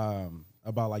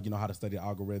 about like how to study the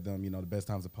algorithm, the best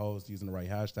times to post, using the right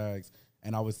hashtags,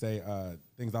 and I would say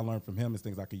things I learned from him is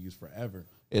things I could use forever.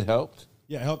 It helped.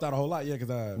 Yeah, it helped out a whole lot. Yeah,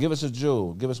 because give us a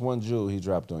jewel. Give us one jewel he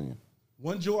dropped on you.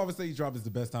 One jewel I would say he dropped is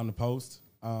the best time to post.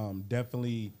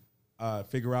 Definitely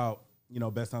figure out,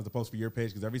 best times to post for your page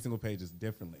because every single page is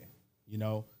differently.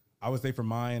 I would say for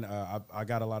mine, I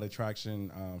got a lot of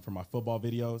traction for my football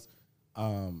videos.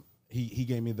 He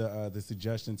gave me the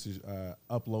suggestion to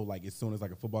upload like as soon as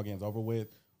like a football game's over with,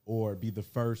 or be the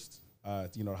first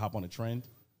to hop on a trend.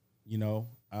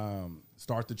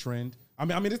 Start the trend. I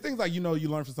mean, there's things like you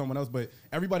learn from someone else, but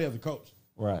everybody has a coach.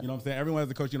 Right. You know what I'm saying? Everyone has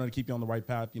a coach, to keep you on the right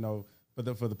path,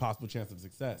 for the possible chance of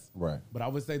success. Right. But I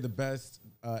would say the best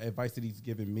advice that he's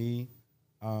given me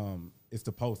is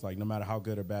to post. Like, no matter how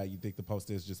good or bad you think the post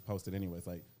is, just post it anyways.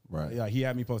 Like, right. Yeah, he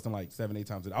had me posting like 7-8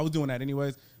 times a day. I was doing that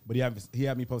anyways, but he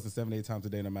had me posting 7-8 times a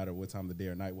day, no matter what time of the day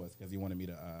or night was, because he wanted me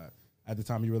to. At the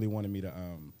time, he really wanted me to,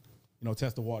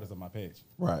 test the waters of my page.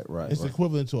 Right. It's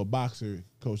equivalent to a boxer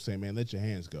coach saying, "Man, let your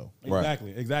hands go."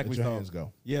 Exactly. Let your hands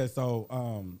go. Yeah. So,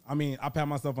 I pat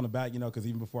myself on the back, because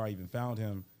even before I even found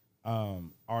him, I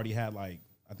already had like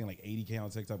 80K on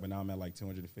TikTok, but now I'm at like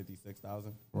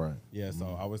 256,000. Right. Yeah.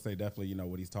 So I would say definitely,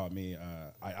 what he's taught me.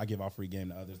 I give out free game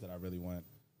to others that I really want,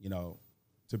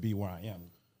 to be where I am.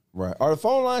 Right. Are the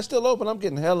phone lines still open? I'm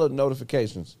getting hella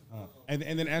notifications. And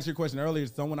then answer your question earlier.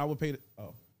 Someone I would pay.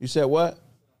 You said what?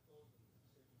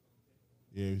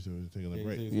 Yeah, we're taking a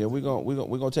break. Yeah, we're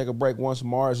gonna take a break once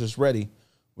Mars is ready.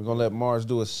 We're gonna let Mars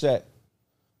do a set.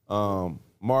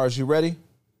 Mars, you ready?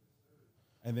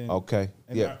 And then okay.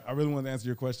 And yeah. I really want to answer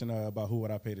your question about who would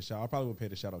I pay to shout. I probably would pay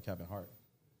to shout out Kevin Hart.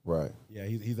 Right. Yeah,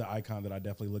 he's an icon that I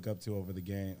definitely look up to over the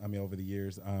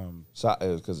years.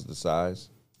 Because of the size.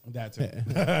 That too.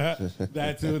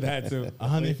 that too.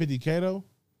 150K though?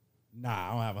 Nah,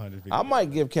 I don't have 150. I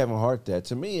might give Kevin Hart that.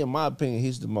 To me, in my opinion,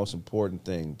 he's the most important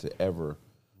thing to ever,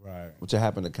 to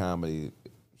happen to comedy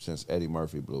since Eddie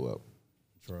Murphy blew up.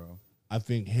 True. I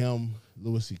think him,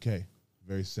 Louis C.K.,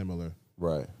 very similar.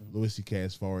 Right. Louis C.K.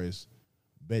 as far as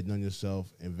betting on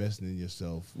yourself, investing in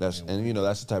yourself. That's and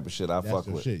that's the type of shit I fuck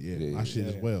with. Shit, yeah. My shit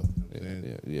as well.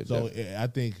 Yeah, so I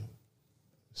think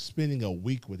spending a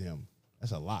week with him,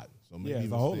 that's a lot. So maybe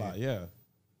it's a whole lot. Yeah.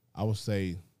 I would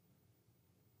say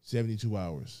 72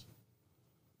 hours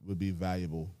would be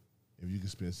valuable if you could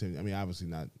spend 70. I mean, obviously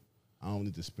not. I don't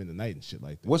need to spend the night and shit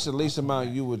like that. What's the least amount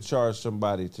you would charge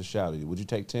somebody to shadow you? Would you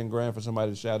take 10 grand for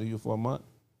somebody to shadow you for a month?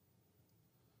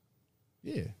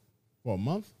 Yeah, for a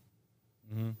month.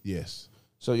 Yes.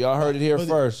 So y'all heard it here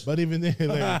first. But even then,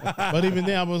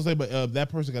 I'm gonna say, but that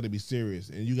person got to be serious,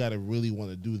 and you got to really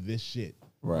want to do this shit.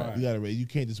 Right. You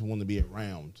can't just want to be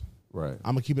around. Right.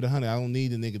 I'm gonna keep it 100. I don't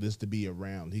need a nigga just to be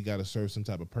around. He got to serve some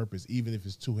type of purpose, even if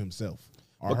it's to himself.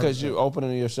 Because you're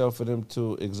opening yourself for them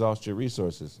to exhaust your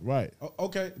resources. Right.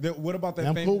 Okay. What about that?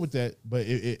 I'm cool with that, but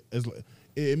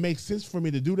it makes sense for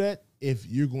me to do that if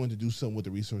you're going to do something with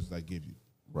the resources I give you.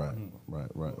 Right.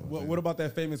 Right. What about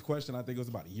that famous question? I think it was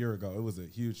about a year ago. It was a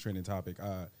huge trending topic.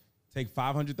 Take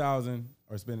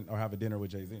 $500,000 or have a dinner with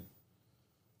Jay-Z.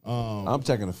 I'm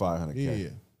taking the $500K. Yeah.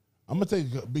 I'm gonna take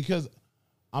because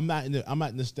I'm not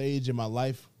in the stage in my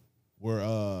life where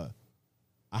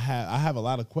I have a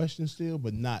lot of questions still,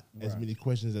 but not as many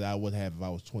questions that I would have if I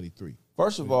was 23.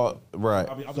 First of all, right.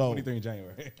 I'll be 23 in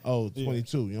January. 22. You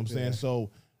know what I'm saying? So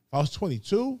if I was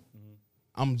 22,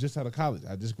 I'm just out of college.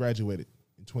 I just graduated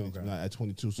in 22, not at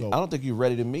 22. So I don't think you're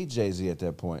ready to meet Jay-Z at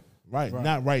that point. Right.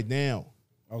 Not right now.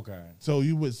 Okay. So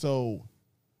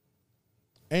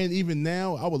and even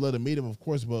now, I would love to meet him, of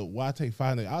course, but why take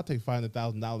 $500,000? I'll take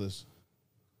 $500,000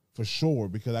 for sure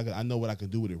because I know what I can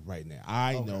do with it right now.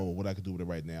 I know what I can do with it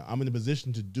right now. I'm in a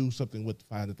position to do something with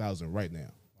 $500,000 right now.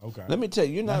 Okay. Let me tell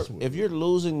you, if you're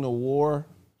losing the war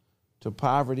to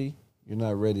poverty, you're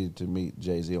not ready to meet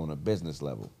Jay-Z on a business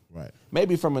level. Right.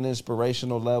 Maybe from an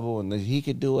inspirational level, and he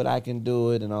could do it, I can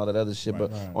do it, and all that other shit.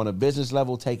 But on a business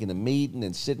level, taking a meeting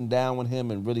and sitting down with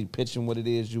him and really pitching what it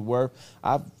is you're worth.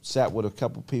 I've sat with a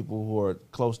couple people who are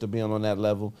close to being on that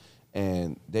level,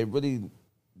 and they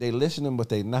listening, but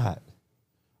they not.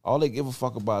 All they give a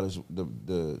fuck about is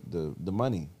the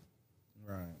money.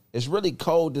 Right. It's really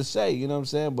cold to say, you know what I'm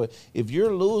saying? But if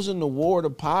you're losing the war to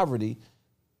poverty,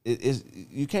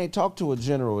 you can't talk to a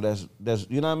general that's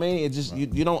you know what I mean? It just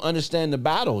you don't understand the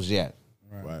battles yet.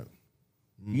 Right.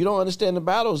 You don't understand the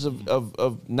battles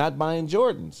of not buying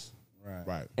Jordans.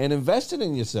 Right. And investing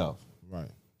in yourself. Right.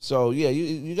 So yeah,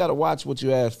 you got to watch what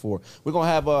you ask for. We're gonna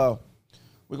have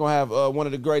one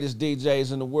of the greatest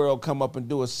DJs in the world come up and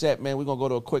do a set, man. We're gonna go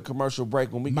to a quick commercial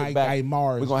break. When we get back, Guy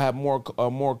Mars. we're gonna have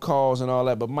more calls and all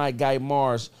that. But Mike Guy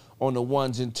Mars on the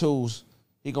ones and twos.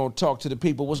 He gonna talk to the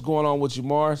people. What's going on with you,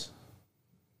 Mars?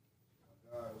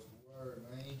 What's the word,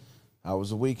 man? How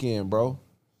was the weekend, bro?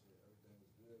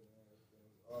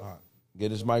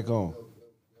 Get his mic on.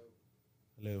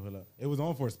 Hello. It was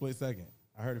on for a split second.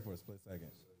 I heard it for a split second.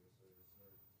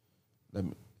 Let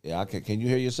me. Yeah, I can. Can you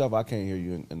hear yourself? I can't hear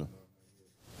you.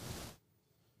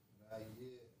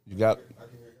 You got.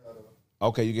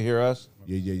 Okay, you can hear us.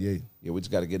 Yeah. Yeah, we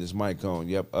just got to get his mic on.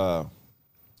 Yep.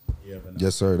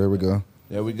 Yes, sir. There we go.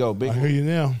 There we go. I hear you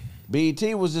now. BET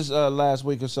was this last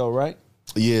week or so, right?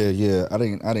 Yeah. I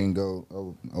didn't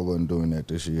go. I wasn't doing that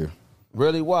this year.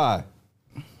 Really? Why?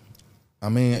 I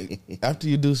mean, after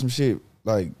you do some shit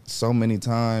like so many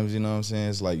times, you know what I'm saying?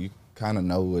 It's like you kind of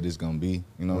know what it's gonna be.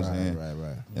 You know what I'm saying?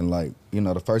 Right. And like, you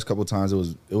know, the first couple times it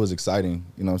was exciting.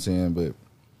 You know what I'm saying? But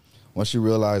once you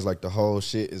realize like the whole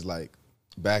shit is like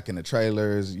back in the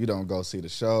trailers, you don't go see the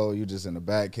show. You just in the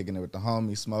back kicking it with the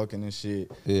homies, smoking and shit.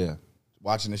 Yeah.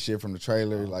 Watching the shit from the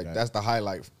trailer. Like, that's the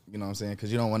highlight, you know what I'm saying?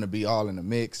 Because you don't want to be all in the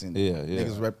mix and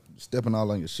niggas stepping all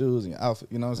on your shoes and your outfit,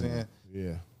 you know what I'm saying?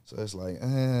 Yeah. So it's like,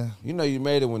 You know you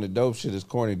made it when the dope shit is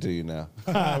corny to you now.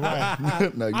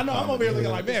 Right. No, I know, I'm over here looking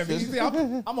like,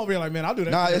 man, I'm over here like, man, I'll do that.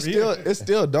 Nah, it's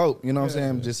still dope, you know what I'm saying?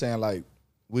 I'm just saying, like,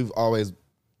 I've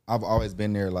always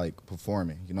been there, like,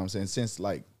 performing, you know what I'm saying? Since,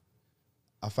 like,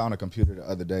 I found a computer the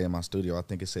other day in my studio. I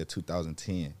think it said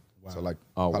 2010. Wow. So like,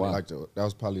 that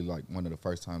was probably like one of the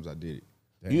first times I did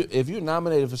it. If you're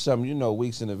nominated for something, you know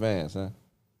weeks in advance, huh?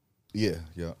 Yeah.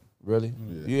 Really?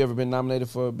 Yeah. You ever been nominated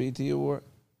for a BET award?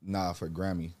 Nah, for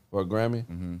Grammy. For a Grammy?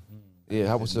 Mm-hmm. Yeah.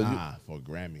 How was for a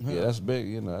Grammy? Yeah, that's big.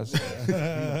 You know, that's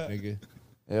nigga.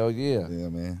 Hell yeah. Yeah,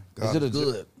 man. Is it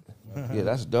good? Yeah,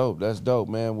 that's dope. That's dope,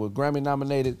 man. Well, Grammy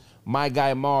nominated My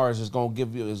Guy Mars is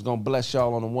gonna bless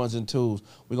y'all on the ones and twos.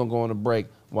 We're gonna go on a break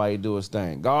while he do his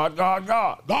thing. God.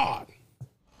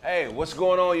 Hey, what's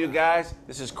going on, you guys?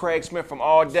 This is Craig Smith from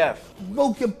All Def.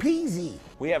 Woke Peasy.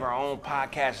 We have our own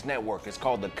podcast network. It's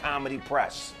called The Comedy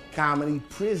Press. Comedy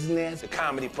Prisoners. The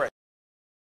Comedy Press.